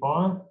bishop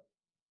e4?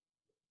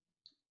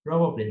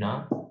 Probably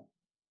not.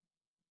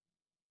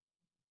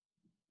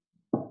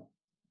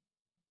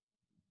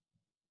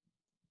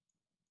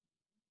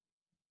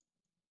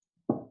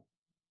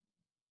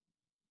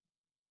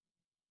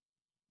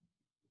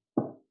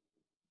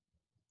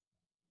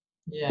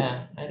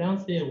 Yeah, I don't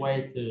see a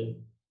way to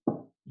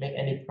make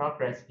any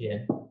progress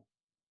here.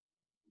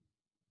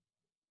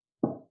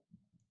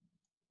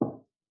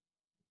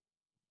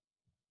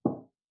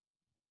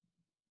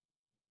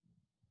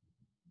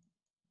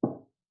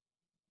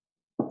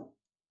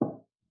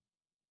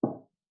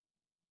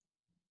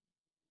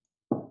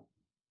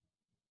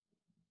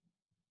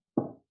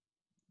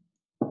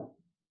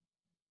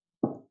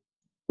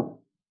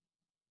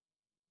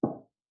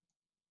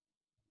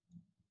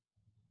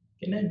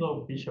 Can I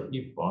go bishop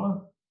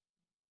e4?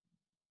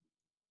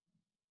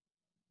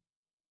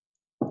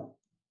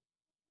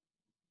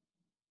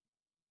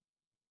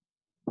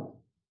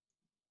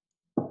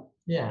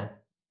 Yeah.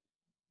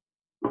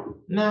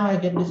 Now I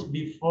get this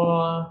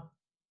b4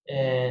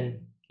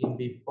 and king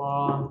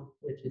b4,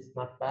 which is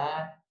not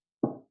bad,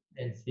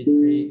 and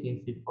c3,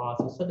 king c4.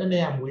 So suddenly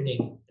I'm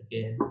winning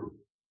again.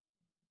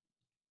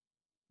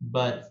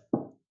 But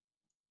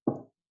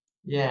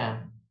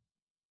yeah,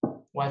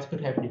 white could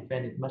have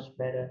defended much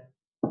better.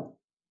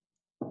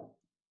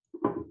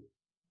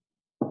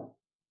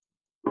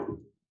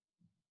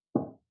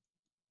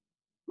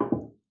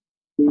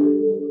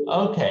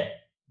 Okay,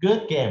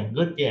 good game,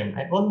 good game.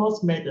 I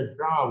almost made a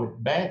draw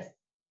with Beth,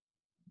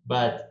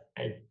 but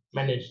I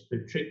managed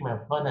to trick my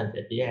opponent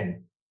at the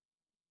end.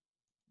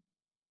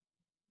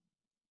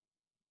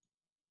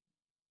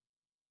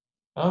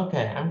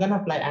 Okay, I'm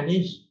gonna play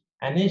Anish.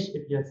 Anish,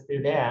 if you're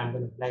still there, I'm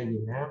gonna play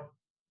you now.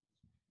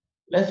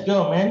 Let's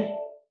go, man.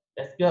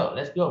 Let's go.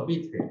 Let's go,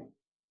 B3.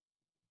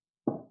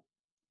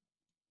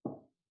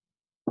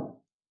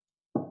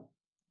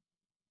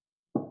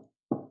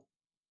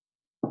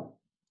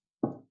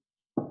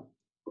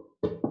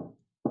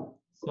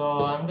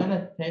 So I'm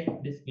gonna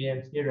take this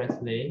game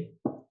seriously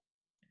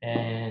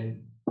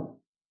and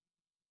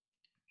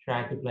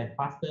try to play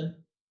faster.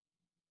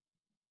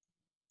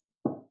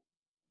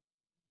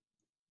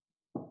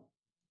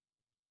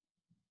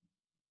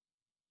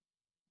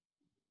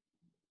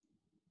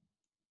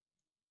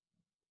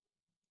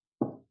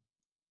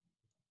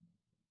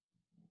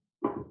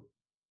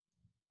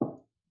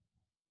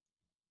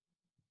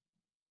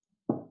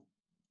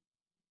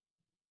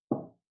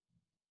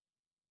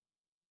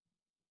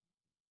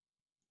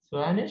 So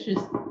Anish is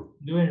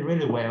doing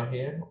really well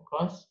here, of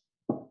course.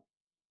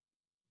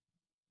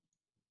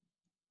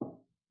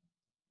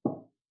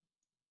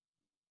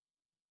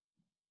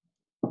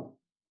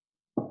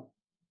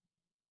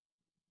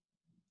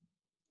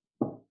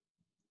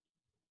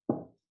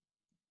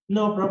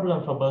 No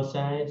problem for both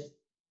sides.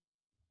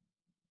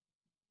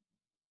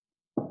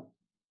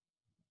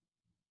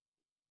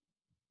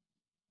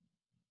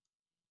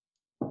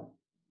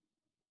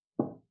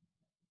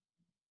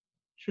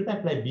 Should I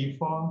play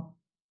b4?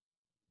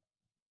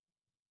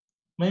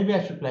 Maybe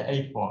I should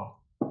play a4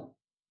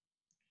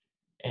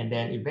 and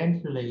then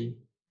eventually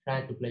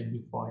try to play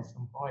b4 at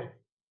some point.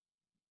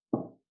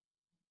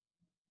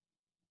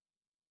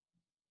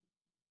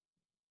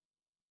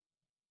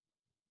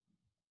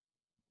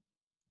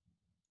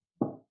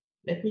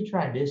 Let me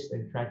try this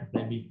and try to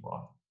play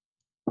b4.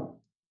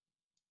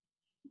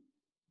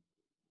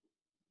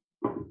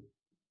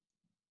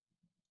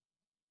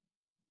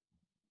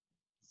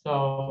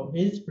 So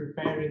he's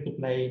preparing to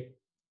play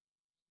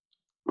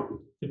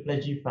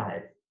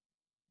g5.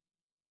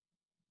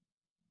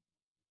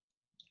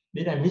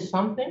 Did I miss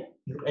something?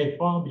 Rook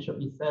a4, bishop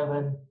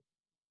e7,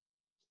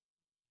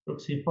 rook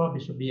c4,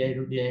 bishop b8,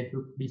 rook d8,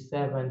 rook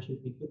b7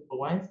 should be good for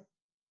white.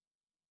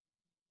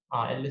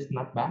 At least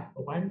not bad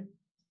for white.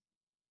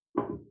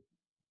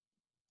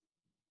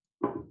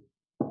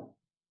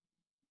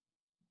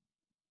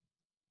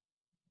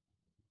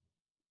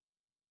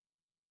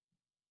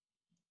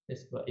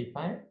 Let's go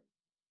a5.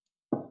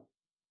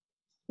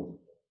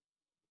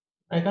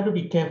 I got to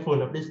be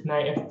careful of this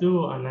knight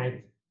f2 or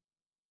knight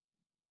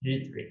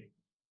g3.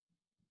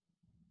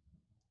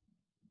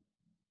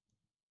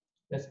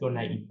 Let's go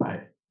knight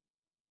e5.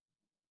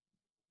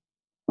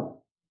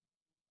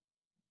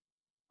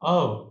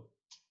 Oh,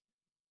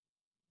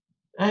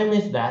 I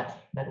missed that.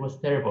 That was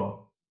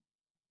terrible.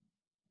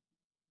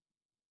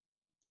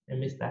 I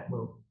missed that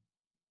move.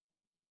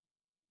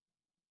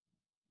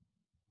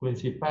 Queen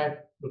c5,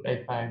 rook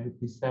a5, rook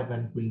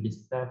b7, queen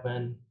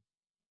b7.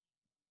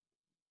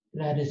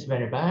 That is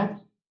very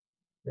bad.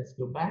 Let's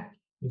go back.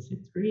 Queen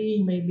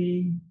c3,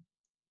 maybe.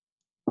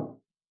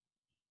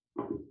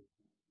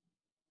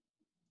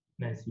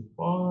 Knight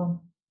c4.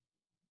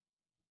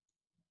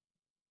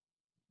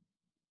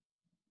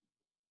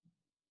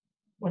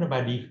 What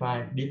about d5?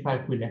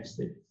 d5, queen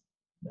f6.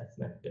 That's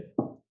not good.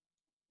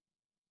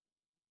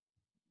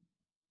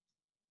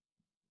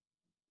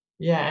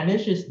 Yeah,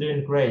 Anish is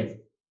doing great.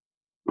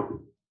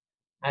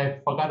 I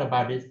forgot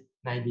about this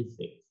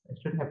 96. I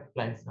should have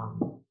played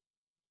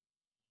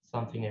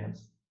something else.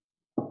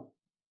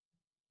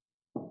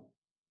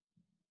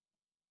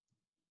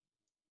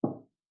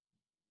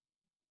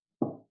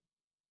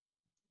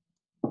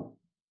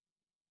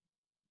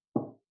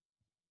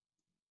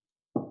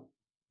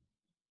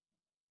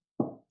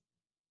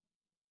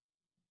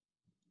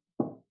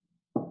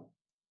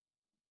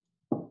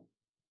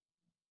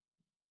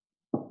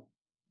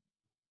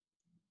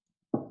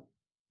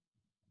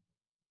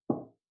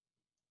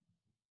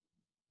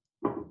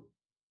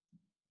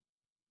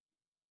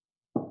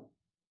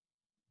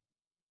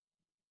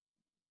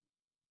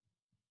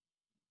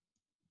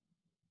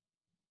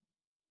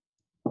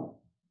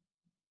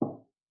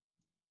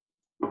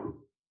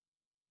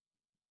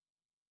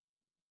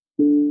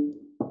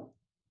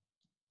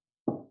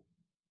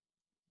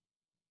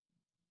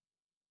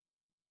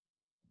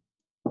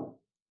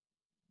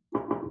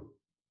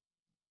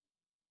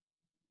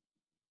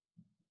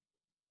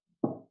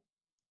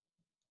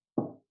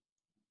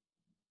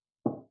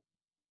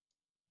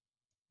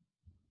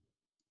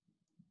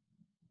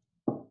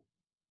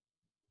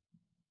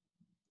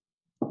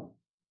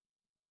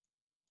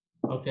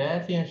 Okay, I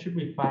think I should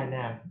be fine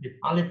now. The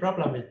only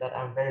problem is that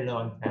I'm very low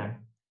on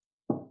time.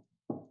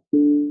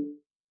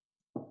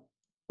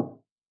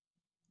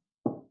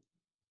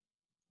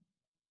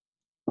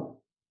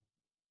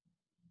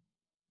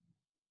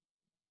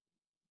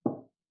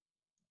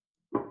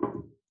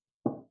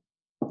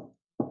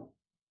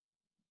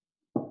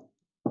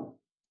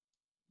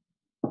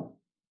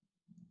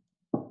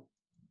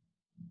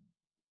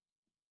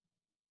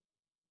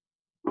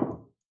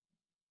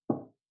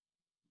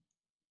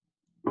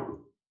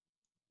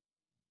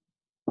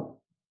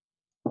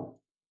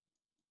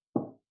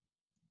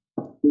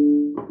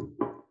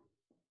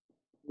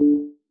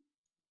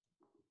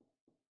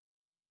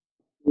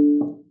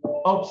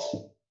 Oops.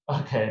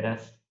 Okay,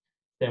 that's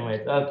same way.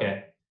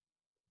 Okay.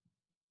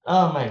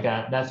 Oh my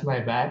God, that's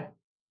my bad.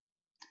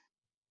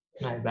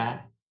 My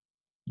bad.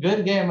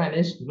 Good game,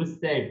 Manish.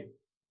 Good save.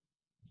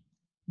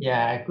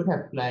 Yeah, I could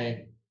have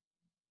played.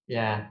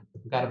 Yeah, I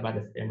forgot about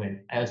the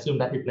statement. I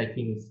assumed that he played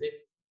king e6,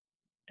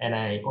 and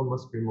I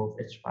almost removed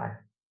h5.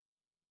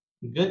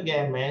 Good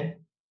game, man.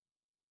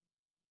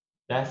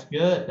 That's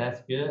good.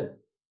 That's good.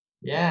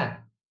 Yeah,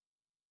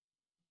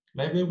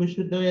 maybe we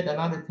should do it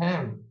another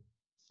time.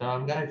 So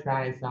I'm gonna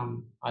try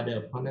some other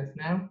opponents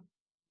now.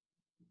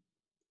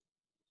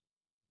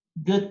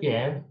 Good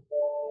game.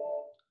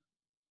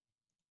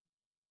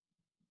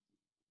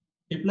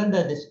 He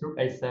blundered this rook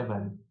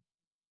a7.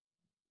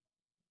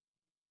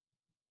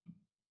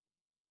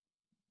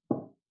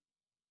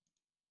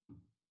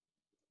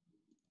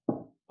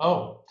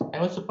 Oh, I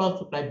was supposed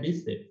to play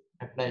b6.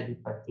 I played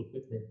d5 too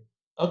quickly.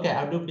 Okay,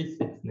 I'll do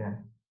b6 now.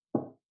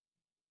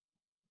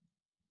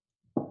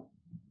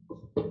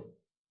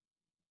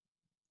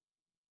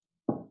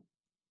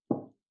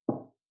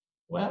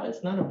 Well,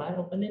 it's not a bad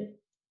opening.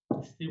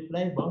 It's still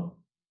playable.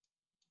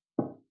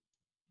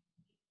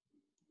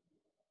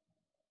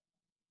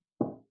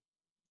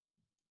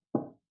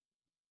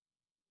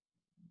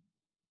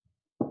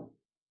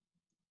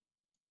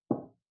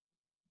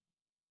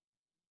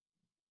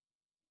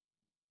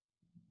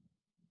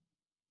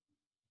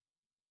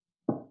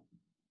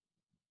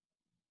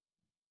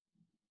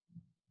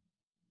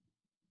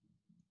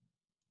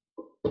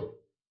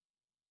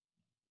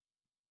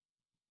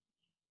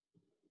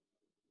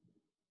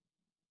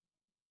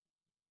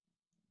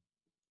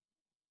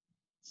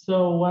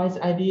 So White's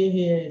idea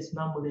here is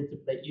normally to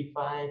play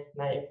e5,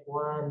 knight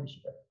f1,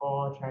 bishop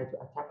f4, try to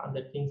attack on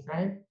the king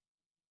side.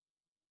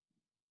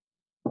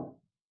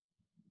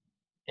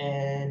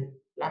 And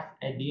Black's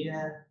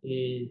idea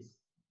is,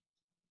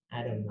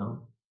 I don't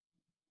know,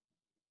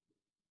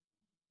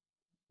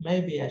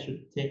 maybe I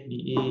should take the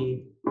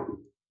e,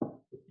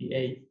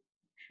 d8,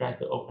 try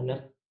to open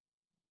up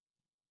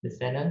the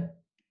center.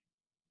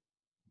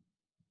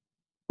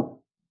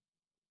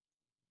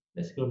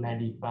 Let's go knight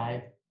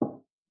d5.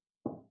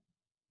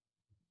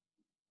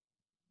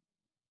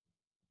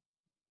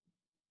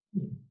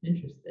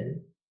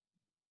 Interesting.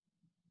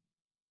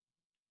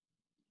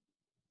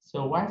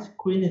 So White's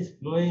queen is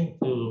going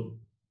to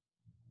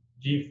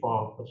g4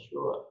 for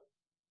sure.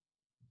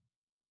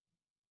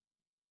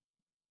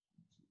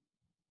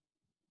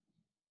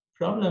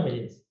 Problem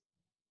is,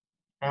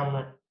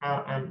 how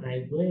am I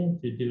going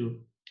to do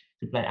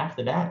to play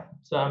after that?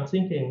 So I'm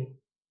thinking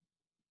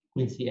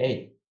queen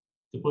c8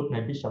 to put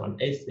my bishop on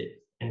a6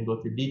 and go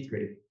to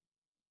d3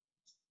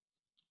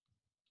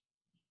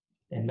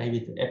 and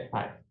maybe to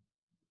f5.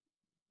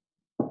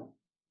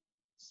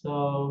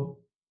 So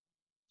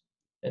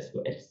let's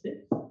go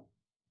f6.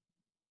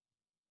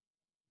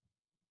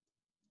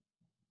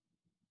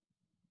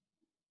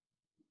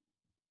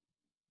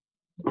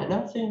 I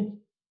don't think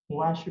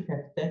White should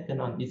have taken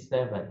on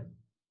e7.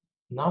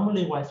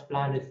 Normally, White's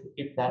plan is to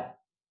keep that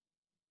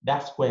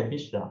square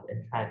bishop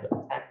and try to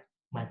attack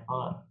my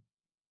pawn.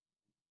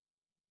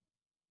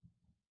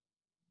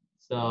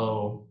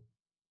 So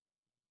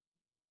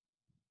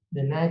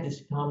the knight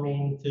is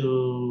coming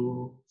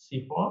to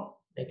c4,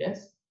 I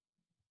guess.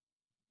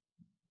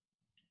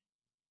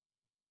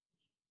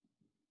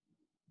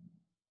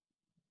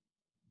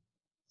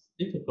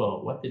 It's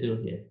difficult what to do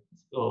here.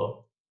 Let's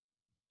go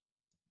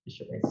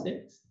bishop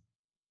a6.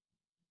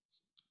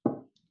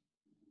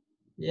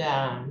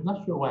 Yeah, I'm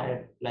not sure why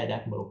I play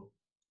that move.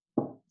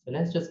 So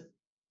let's just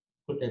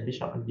put the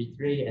bishop on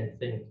b3 and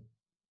think.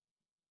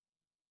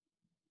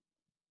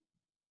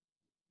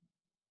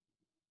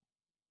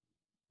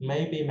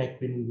 Maybe my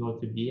queen will go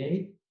to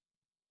b8.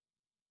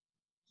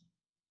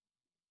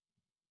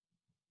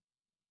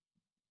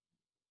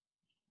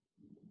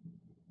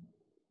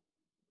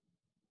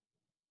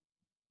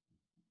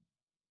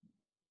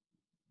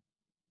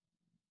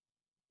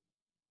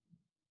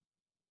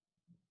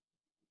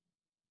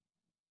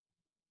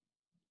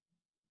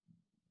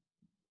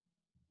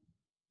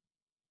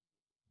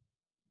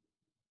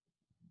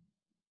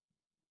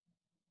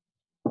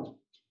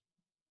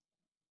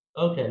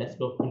 Okay, let's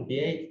go queen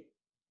b8.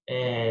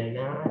 And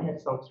now I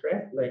have some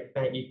stress like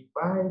knight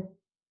e5.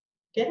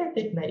 Can I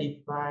take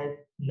knight e5?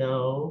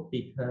 No,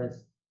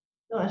 because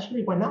no,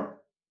 actually, why not?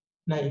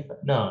 Knight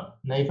e5. No,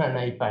 knight e5,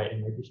 knight e5,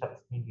 and my bishop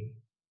is hanging.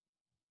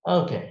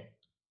 Okay,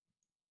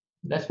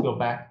 let's go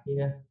back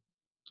here.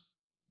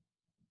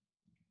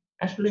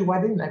 Actually,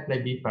 why didn't I play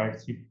b5,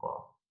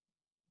 c4?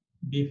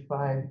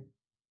 b5.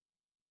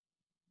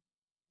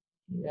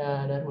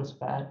 Yeah, that was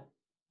bad.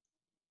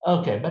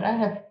 Okay, but I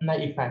have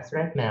knight e5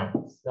 right now,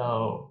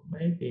 so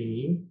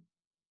maybe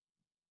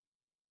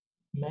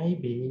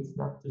it's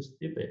not too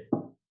stupid.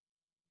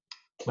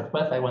 But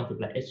first, I want to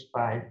play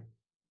h5,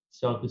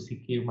 so to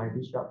secure my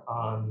bishop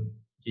on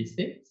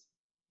g6.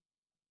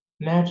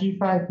 Now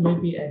g5,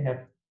 maybe I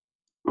have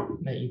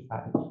knight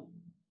e5.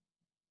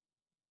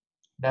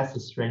 That's a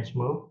strange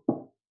move.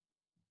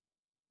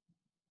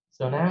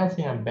 So now I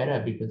think I'm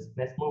better because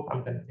next move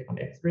I'm gonna take on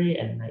f3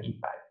 and knight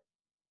e5.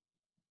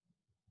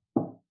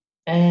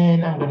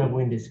 And I'm gonna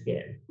win this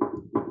game.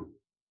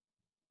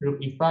 Rook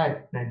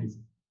e5,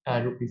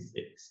 rook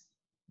e6.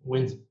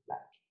 Wins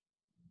black.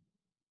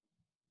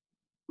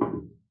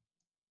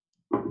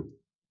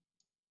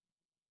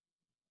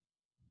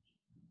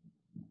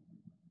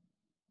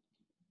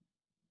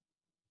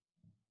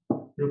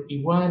 Rook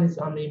e1 is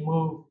only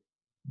move,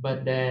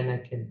 but then I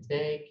can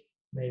take.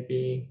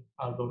 Maybe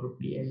I'll go rook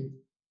d8.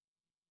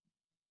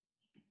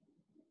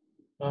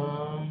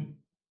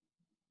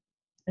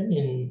 I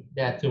mean,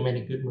 there are too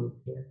many good moves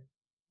here.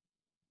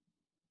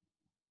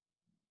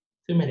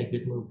 Too many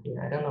good moves here.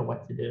 I don't know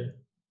what to do.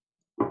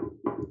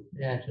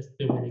 There are just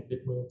too many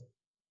good moves.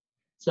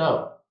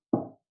 So,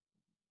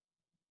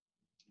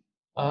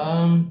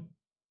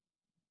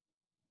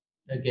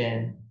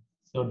 again,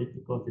 so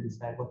difficult to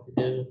decide what to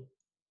do.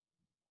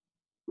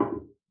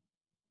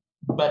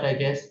 But I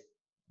guess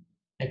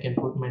I can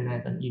put my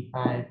knight on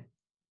e5.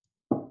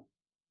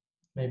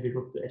 Maybe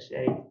rook to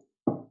h8.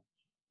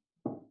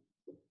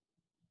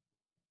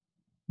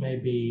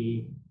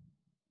 Maybe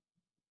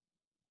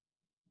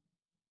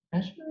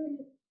actually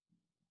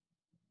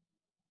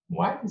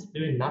white is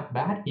doing not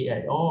bad here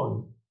at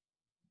all.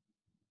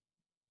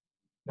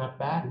 Not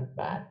bad, not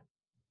bad.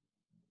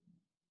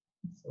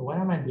 So what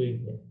am I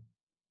doing here?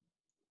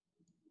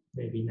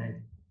 Maybe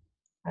knight.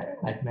 I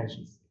don't like knight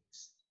g6.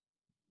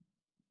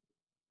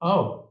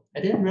 Oh, I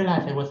didn't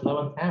realize I was low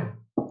on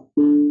time.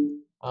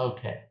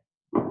 Okay,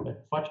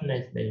 but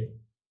fortunately,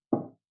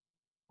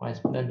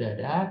 white blundered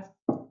that.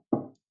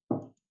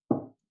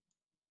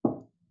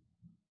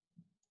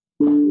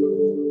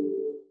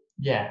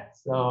 Yeah,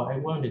 so I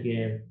won the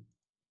game.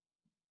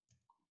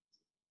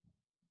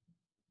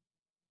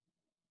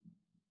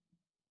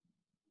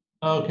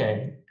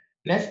 Okay.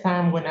 Next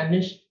time when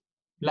Anish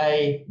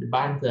play the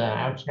Banter,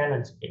 I'll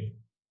challenge him.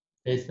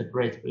 He's a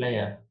great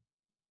player.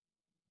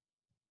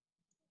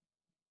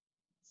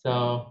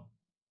 So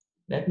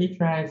let me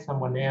try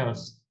someone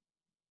else.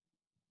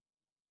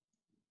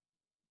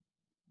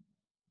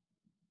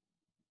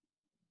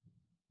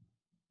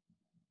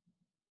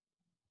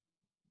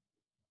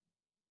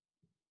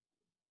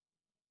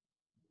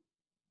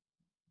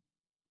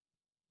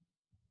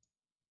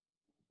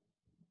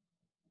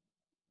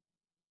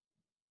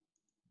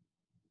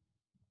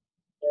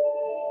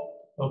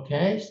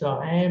 Okay, so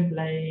I am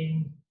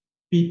playing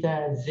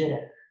Peter Z.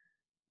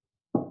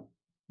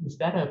 Is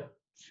that a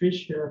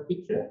fish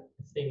picture?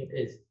 I think it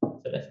is.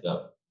 So let's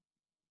go.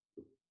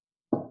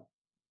 I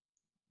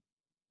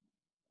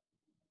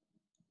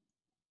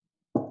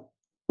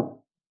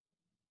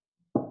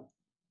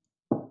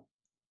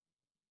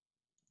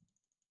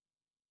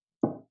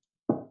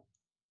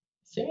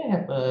think I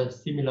have a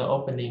similar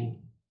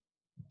opening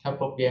a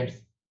couple of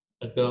games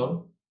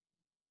ago.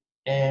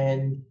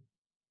 And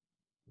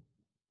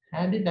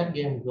how did that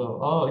game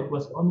go? Oh, it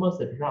was almost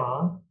a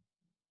draw,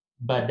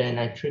 but then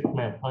I tricked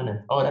my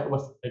opponent. Oh, that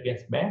was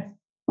against Beth?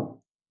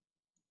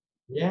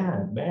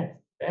 Yeah, Beth.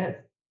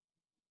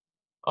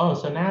 Oh,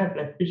 so now I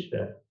play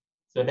Fisher.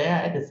 So they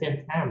are at the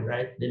same time,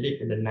 right? They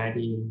live in the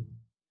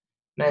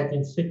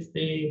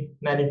 1960,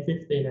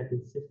 1950,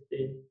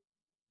 1960.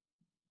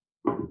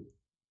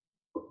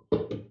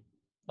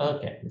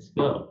 Okay, let's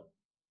go.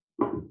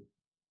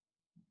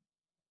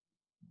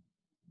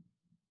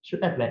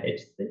 Should I play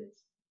H6?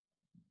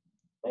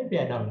 Maybe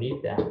I don't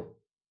need that.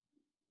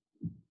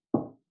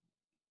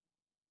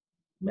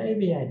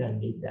 Maybe I don't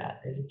need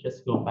that. Let me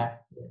just go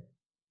back here.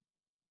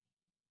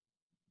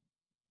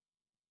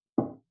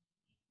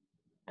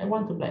 I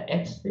want to play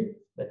H6,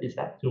 but is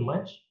that too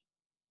much?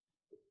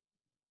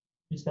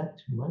 Is that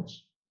too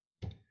much?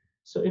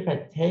 So if I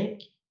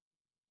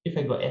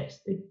go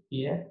H6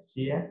 here,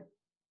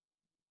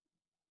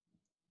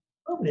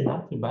 probably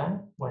not too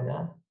bad. Why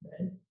not?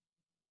 Right?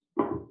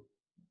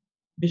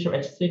 Bishop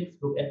H6,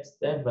 Rook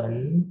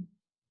F7,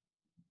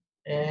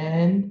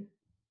 and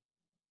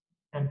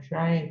I'm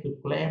trying to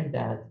claim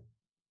that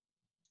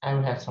I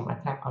will have some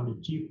attack on the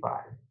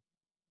G5,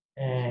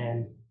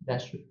 and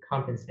that should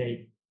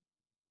compensate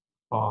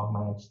for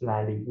my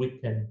slightly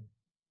weakened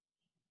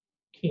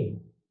king.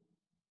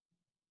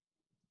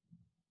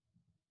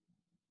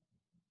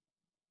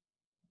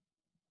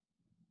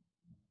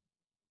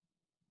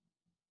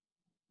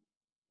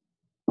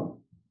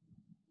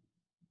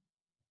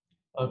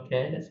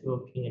 Okay, let's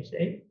go King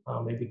H8,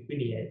 or maybe Queen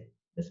E8.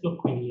 Let's go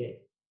Queen E8.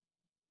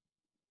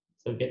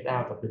 So get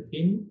out of the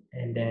pin,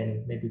 and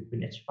then maybe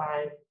Queen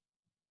H5,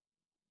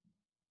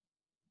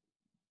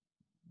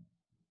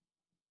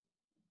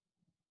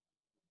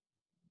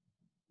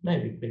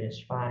 maybe Queen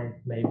H5,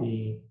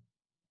 maybe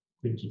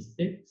Queen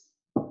G6,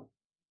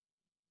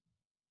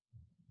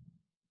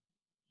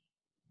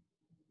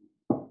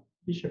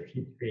 Bishop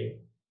G3.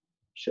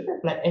 Should I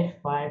play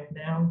F5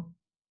 now?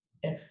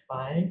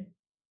 F5?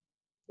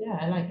 Yeah,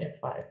 I like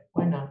F5.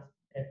 Why not?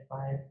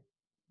 F5,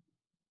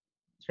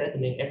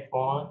 threatening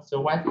F4.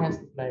 So white has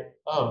to play.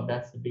 Oh,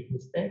 that's a big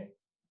mistake.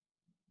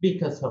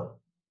 Because of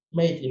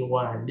mate in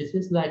one. This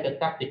is like a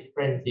tactic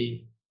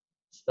frenzy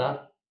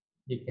stuff.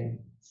 You can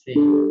see.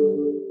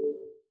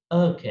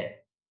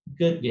 Okay,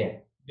 good game.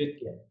 Good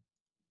game.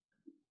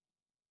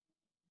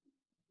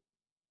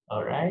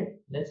 All right,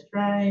 let's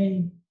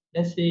try.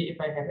 Let's see if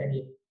I have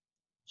any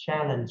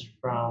challenge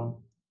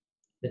from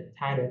the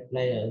title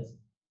players.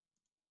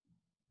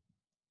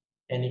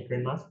 Any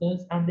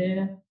grandmasters out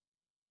there?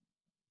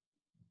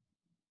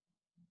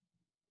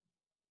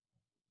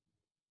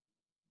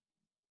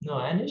 No,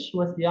 Anish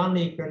was the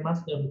only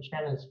grandmaster who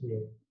challenged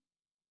me.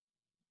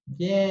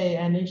 Yay,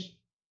 Anish!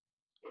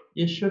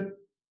 You should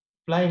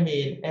play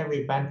me in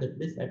every Banter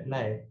Blitz I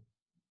play.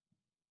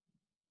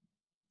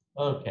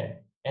 Okay.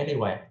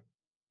 Anyway,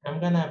 I'm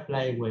gonna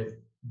play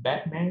with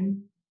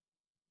Batman.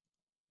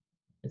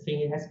 I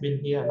think he has been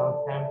here a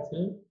long time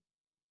too.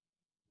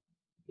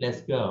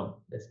 Let's go.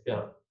 Let's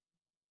go.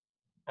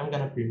 I'm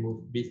gonna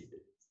remove Bishop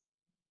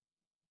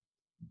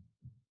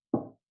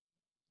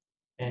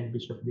and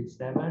Bishop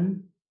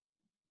D7.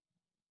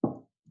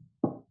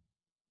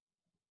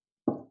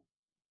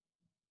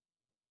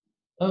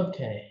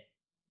 Okay.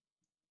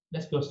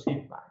 Let's go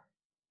C5.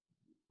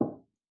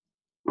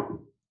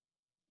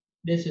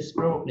 This is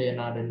probably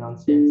another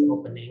nonsense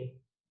opening,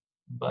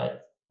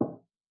 but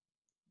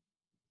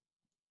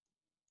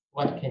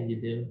what can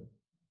you do?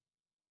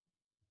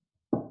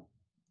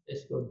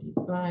 Let's go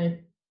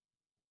D5.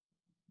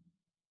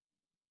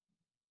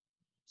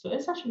 So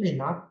it's actually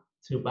not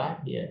too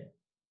bad here.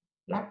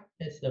 Black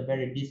is a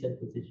very decent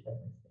position, I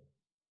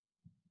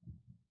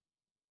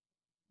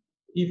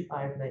think.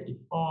 E5, knight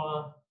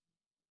E4,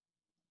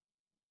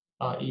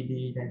 or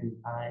ED, knight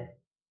D5.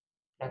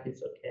 That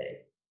is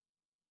okay,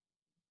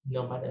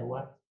 no matter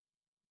what.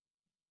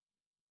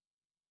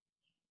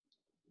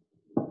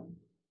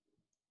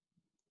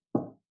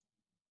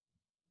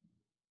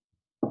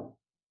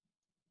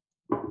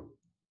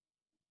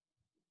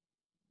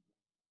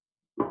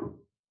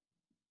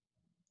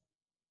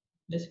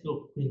 Let's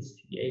go queen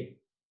c8.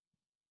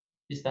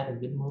 Is that a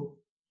good move?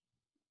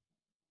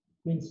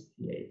 Queen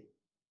c8.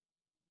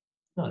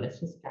 No, let's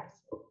just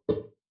castle.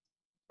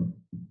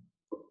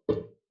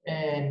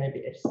 And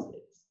maybe h6.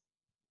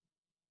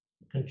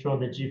 Control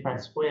the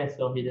g5 square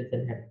so he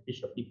doesn't have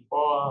bishop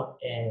e4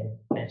 and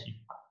knight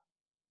g5.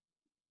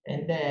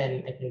 And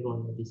then I can go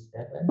on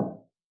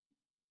d7,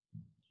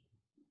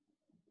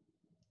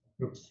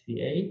 rook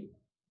c8.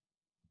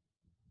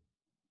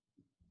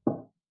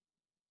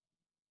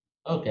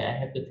 Okay, I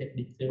have to take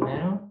d2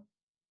 now.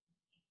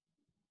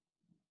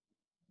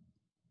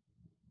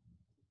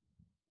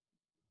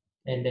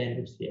 And then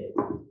rook c8.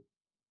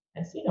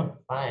 I think I'm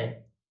fine.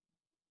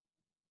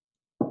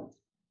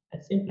 I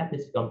think black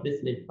is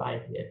completely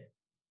fine here.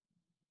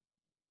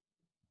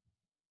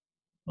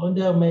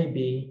 Although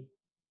maybe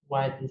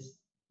white is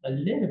a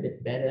little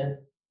bit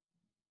better.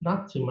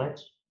 Not too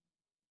much.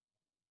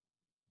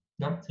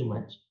 Not too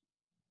much.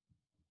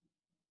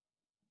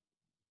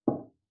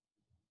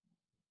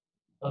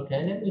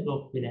 Okay, let me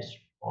go queen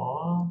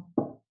h4.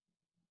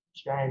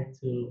 Trying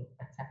to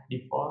attack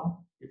d4.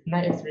 If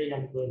knight f3,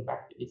 I'm going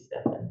back to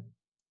e7.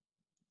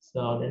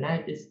 So the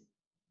knight is,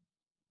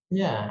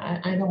 yeah,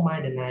 I don't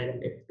mind the knight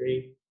on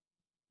f3.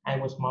 I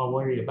was more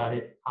worried about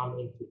it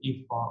coming to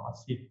e4 or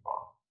c4.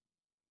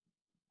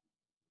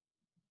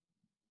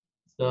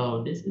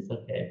 So this is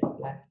okay for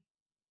black.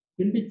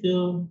 Queen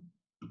b2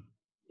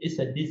 is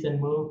a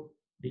decent move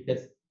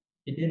because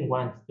he didn't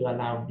want to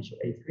allow bishop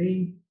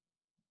a3.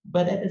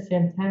 But at the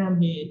same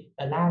time, he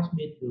allows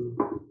me to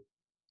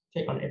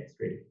take on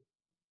f3,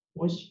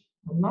 which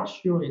I'm not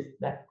sure is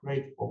that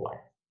great for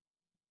white.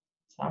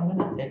 So I'm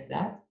gonna take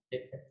that,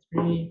 take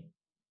f3,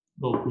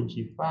 go queen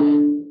g5,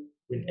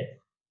 queen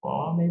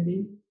f4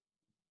 maybe.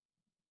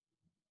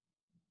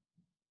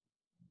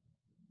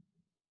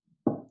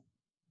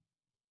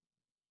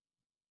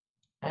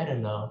 I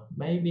don't know,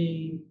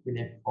 maybe queen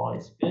f4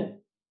 is good.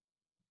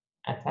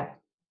 Attack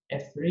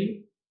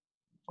f3,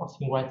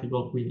 forcing white to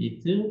go queen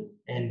e2,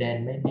 and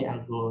then maybe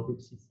I'll go rook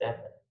c7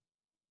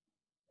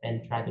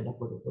 and try to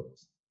double the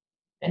rooks.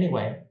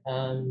 Anyway,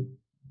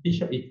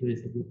 bishop e2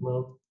 is a good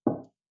move.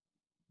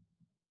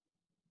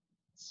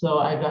 So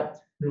I got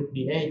rook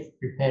d8,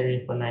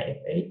 preparing for knight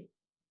f8,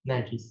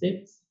 knight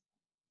g6.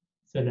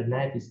 So the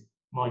knight is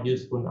more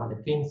useful on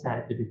the king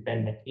side to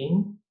defend the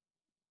king.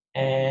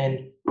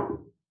 And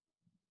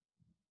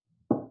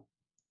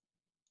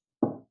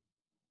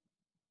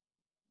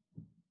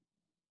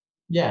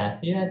yeah,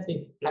 here I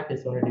think black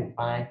is already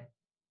fine.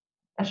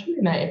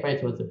 Actually, knight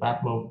f8 was a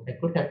bad move. I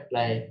could have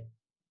played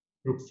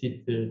rook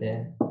c2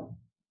 there.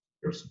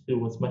 Rook c2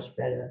 was much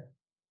better.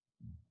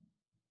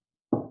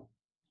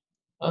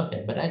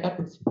 Okay, but I got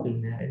rook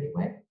c2 now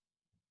anyway.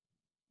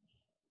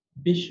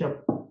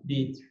 Bishop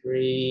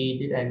d3.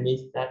 Did I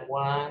miss that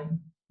one?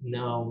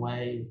 No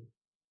way.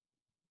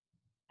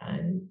 I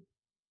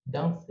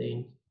don't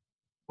think.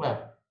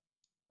 Well,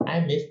 I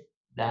missed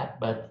that,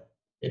 but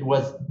it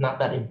was not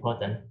that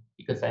important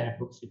because I have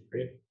rook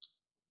c3.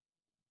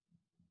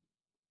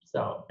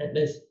 So at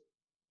least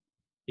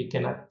you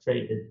cannot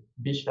trade the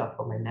bishop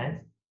for my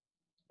knight,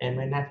 and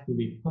my knight will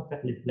be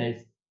perfectly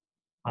placed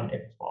on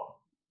f4.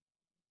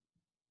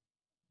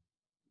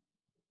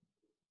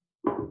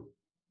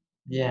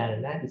 Yeah,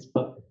 the knight is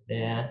perfect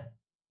there.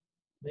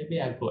 Maybe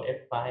I'll go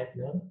f5,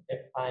 no?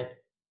 F5,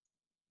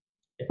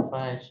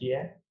 f5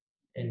 here,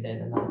 and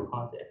then another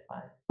pawn to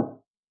f5.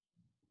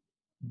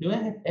 Do I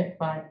have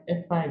f5,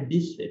 f5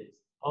 d6?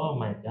 Oh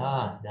my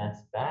god,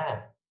 that's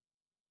bad.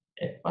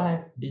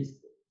 f5 d6.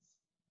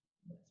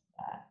 That's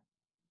bad.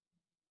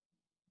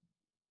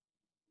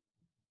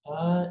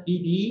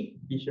 ed,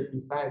 bishop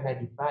d5, knight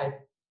d5.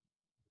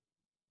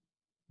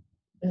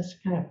 That's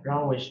kind of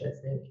wrongish, I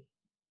think.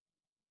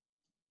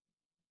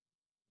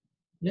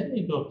 Let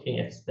me go king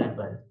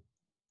f7.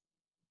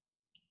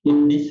 If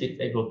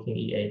d6, I go king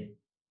e8.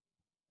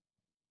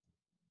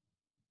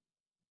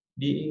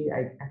 d8,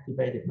 I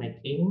activated my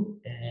king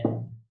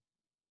and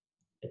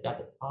I got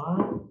the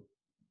pawn.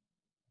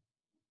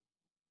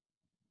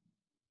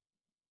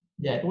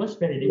 Yeah, it was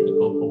very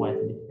difficult for white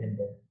to defend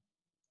there.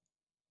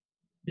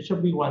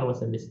 Bishop b1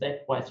 was a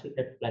mistake. White should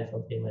have played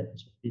something like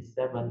bishop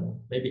b7,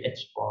 maybe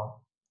h4.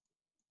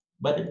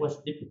 But it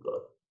was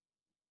difficult.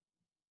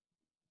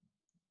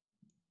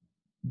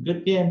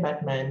 Good game,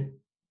 Batman.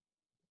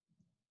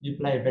 You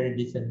play a very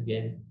decent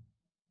game.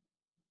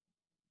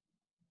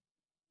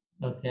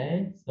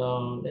 Okay,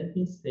 so let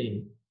me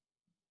see.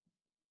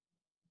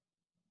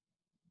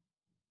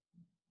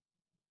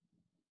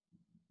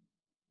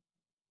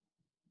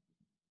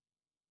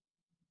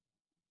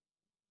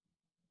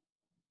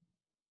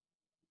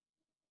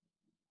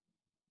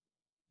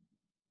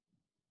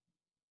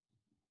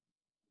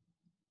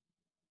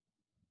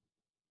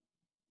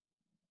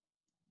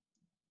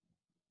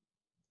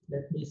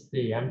 Let me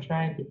see. I'm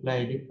trying to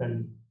play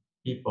different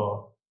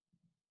people.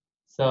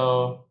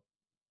 So,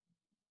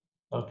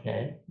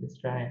 okay, let's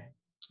try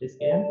this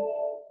game.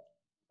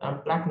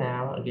 I'm black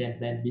now. Again,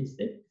 playing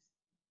b6.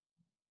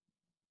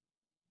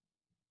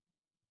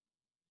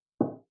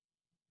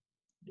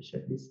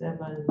 Bishop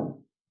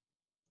d7.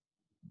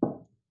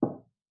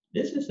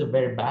 This is a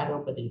very bad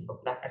opening for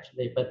black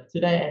actually, but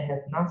today I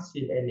have not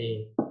seen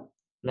any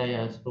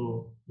players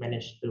who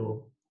managed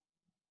to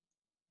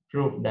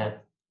prove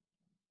that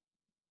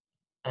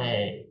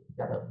I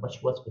got a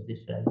much worse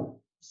position.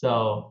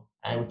 So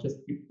I will just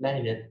keep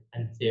playing it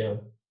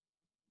until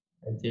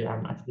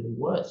I'm actually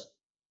worse.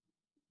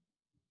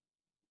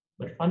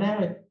 But for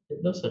now it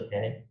looks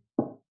okay.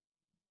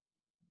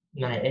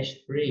 Knight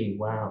h3.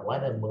 Wow,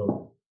 what a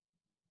move.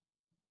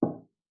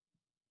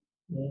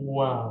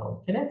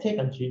 Wow. Can I take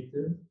on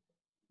g2?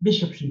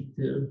 Bishop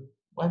g2.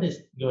 What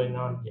is going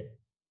on here?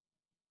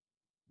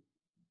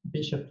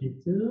 Bishop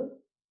g2.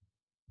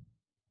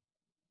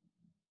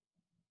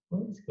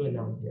 What is going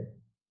on here?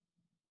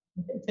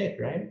 I can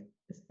take, right?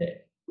 Let's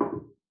take.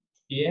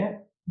 Yeah.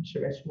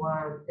 Bishop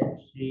h1,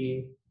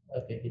 fg.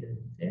 Okay, he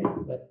doesn't take,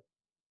 but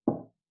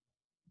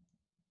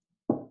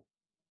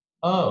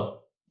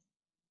oh,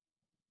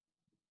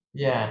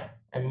 yeah.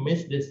 I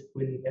missed this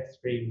queen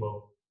f3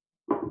 move.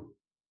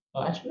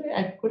 Oh, actually,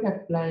 I could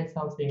have played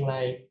something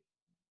like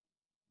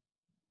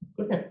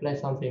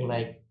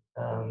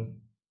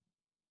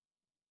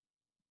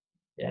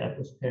yeah, that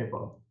was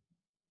terrible.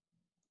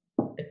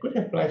 I could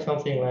have played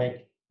something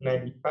like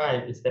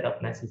 95 instead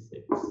of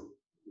 96.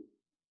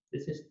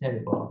 This is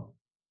terrible.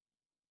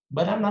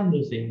 But I'm not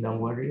losing, don't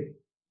worry.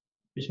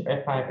 Bishop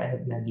f5, I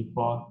have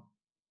 94.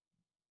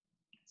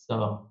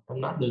 So I'm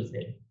not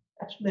losing.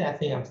 Actually, I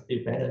think I'm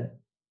still better.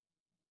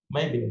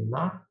 Maybe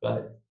not,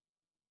 but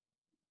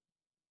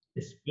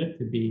it's good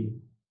to be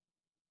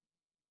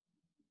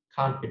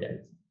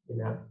confident, you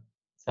know.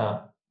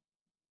 So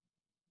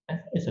I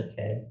think it's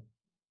okay.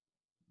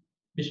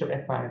 Bishop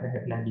f5, I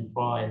have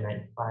 94 and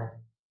 95.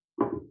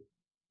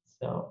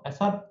 So I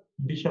thought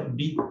bishop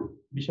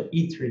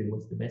e3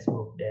 was the best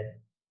move then.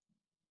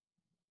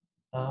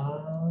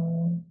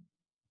 Uh,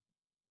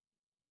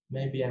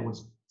 Maybe I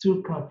was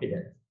too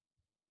confident.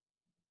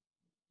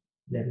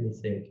 Let me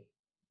think.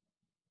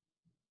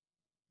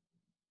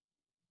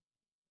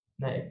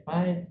 Knight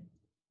f5,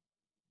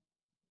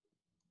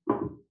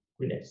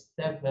 queen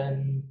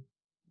f7,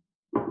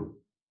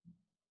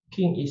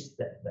 king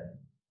e7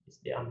 is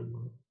the only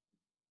move.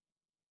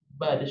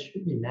 But it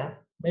should be enough.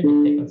 Maybe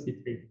take on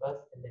c3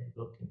 first and then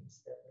go king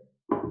e7.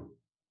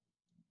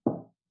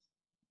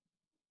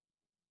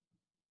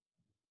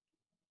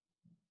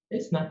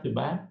 It's not too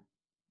bad.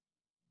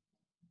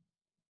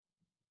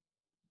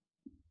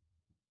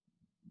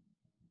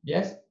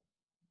 Yes.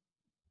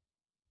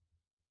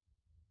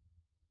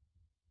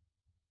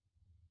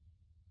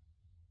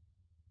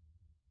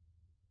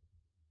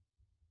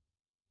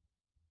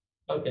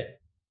 Okay.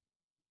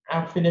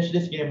 I'll finish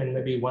this game and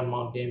maybe one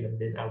more game and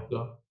then I'll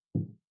go.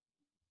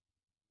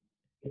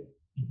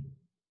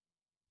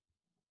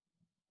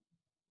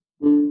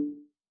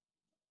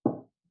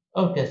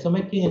 Okay, so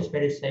my king is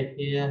very safe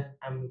here.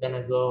 I'm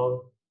gonna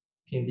go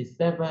king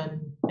d7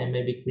 and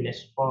maybe queen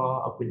h4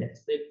 or queen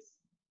f6,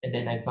 and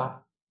then I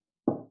got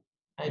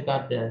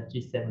the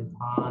g7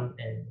 pawn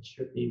and it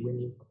should be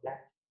winning for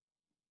black.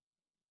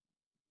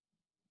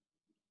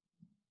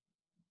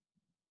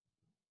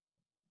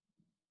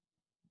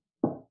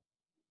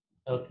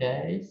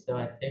 Okay, so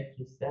I take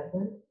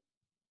g7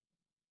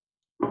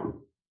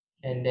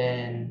 and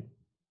then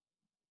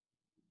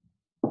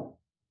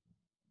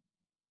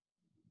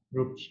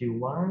rook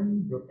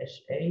g1, rook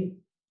h8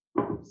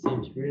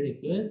 seems really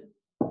good.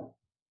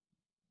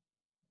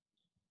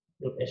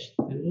 Rook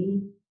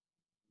h2.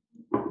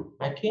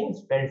 My king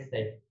is very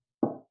safe.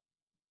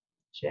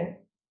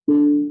 Check.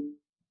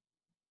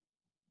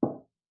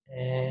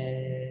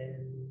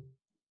 And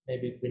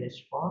maybe queen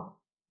h4.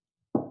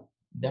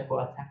 Double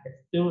attack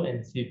f2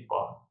 and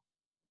c4.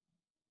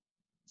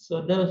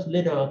 So those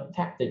little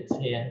tactics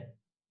here.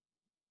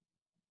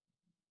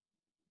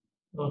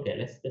 Okay,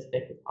 let's just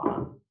take it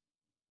on.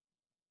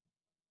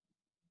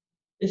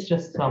 It's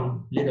just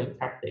some little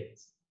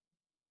tactics.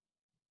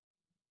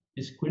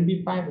 Is queen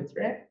b5 a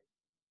threat?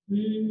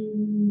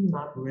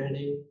 Not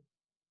really.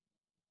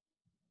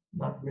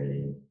 Not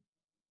really.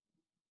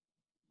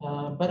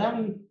 But I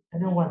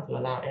don't want to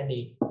allow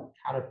any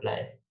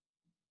counterplay.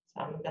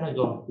 So I'm gonna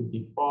go queen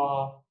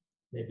b4,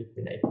 maybe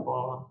queen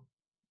a4.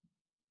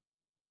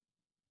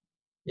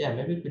 Yeah,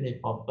 maybe queen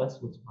a4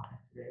 first was my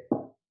threat.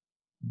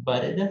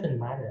 But it doesn't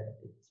matter.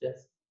 It's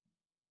just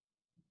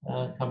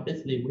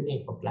completely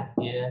winning for black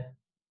here.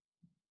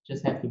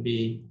 Just have to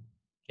be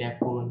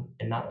careful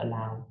and not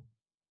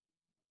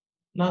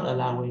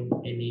allowing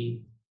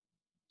any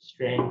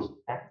strange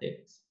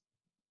tactics.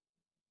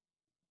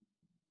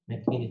 My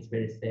king is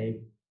very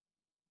safe.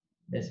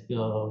 Let's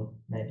go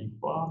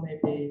 94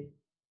 maybe.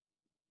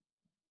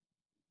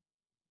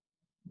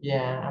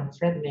 Yeah, I'm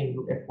threatening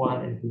rook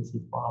f1 and queen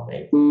c4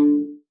 maybe.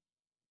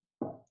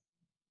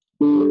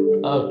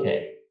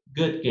 Okay,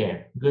 good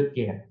game, good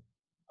game.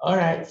 All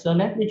right, so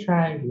let me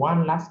try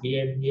one last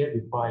game here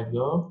before I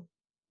go.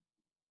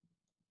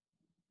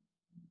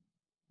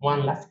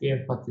 One last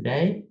game for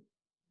today.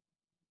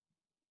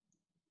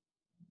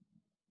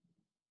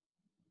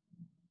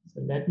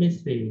 So let me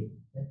see.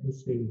 Let me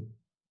see.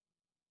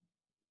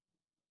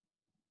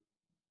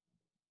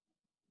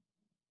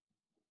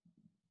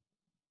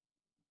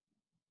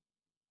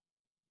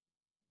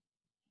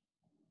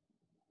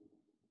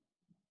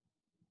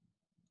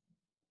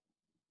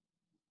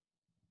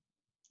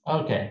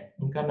 Okay,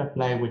 I'm gonna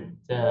play with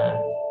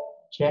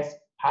chess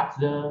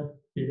puzzle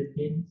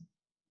Philippines.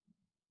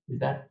 Is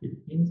that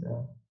Philippines?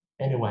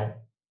 Anyway,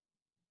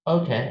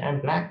 okay, I'm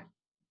black,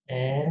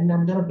 and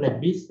I'm gonna play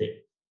b6.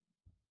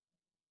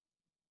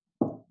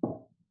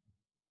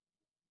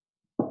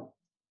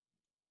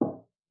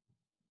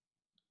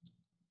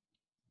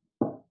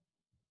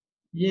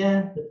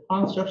 Yeah, the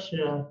pawn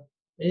structure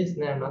is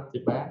now not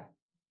too bad.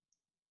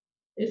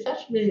 It's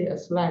actually a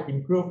slight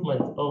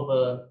improvement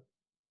over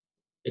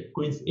the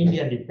Queen's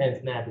Indian defense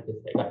now because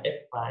I got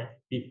f5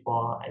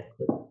 before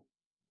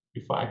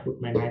I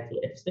put my knight to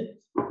f6.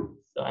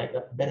 So I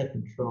got better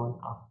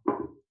control of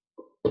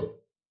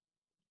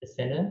the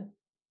center.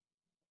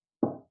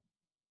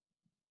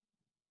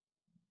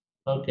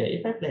 Okay,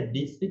 if I play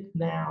d6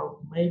 now,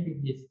 maybe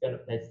he's gonna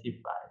play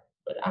c5,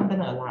 but I'm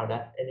gonna allow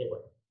that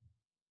anyway.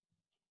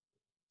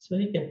 So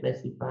he can play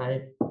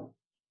c5.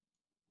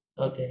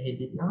 Okay, he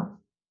did not.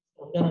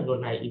 So I'm gonna go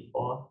knight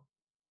e4,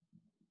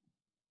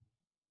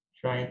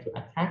 trying to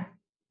attack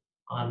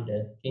on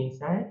the king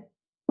side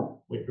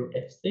with rook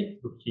f6,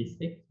 rook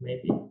g6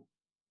 maybe,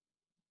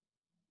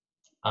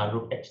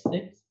 rook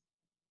h6.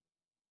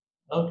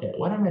 Okay,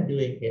 what am I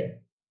doing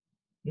here?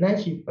 Knight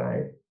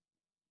g5.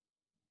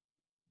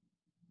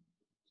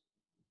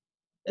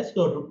 Let's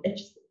go rook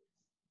h6.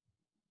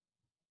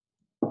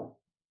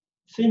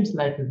 Seems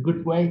like a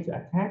good way to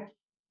attack.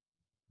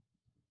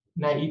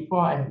 Knight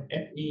e4 and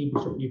fe,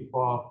 bishop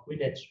e4, queen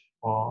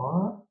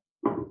h4.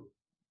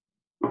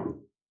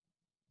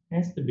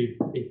 Has to be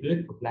pretty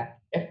good for black.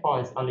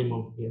 F4 is only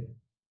move here.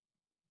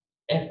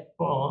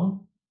 F4,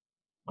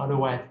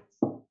 otherwise,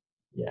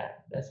 yeah,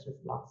 that's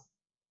just lost.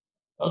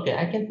 Okay,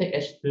 I can take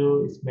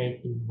h2, it's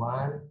made in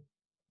one.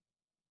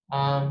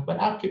 But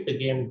I'll keep the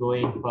game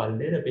going for a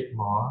little bit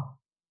more.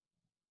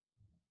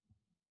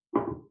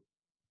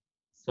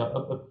 So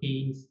up a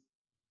piece,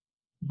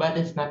 but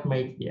it's not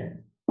made yet.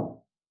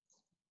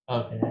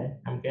 Okay,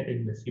 I'm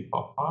getting the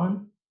c4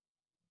 pawn.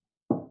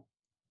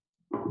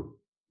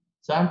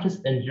 So I'm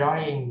just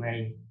enjoying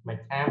my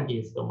time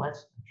here so much.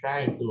 I'm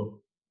trying to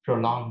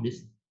prolong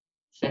this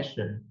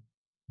session.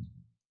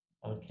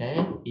 Okay,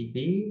 ed,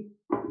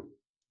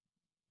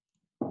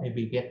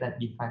 maybe get that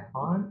d5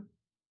 pawn.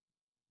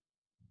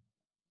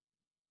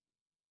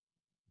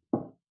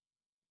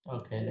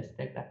 Okay, let's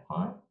take that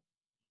pawn.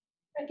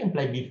 I can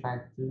play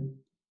b5 too.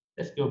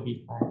 Let's go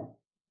b5.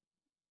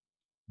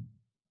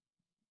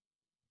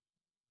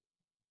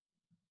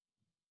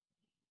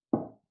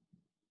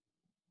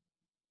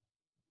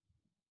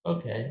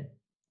 Okay,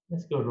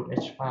 let's go rook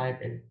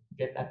h5 and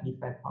get that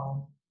d5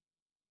 pawn.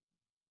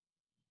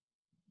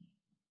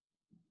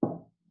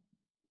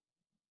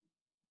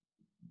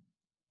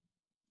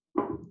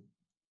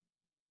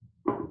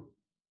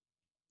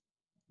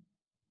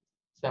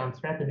 So I'm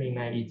threatening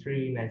knight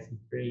e3, knight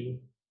c3.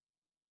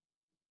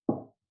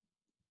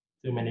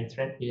 Too many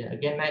threats here.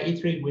 Again, knight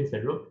e3 wins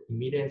the rook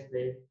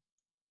immediately,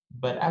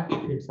 but I'll give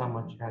him some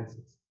more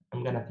chances.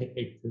 I'm gonna take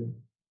a2.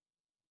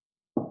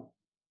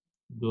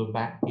 Go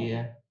back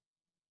here.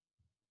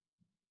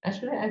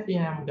 Actually, I think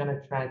I'm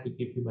gonna try to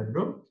give him a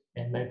rook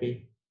and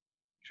maybe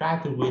try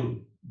to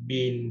win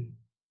bean.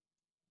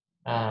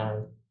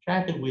 Uh,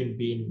 try to win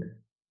bean.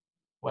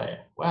 Well,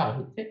 wow,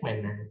 he take my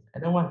knight. I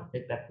don't want to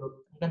take that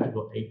rook. I'm gonna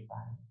go a5.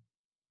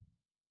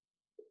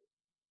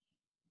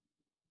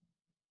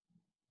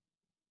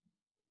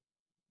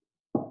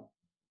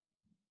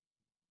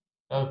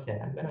 Okay,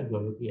 I'm gonna go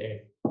rook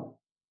e8.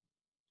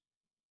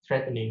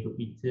 Threatening rook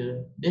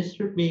e2. This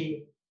should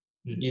be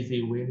an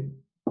easy win.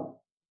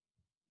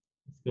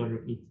 Let's go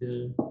rook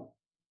e2.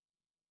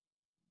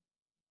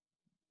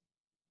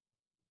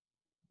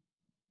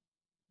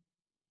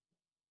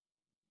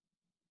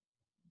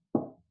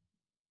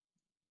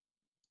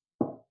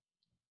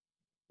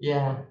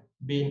 Yeah,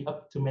 being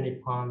up too many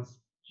pawns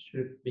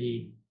should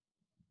be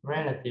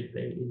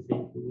relatively easy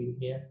to win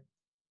here.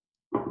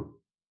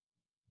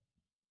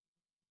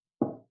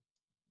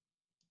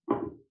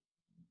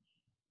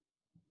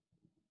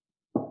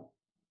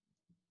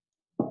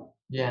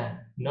 Yeah,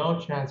 no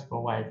chance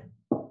for white.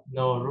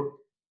 No rook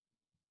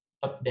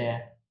up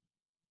there.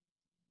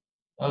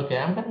 Okay,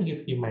 I'm gonna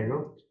give you my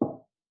rook.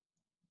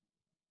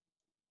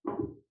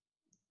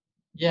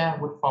 Yeah,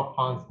 with 4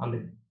 pawns on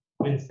the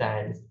queen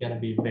side, it's gonna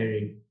be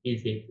very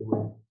easy to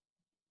win.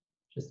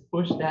 Just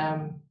push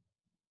them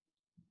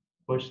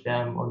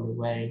on the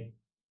way.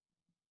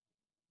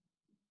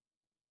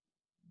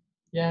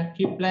 Yeah,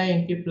 keep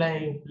playing, keep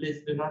playing.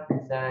 Please do not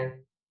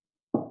resign.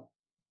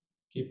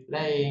 Keep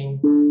playing.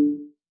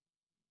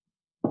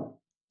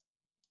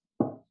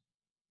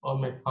 All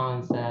my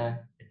pawns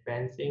are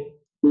advancing.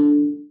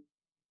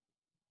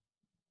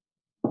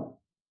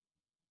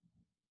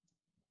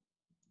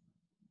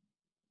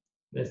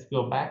 Let's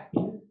go back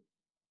here.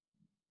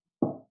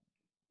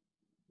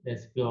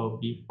 Let's go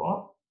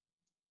b4.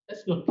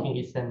 Let's go king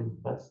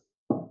e7 first.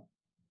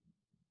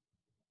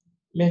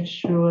 Make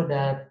sure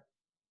that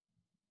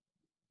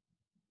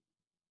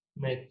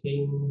my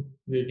king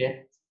will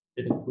get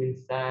to the queen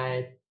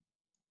side.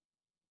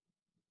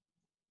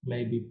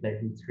 Maybe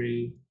play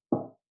d3.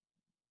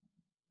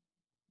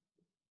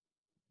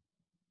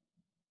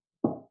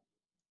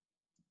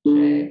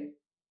 Check.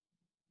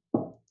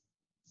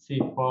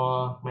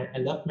 c4. I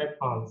love my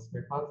pawns.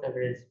 My pawns are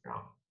very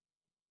strong.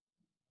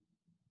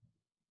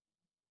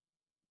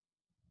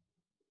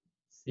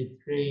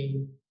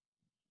 c3.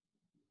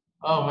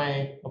 Oh,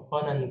 my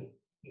opponent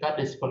got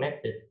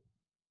disconnected.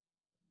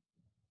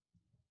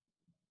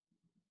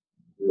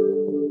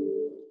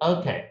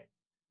 Okay,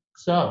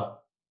 so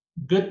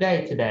good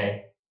day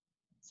today.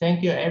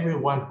 Thank you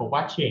everyone for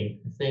watching.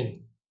 I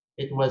think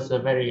it was a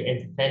very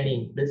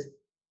entertaining this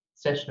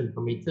session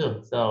for me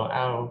too. So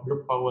I'll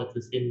look forward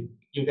to seeing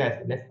you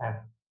guys next time.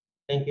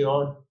 Thank you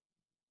all.